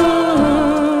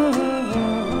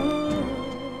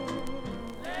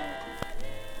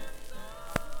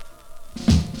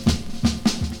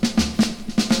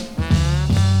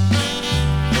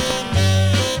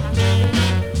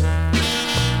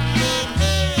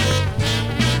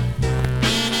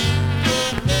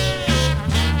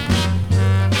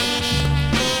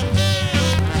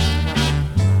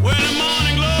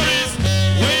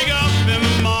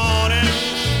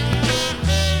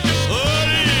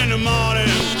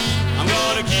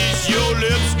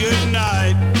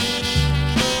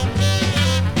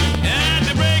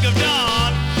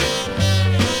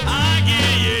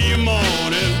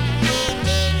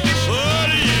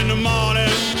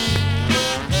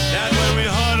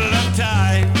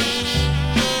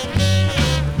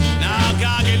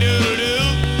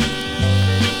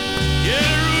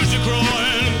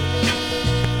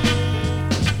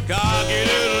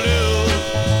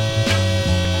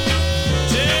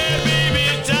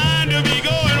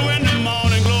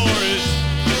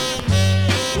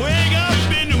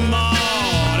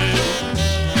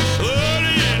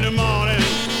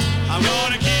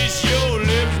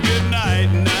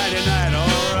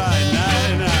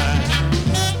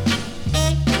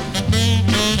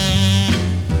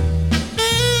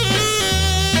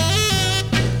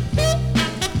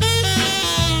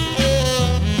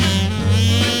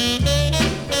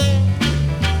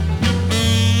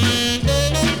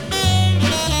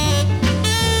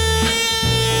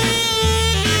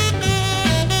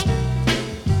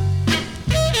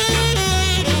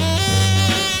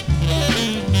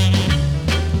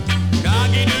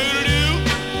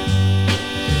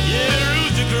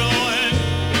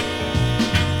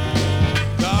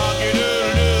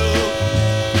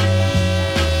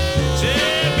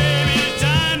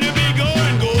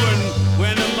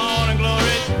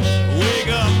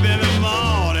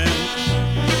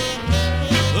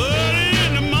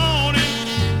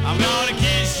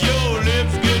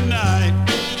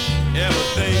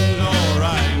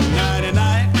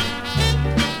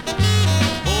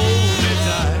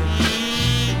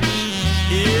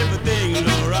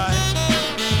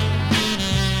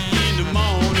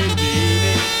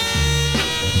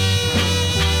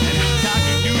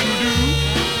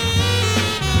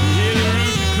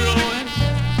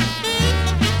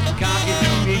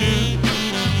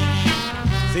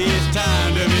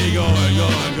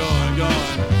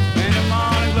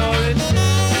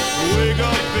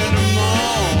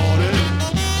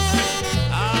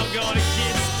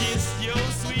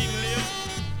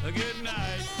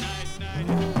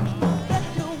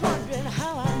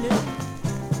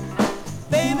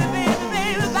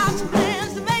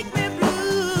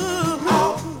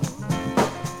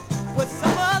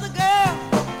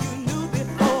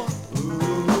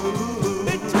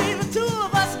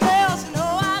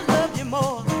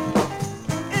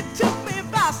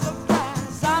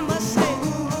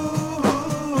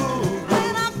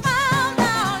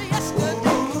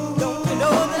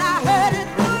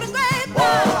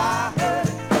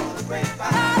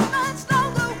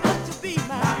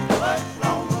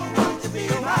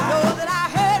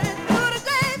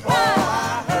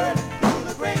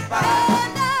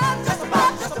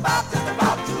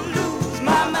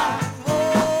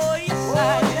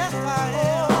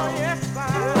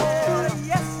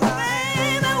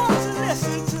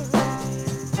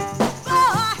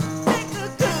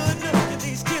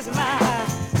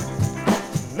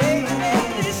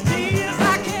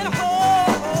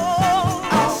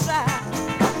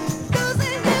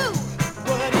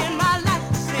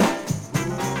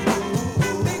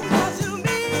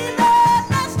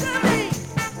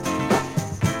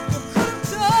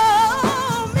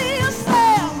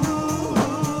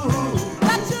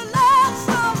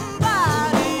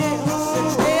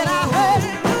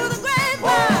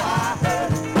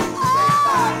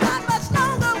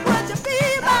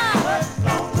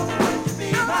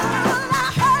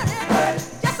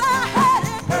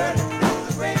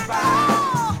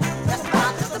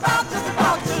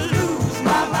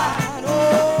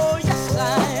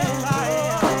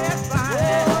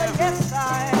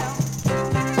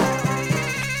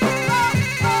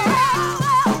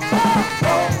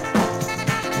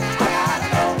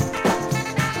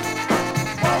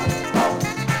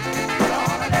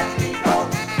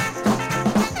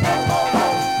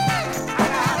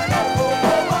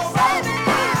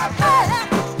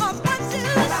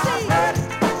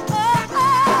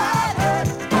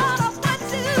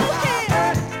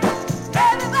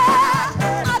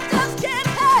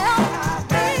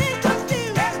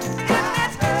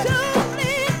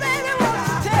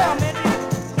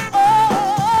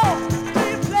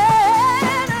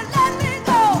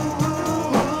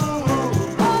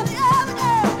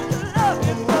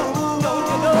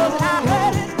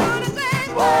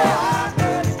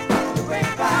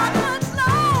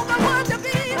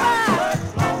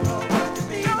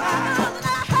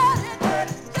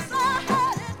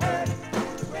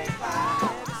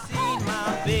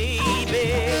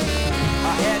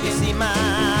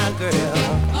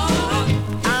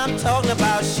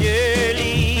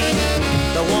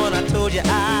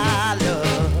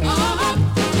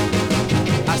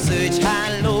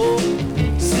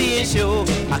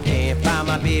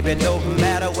 baby, no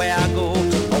matter where I go.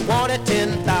 I wanted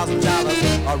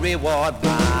 $10,000, a reward,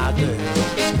 my girl.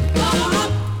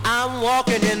 I'm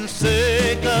walking in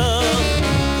circles,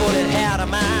 pulling out of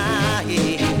my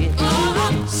head.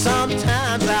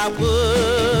 Sometimes I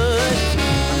would,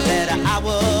 that I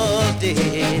was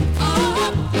dead.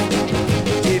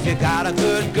 If you got a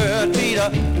good girl, treat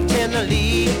her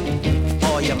tenderly,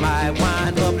 or you might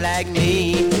wind up like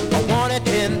me. I wanted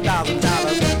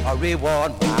 $10,000, a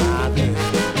reward, my girl.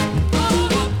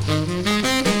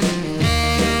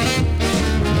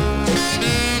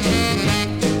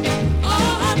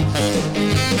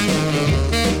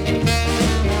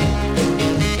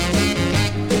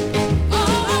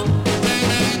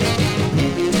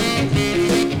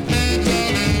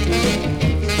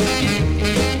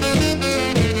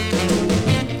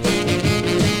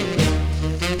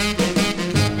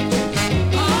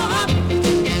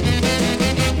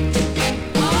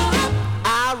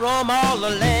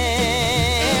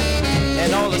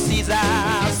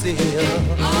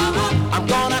 I'm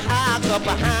gonna hike up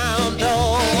a hound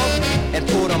dog and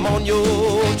put them on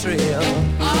your trail.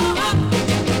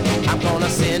 I'm gonna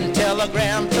send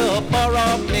telegram to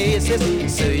far-off places,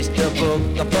 search the book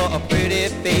for a pretty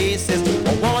faces.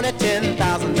 I wanted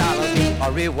 $10,000,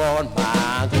 a reward,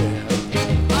 my girl.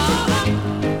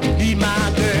 Be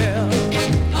my girl.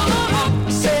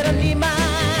 Said I need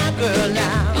my girl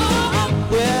now.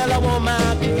 Well, I want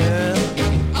my girl.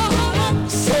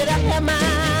 Said I have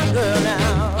my girl now.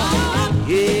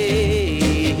 Yeah.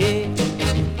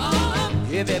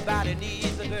 Everybody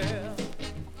needs a girl.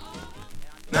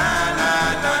 Na na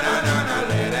na na na na,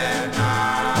 lady.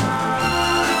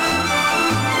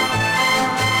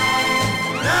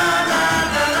 Na na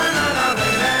na na na na,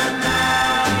 lady.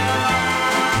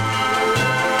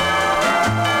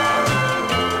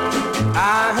 I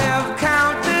have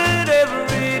counted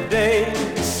every day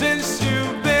since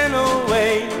you've been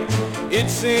away. It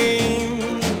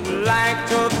seems like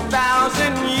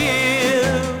 1,000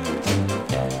 years.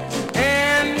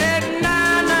 And at na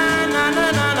na na na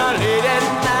na na, late at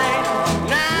night,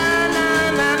 na na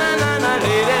na na na na,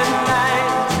 late at night,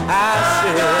 I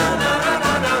sit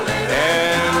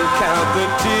and count the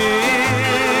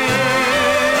tears.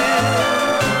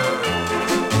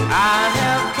 I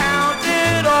have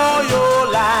counted all your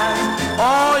lies,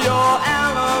 all your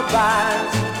alibis.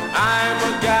 I'm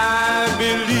a guy,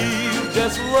 believe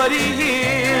just what he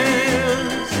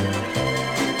hears.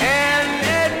 And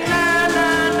at na na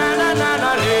na na na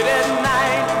na, late at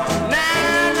night, na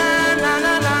na na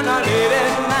na na na, late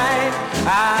at night,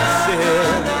 I sit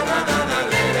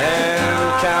and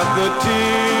count the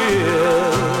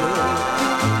tears.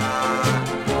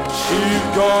 She's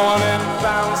gone and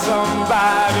found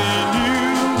somebody new.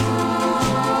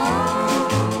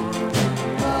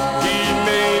 He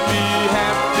may be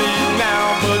happy now,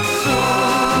 but soon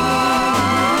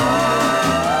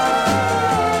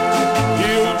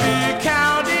he'll be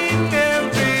counting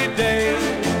every day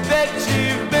that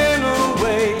you've been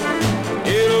away.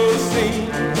 It'll seem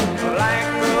like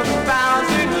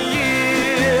 1,000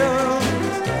 years.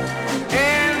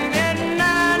 And then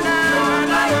na na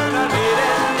na na, late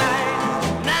at night,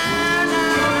 na na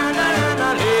na na,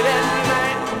 late at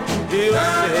night, he'll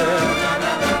sit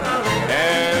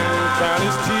and count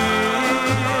his tears.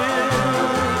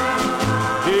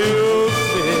 He'll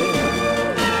sit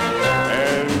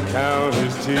and count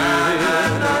his tears.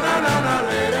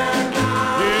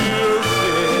 He'll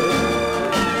sit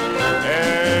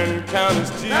and count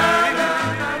his tears.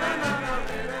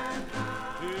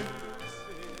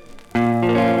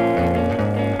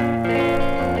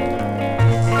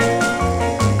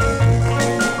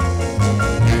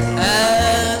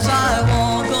 As I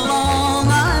walk along,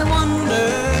 I wonder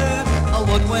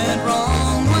what went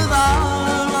wrong with our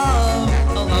love,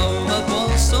 a love that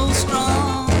was so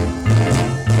strong.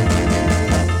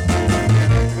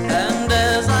 And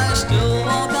as I still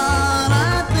walk on,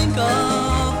 I think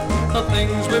of the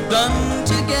things we've done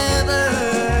together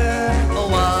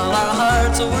while our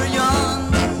hearts were young.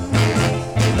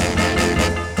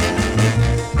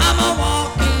 I'm a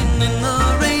walking in the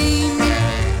rain,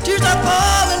 tears are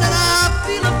falling and I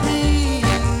feel a pain,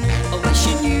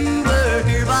 wishing you were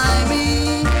here by me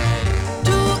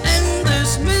to end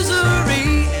this misery.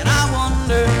 And I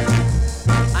wonder,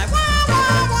 I wonder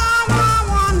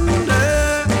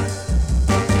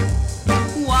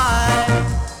why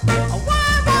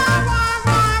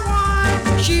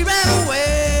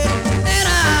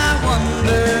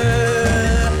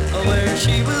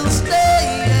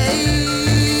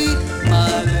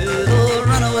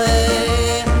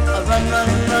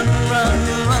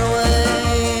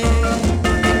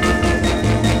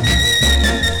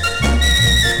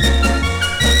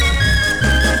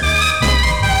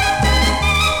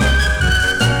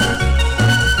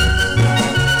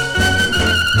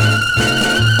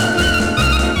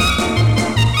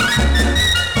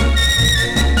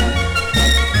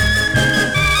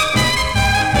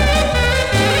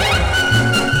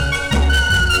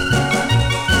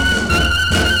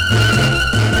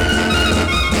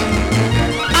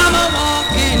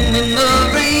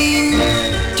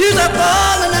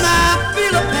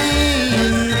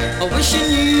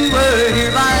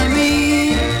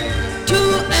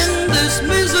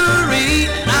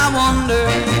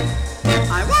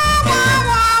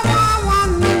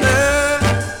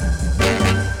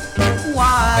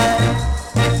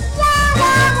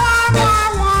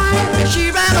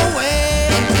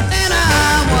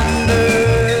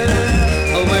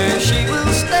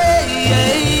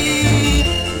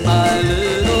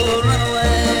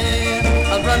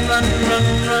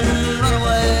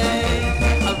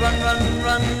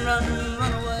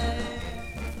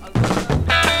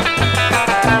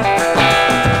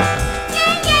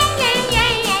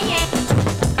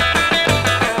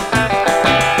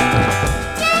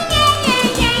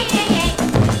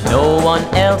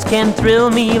can thrill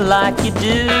me like you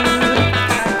do.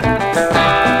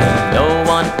 No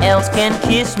one else can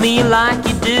kiss me like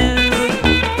you do.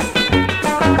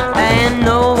 And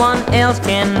no one else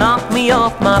can knock me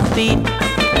off my feet.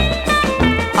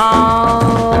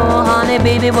 Oh, honey,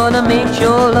 baby, what makes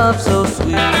your love so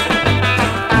sweet?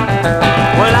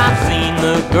 Well, I've seen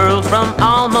the girls from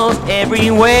almost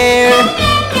everywhere.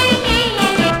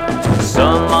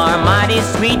 Some are mighty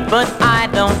sweet, but I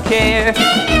don't care.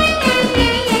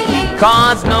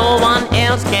 'Cause no one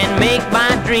else can make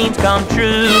my dreams come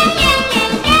true.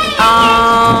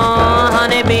 Oh,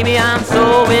 honey, baby, I'm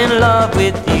so in love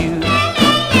with you.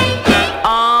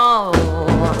 Oh,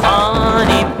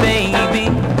 honey, baby,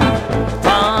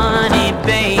 honey,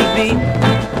 baby,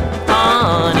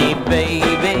 honey,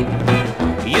 baby,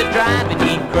 you're driving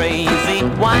me crazy.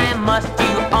 Why must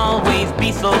you always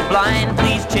be so blind?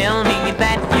 Please tell me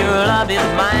that your love is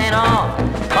mine. Oh,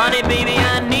 honey, baby,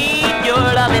 I need your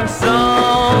loving so.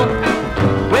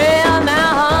 Well, now,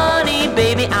 honey,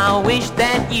 baby, I wish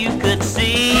that you could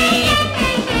see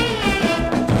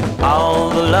all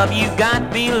the love you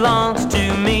got belongs to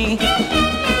me.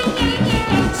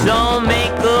 So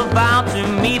make a vow to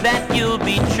me that you'll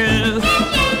be true.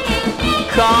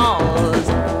 'Cause,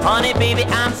 honey, baby,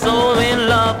 I'm so in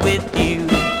love with you.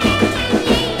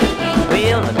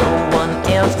 Well, no one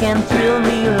else can thrill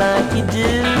me like you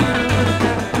do.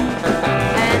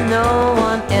 And no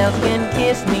one else can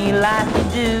kiss me like you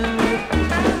do.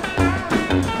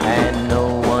 And no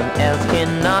one else can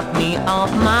knock me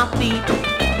off my feet.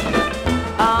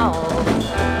 Oh,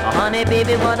 honey,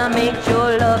 baby, what makes your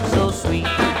love so sweet?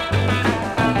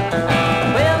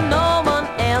 Well, no one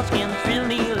else can thrill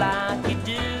me like you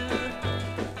do.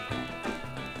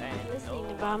 Listening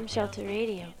to Bomb Shelter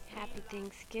Radio. Happy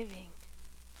Thanksgiving.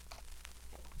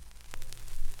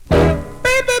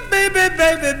 Baby, baby,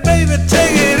 baby, baby,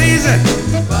 take it easy.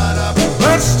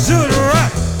 Let's do it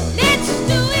right. Let's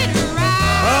do it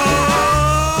right.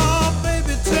 Oh,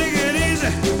 baby, take it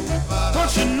easy.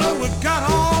 Don't you know we got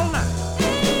all night?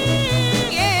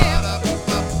 Yeah.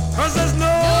 'Cause there's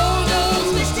no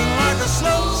twisting like a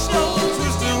slow, slow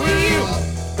twisting wheel.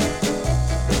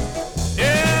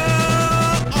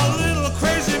 Yeah, a little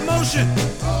crazy motion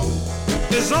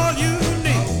is all you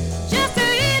need. Just a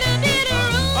little bit of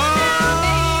room.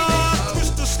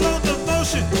 Twist the slow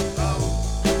devotion.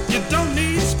 You don't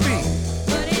need speed.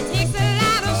 But it takes a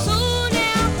lot of soul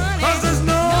now, honey. 'Cause there's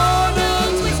no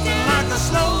twisting like a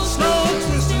slow, slow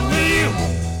twisting wheel.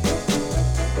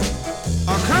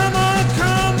 Oh, come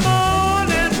on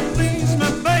and please me,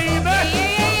 baby.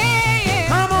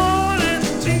 Come on and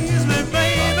tease me,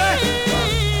 baby.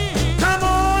 Come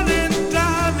on and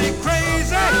drive me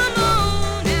crazy.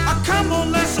 Come on,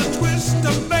 let's twist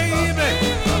the baby.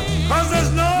 'Cause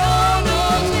there's no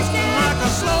twisting like a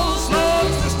slow, slow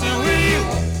twisting wheel.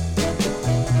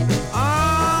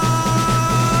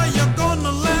 You're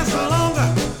gonna last longer,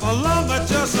 or longer,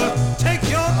 just take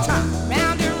your time.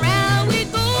 Round and round we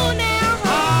go now,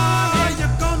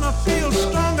 You're gonna feel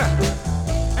stronger,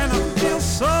 and I feel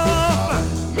so fine.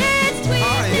 Let's twist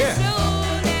it slow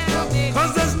now, baby.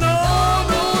 'Cause there's no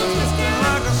twisting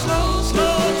like a slow,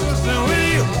 slow twisting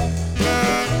wheel.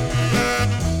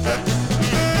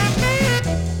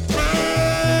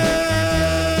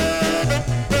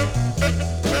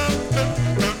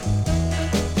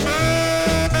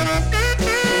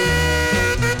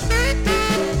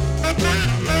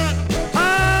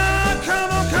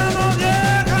 Come on,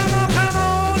 yeah, come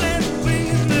on and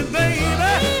please me,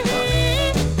 baby.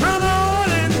 Come on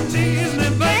and tease me,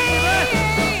 baby.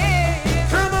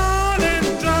 Come on and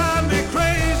drive me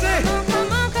crazy.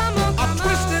 I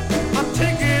twist it, I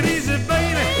take it easy,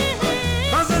 baby.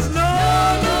 'Cause there's no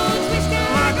twisting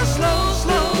like a slow,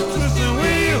 slow twisting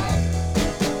wheel.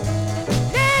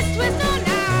 Let's twist on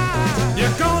now.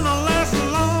 You're gonna last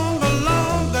longer,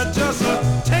 longer, just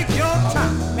take your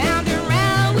time. Round and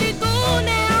round we go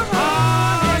now,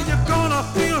 You're gonna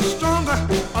feel stronger,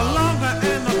 longer,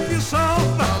 and I feel so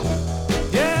fine.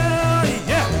 Yeah,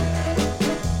 yeah.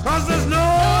 'Cause there's no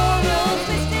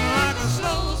twisting like a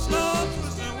slow, slow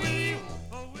twisting wheel.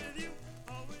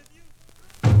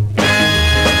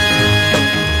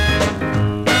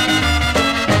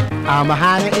 I'm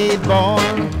behind the 8 ball.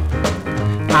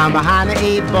 I'm behind the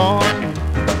 8 ball.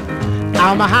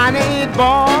 I'm behind the 8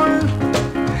 ball.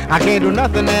 I can't do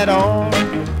nothing at all.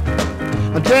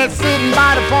 I'm just sitting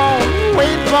by the phone,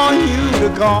 waiting for you to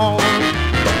call.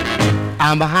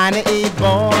 I'm behind the 8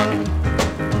 ball.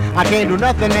 I can't do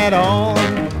nothing at all.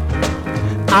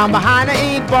 I'm behind the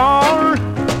 8 ball.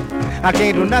 I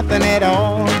can't do nothing at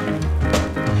all.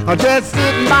 I'm just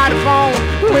sitting by the phone,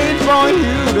 waiting for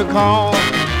you to call.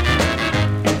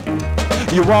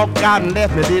 You walked out and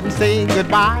left me, didn't say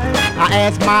goodbye. I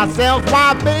asked myself,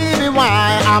 why, baby,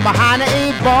 why? I'm behind the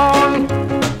 8 ball.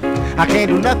 I can't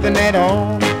do nothing at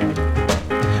all.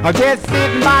 I'm just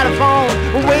sitting by the phone,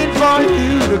 waiting for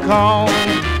you to call.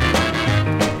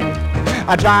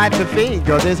 I tried to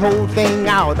figure this whole thing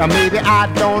out. Or maybe I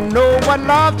don't know what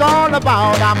love's all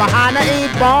about. I'm behind the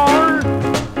 8 ball.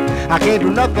 I can't do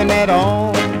nothing at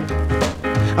all.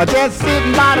 I'm just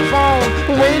sitting by the phone,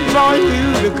 waiting for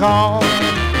you to call.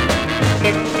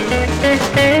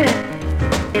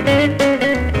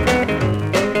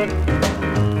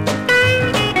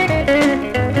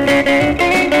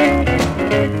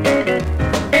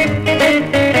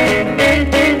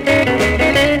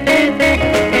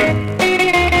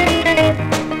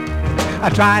 I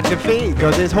tried to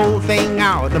figure this whole thing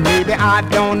out. Maybe I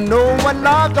don't know what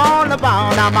love's all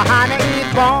about. I'm behind the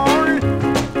 8 ball.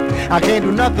 I can't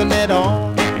do nothing at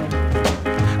all.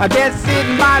 I'm just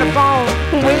sitting by the phone,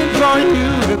 waiting for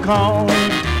you to call.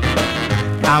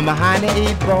 I'm behind the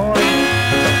 8 ball.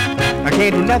 I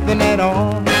can't do nothing at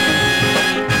all.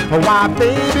 Why,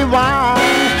 baby, why?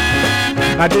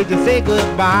 I did you say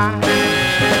goodbye?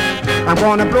 I'm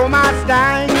gonna blow my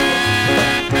stack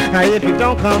if you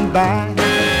don't come back.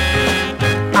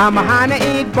 I'm behind the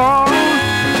 8 ball.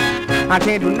 I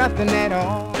can't do nothing at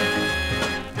all.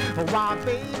 Why,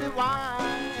 baby, why?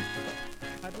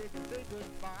 I did you say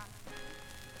goodbye?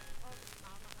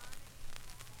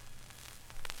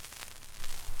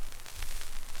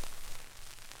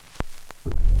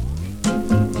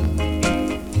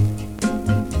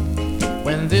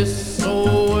 When this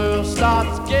old world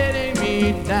starts getting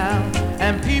me down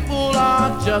and people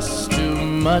are just too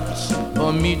much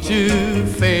for me to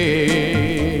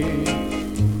face,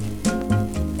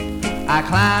 I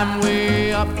climb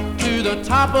way up to the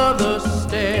top of the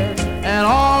stairs and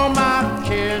all my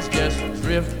cares just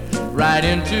drift right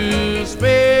into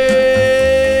space.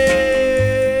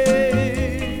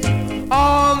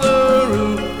 On the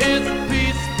roof it's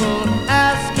peaceful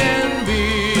as can be,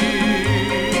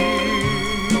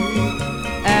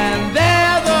 and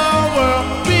there the world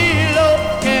below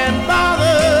can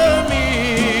bother me.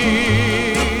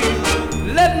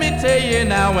 Let me tell you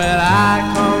now, when I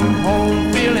come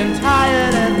home feeling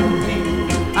tired and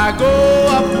weak, I go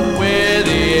up where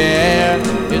the air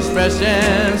is fresh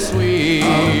and sweet.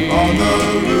 On the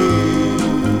roof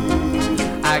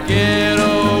I get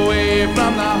away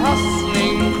from the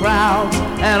hustling crowd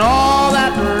and all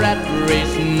that rat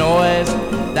race noise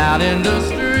down in the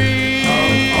street.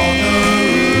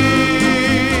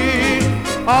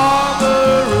 On the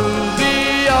roof, the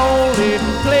only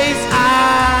place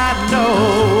I know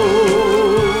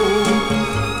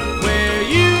where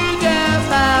you just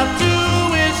have to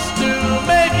wish to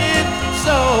make it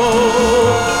so.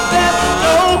 Let's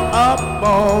go up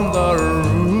on the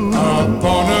roof. Up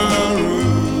on the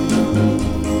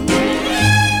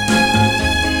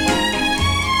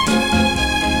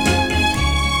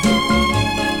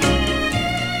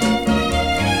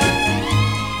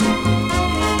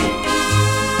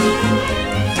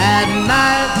At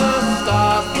night the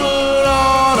stars put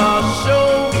on a show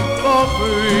for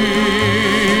free,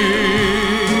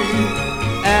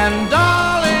 and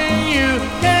darling, you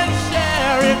can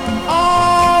share it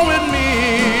all with me.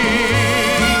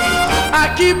 I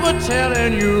keep a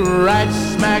telling you, right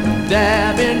smack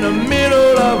dab in the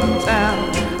middle of town,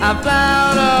 I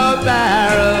found a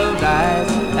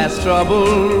paradise that's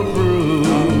trouble-proof.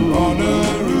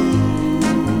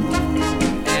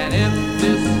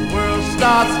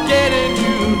 Starts getting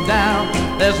you down,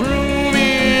 there's room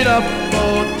enough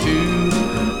for two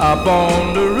up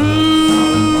on the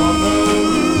roof.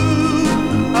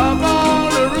 Up on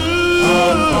the roof.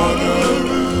 Up on the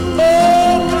roof.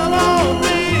 Oh, come on,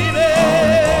 baby.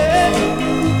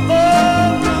 Oh,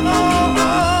 come on,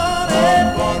 honey.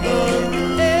 Up on the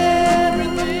roof.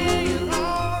 Everything is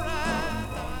alright.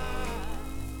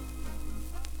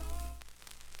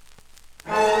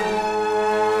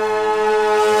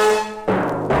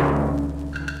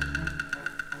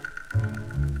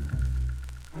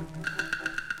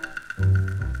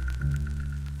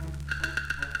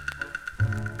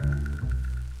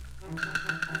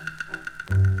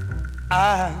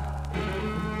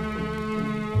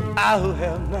 I who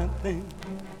have nothing,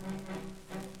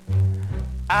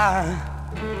 I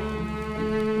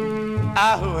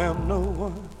who am no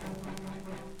one,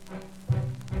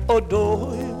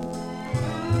 adore you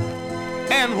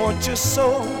and want you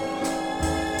so.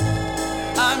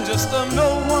 I'm just a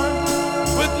no one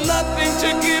with nothing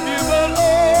to give you but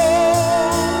all.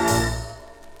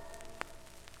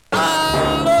 I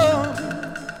love you.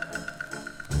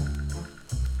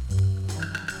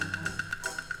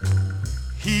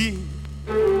 He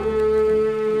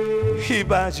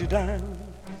buys you diamonds,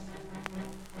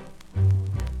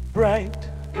 bright,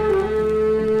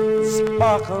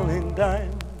 sparkling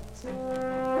diamonds.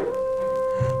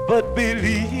 But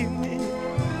believe me,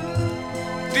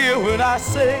 dear, when I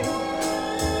say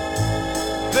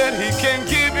that he can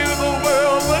give you the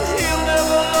world, but he'll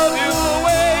never love you the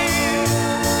way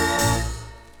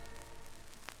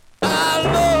I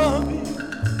love you.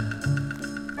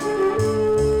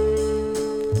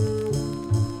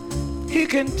 He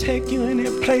can take you any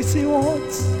place he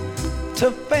wants,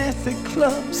 to fancy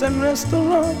clubs and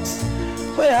restaurants,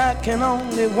 where I can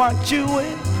only watch you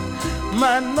with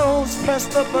my nose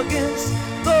pressed up against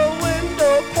the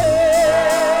window pane.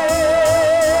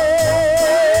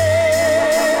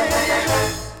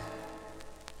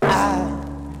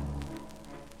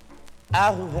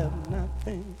 I who have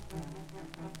nothing,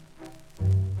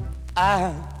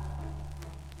 I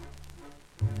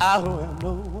who have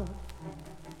no one,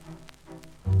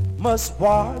 must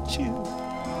watch you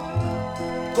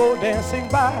go dancing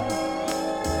by,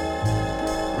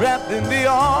 wrapped in the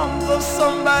arms of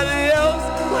somebody else,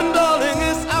 when darling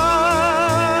it's I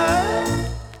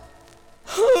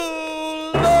who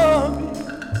love you.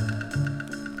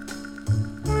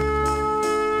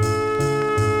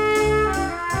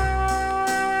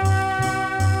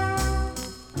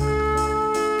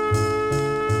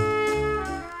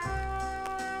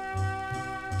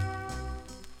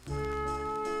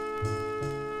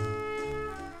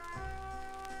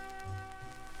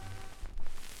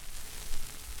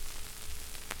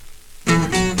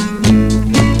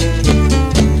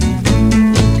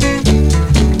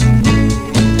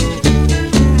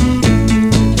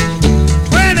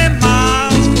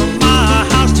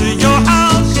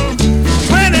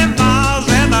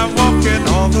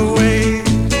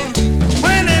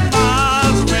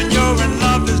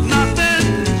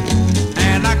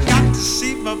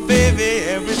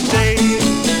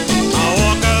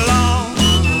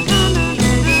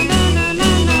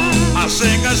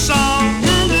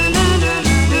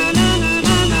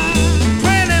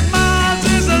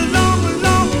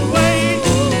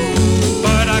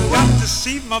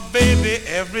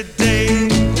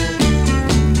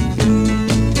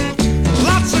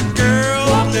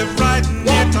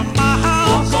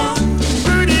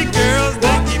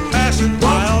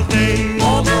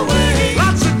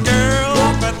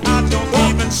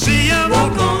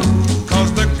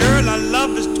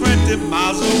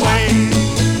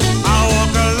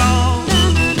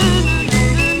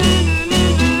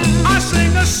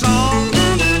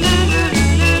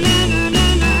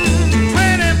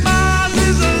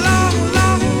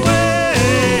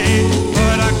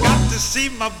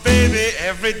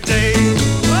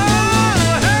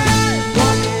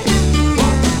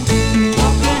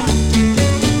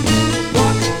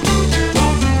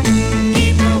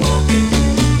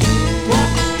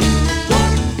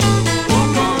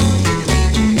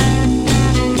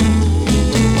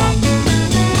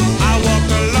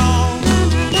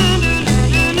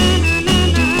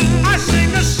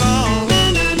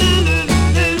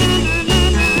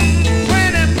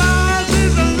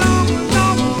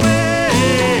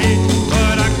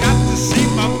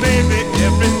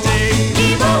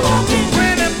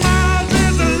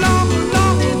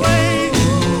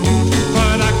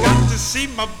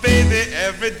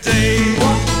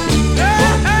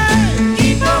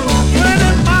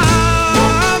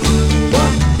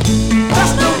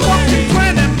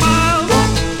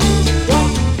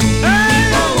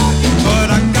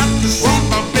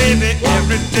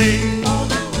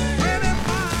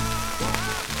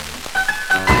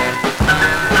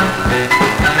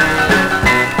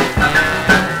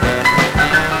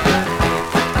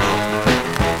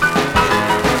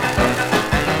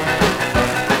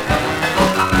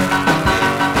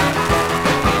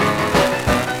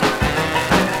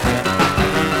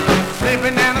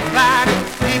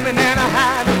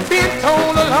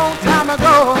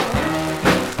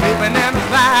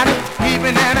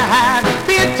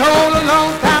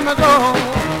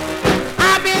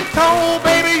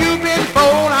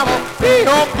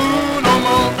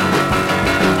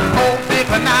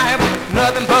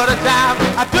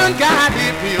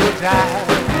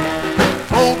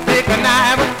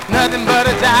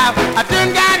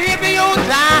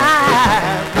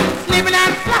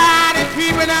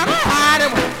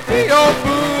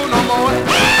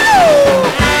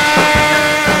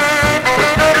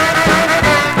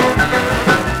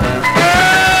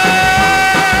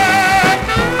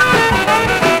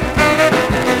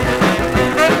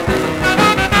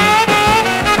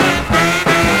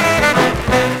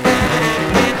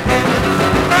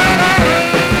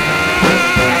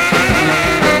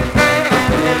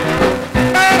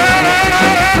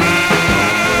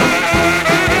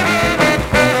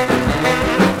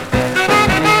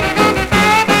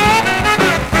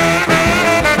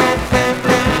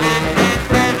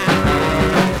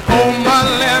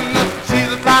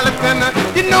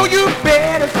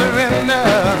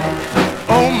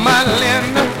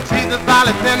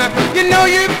 then you know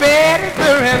you better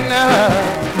surrender.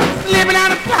 Slipping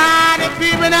out of slide and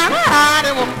peeping out of hide,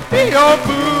 it won't be your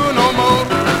boo no more.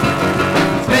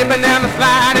 Slipping down the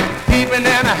slide and peeping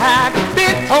down the hide,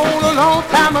 been told a long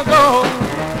time ago.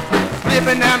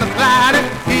 Slipping down the slide and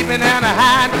peeping down the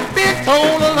hide, been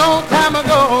told a long time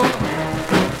ago.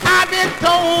 I've been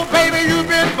told, baby, you've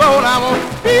been told, I won't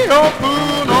be your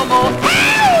boo no more.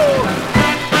 Ow!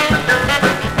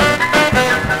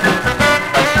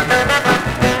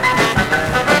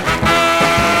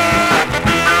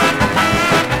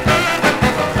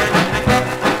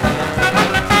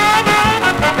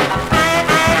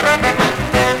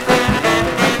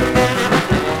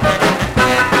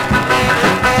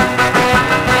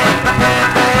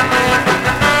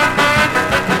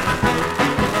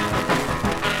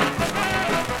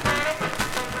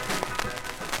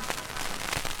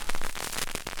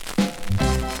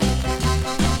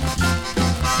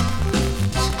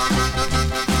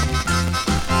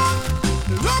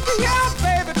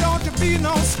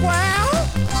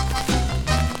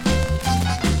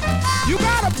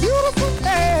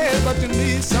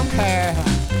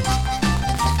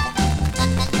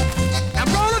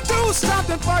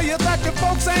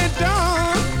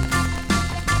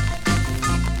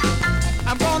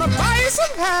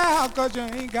 Cause you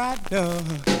ain't got done.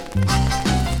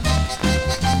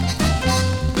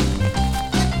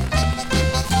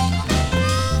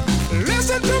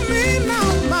 Listen to me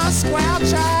now, my square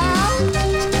child.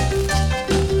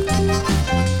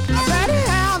 That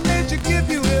hand that you give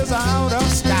you is out of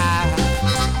style.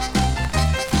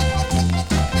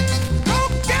 Go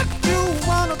get you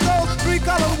one of those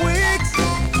 3-color wigs.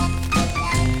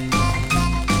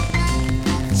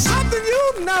 Something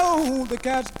you know the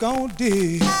cat's gonna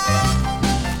dig.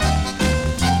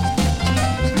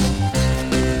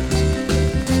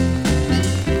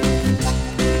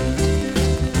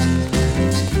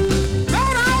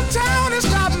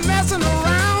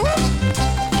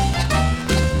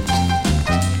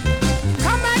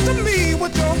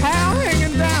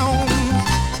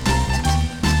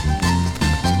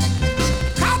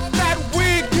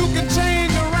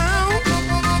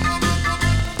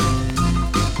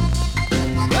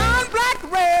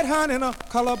 In a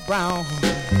color brown.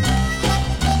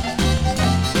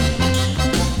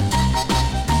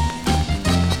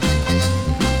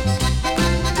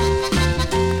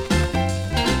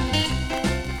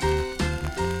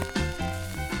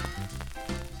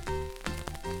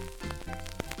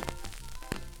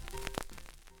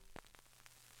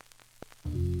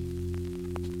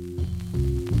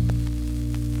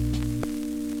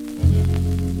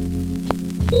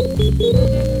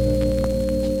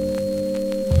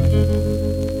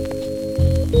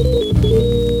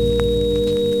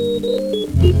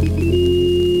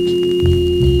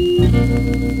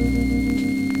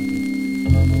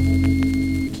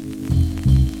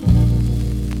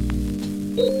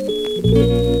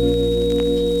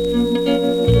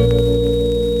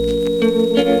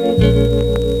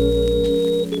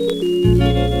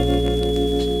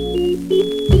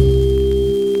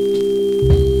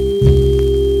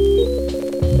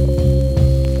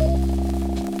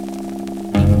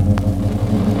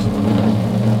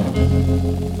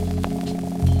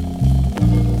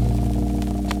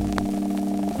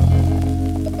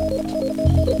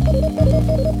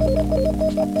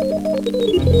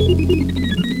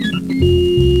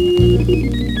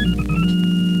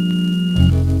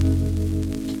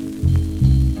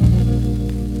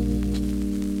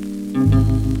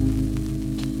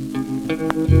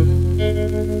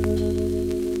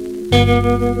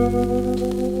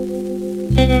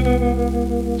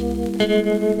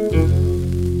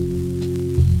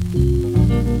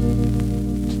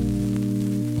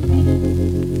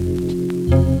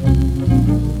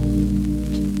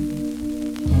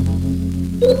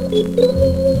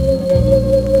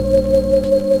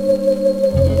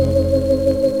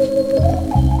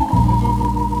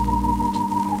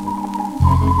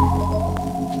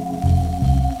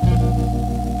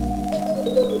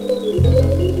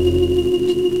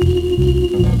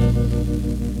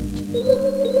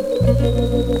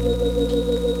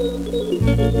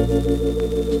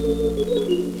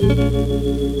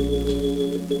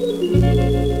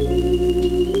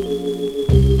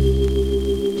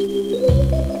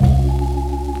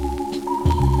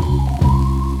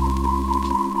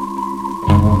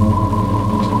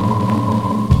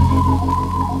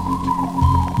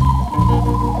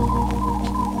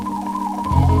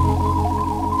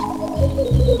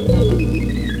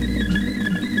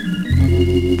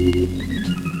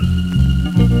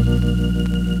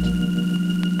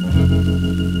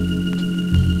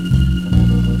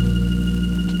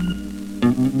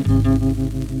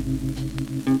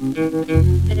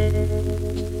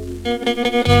 Well,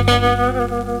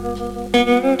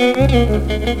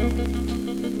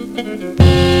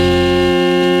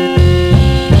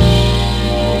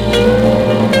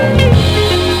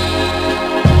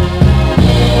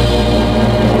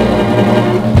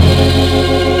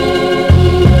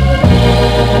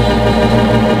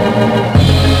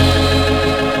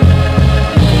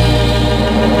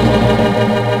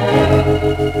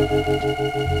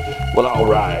 all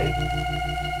right.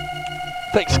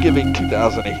 Thanksgiving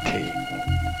 2018.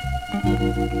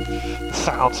 The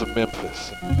sounds of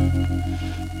Memphis.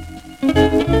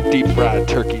 Deep fried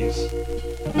turkeys.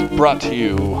 Brought to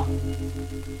you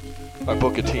by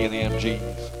Booker T and the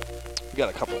MGs. We got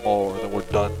a couple more and then we're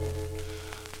done.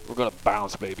 We're gonna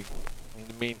bounce, baby. In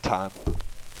the meantime,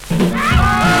 move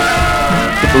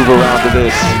around to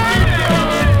this.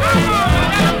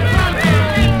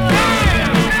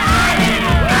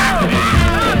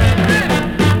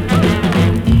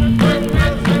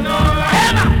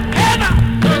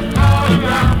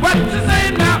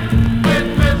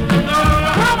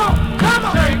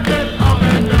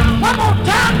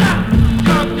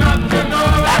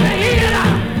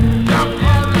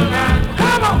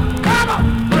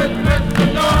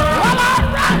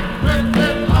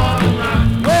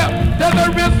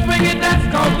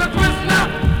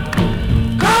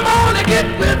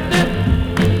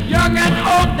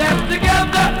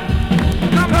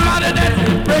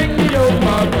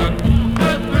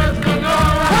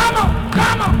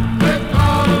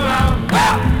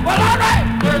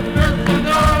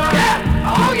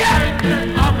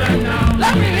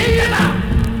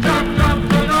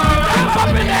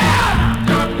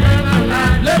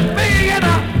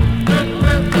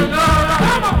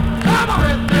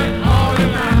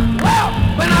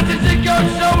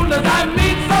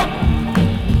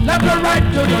 Right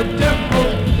to the temple,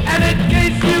 and in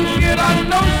case you get a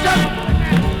notion,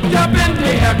 jump in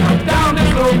the air, come down in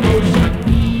slow motion.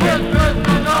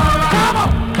 Christmas all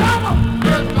around. Come on,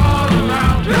 Christmas all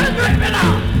around. Christmas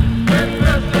now.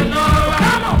 Christmas all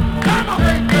around. Come on,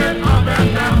 take it up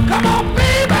and down. Come on,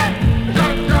 baby.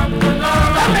 Jump, jump, all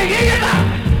let me hear you now.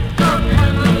 Jump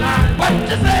in the line. What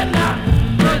you say now?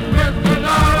 Christmas all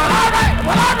around. All right,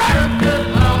 well, all right.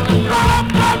 Christmas all around.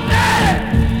 Come there.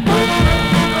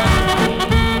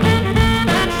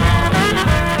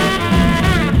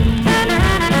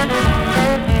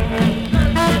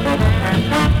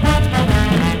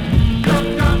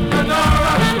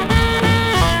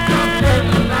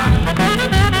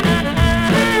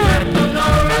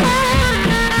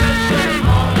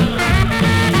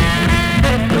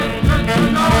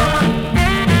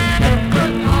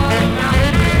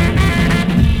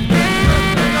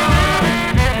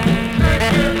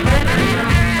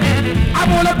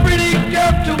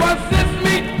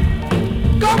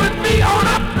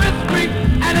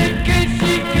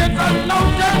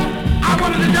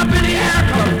 Jump in the air,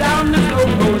 come down the slow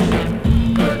motion.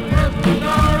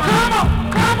 Come on,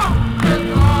 come on,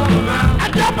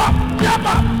 and jump up, yeah,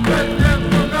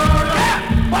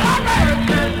 well, all right,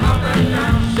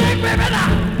 shake, baby, now,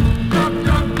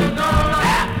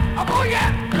 yeah, oh,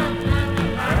 yeah.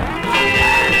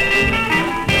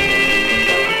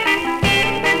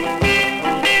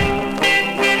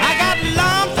 I got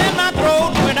lumps in my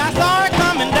throat when I saw her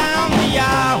coming down the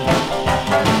aisle.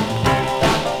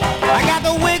 I got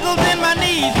the wiggles in my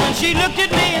knees when she looked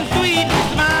at me and sweetly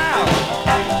smiled.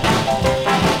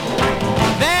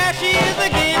 There she is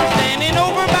again, standing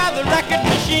over by the record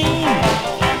machine,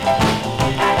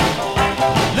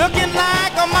 looking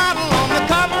like a model on the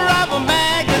cover of a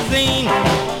magazine.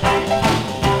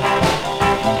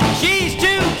 She's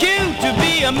too cute to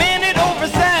be a minute over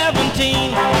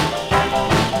 17.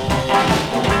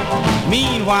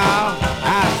 Meanwhile,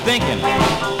 I was thinking,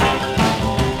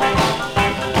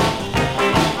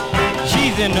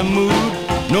 she's in the mood,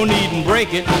 no need and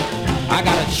break it. I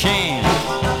got a chance,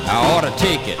 I ought to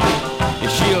take it.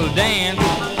 If she'll dance,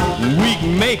 we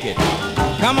can make it.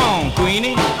 Come on,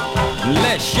 Queenie,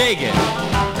 let's shake it.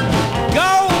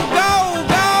 Go, go,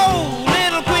 go,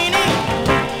 little Queenie.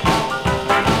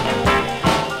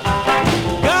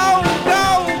 Go,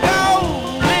 go, go,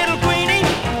 little Queenie.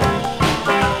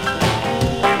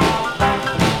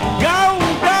 Go,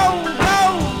 go,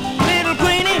 go, little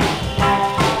Queenie.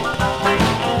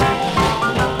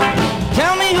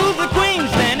 Tell me who's the queen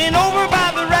standing over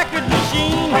by the record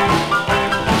machine,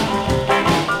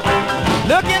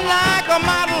 looking like a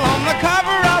model on the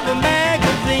cover of a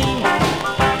magazine.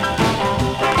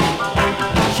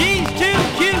 She's too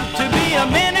cute to be a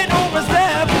minute over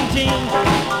 17.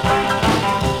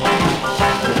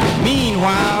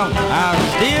 Meanwhile, I was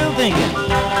still thinking,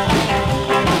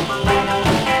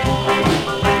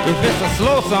 if it's a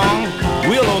slow song,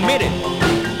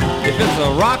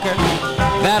 a rocker,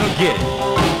 that'll get it.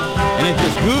 And if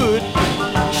it's good,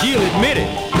 she'll admit it.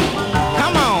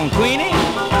 Come on, Queenie,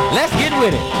 let's get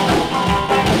with it.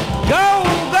 Go,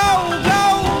 go, go,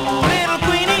 little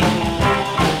Queenie.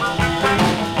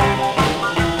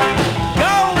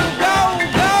 Go, go,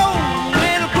 go,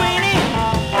 little Queenie.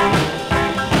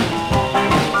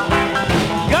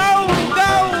 Go,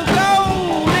 go, go,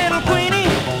 little Queenie.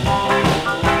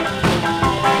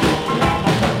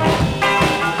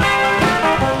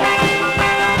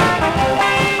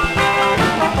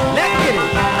 Let's get it.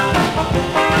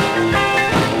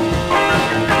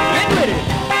 Get with it.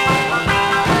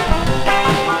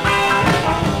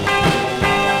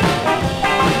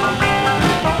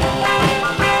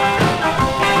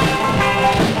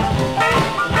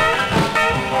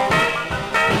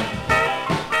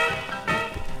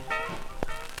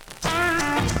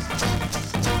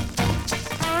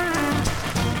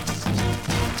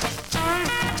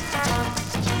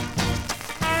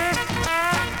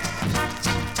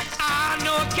 I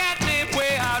know a cat named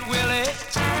Way Out Willie.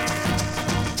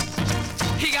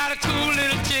 He got a cool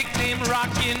little chick named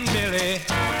Rockin' Billy.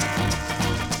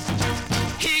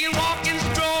 He can walk and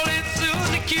stroll in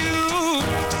Susie Q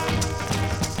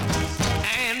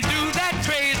and do that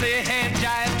crazy hand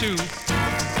jive too.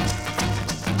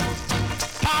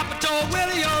 Papa told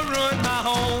Willie, you'll ruin my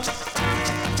home.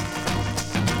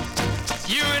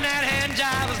 You and that hand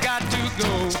jive has got to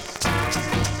go.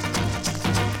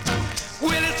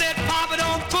 Willie said, Papa,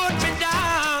 don't put me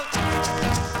down.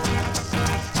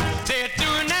 They're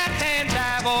doing that hand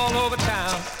jive all over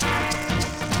town.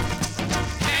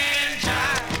 Hand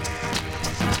jive,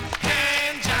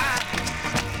 hand jive,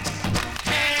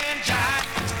 hand jive,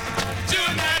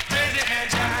 doing that crazy hand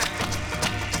jive.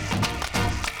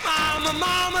 Mama,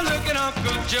 mama, look at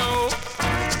Uncle Joe.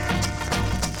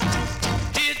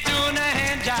 He's doing that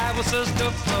hand jive with Sister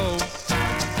Flo.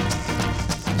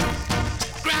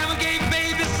 Grandma gave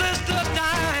baby sister a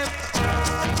dime.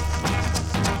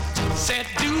 Said,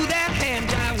 do that hand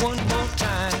jive one more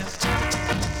time.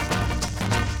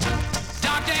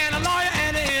 Doctor and a lawyer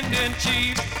and an Indian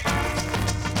chief.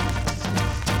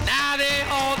 Now they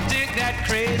all dig that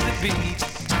crazy beat.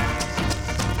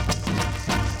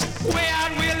 Way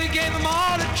Out Willie gave them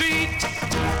all a treat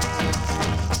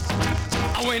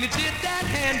when he did that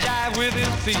hand jive with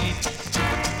his feet.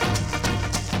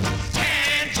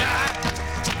 Hand jive,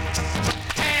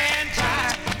 hand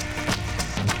jive,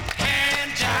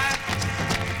 hand jive,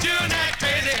 doing that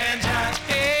crazy hand jive.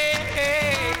 Hey,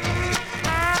 hey.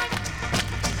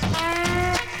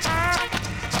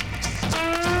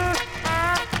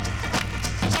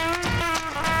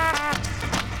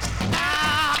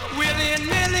 Ah, Willie and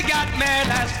Millie got married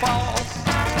last fall.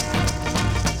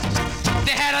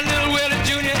 They had a little Willie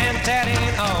Jr. and that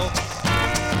ain't all.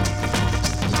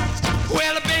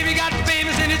 Well, the baby got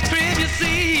famous in his crib, you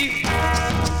see.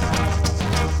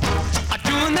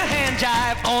 Doing the hand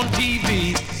jive on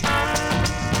TV.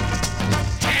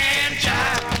 Hand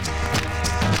jive,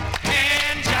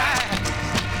 hand jive,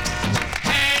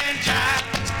 hand jive,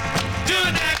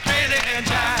 doing that crazy hand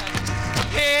jive.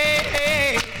 Hey,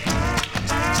 hey,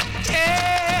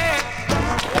 hey.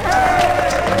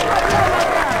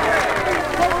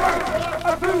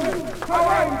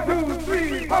 One, two,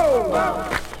 three, four.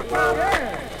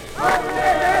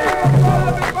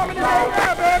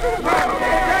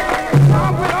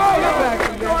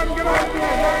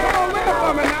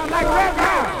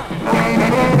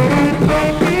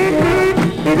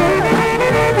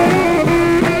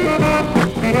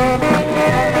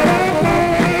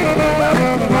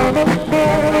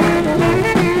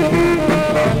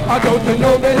 Don't you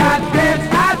know that I dance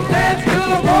to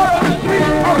the water of the street,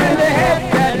 or in the head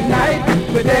that night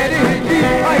with Daddy G.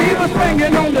 He was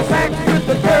swinging on the sax with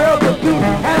the girl was blue,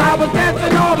 and I was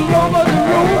dancing all over the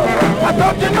room.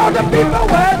 Don't you know the people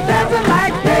were dancing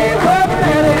like they were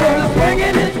ready, and the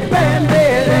swingingest band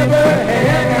they had ever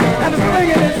had, and the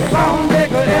swingingest song they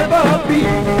could ever be.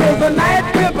 It was a night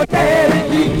trip with Daddy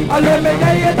G. Let me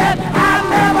tell you that I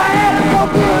never had it so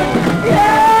good.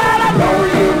 Yeah, and I know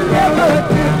you never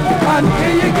did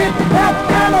until you get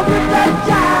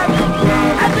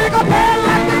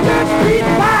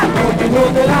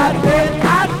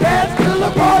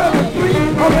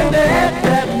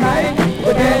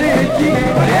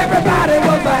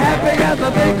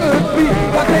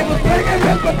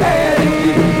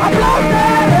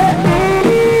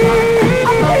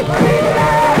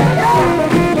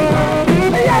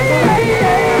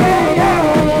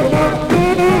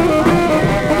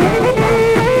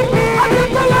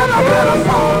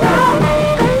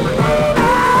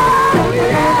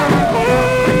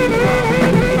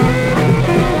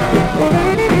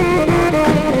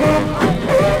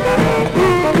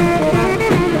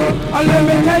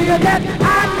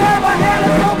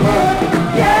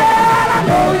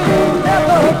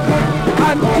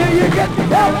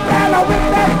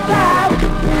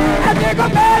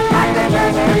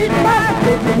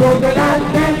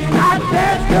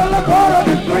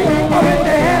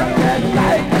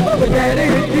daddy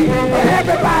and G.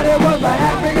 Everybody was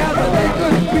happy as they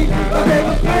could speak, but they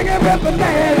were swinging with the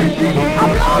daddy G. I'm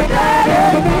blow daddy,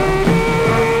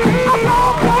 I'm blow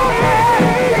daddy.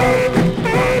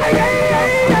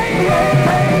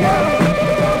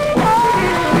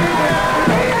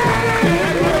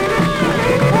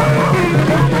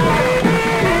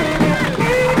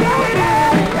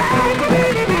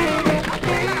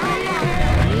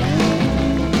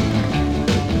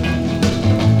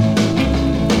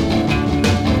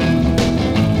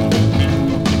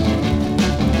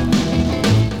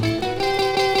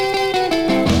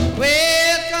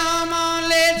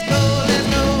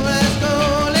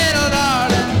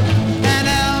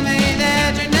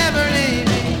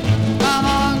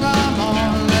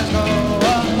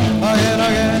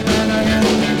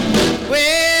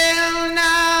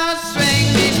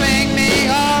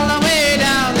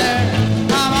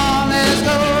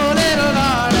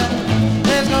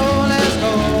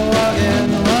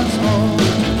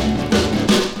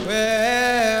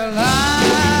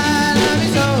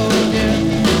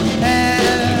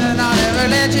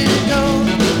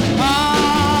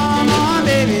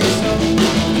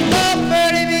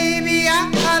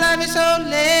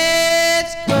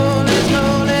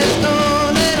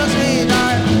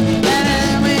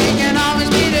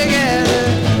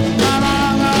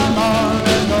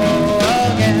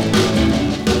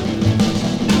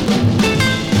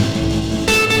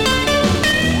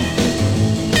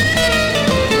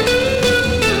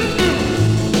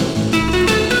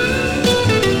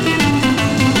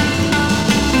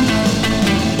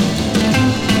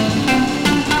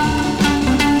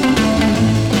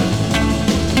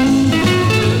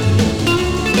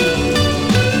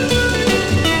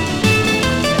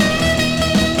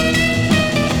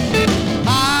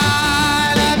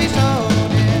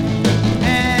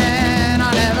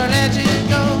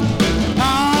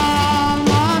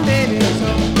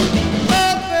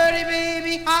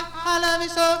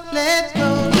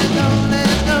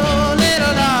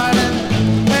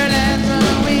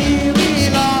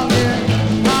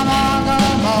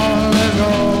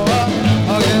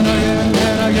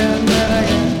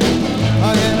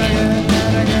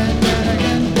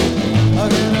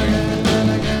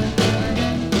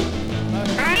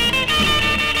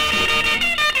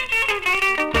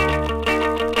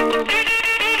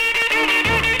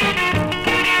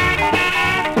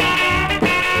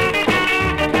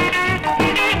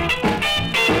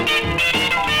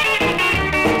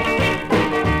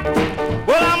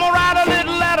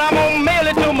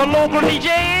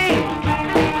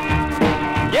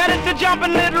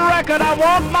 Jumping little record I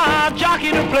want my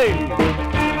jockey to play.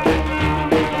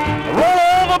 Roll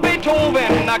over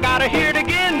Beethoven, I gotta hear it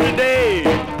again today.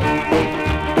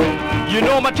 You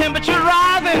know my temperature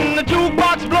rising, the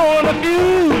jukebox blowing a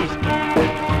fuse.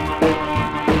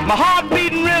 My heart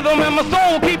beating rhythm and my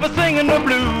soul keep singing the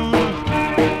blues.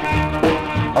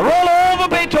 Roll over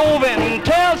Beethoven,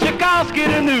 tell Tchaikovsky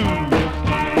the news.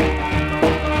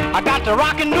 I got the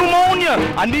rockin' pneumonia,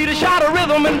 I need a shot of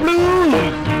rhythm and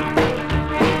blues.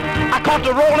 I caught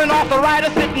the rolling off the rider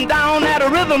sitting down at a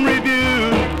rhythm review.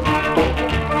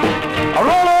 I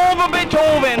roll over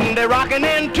Beethoven, they're rocking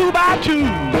in 2 by 2.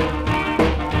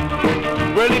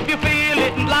 Well, if you feel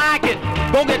it and like it,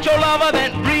 go get your lover,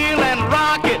 then reel and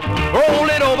rock it. Roll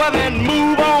it over, then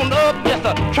move on up. Just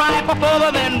a try for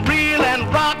further, then reel and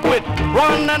rock with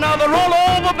one another. Roll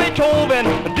over Beethoven,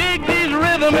 dig these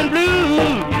rhythm and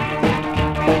blues.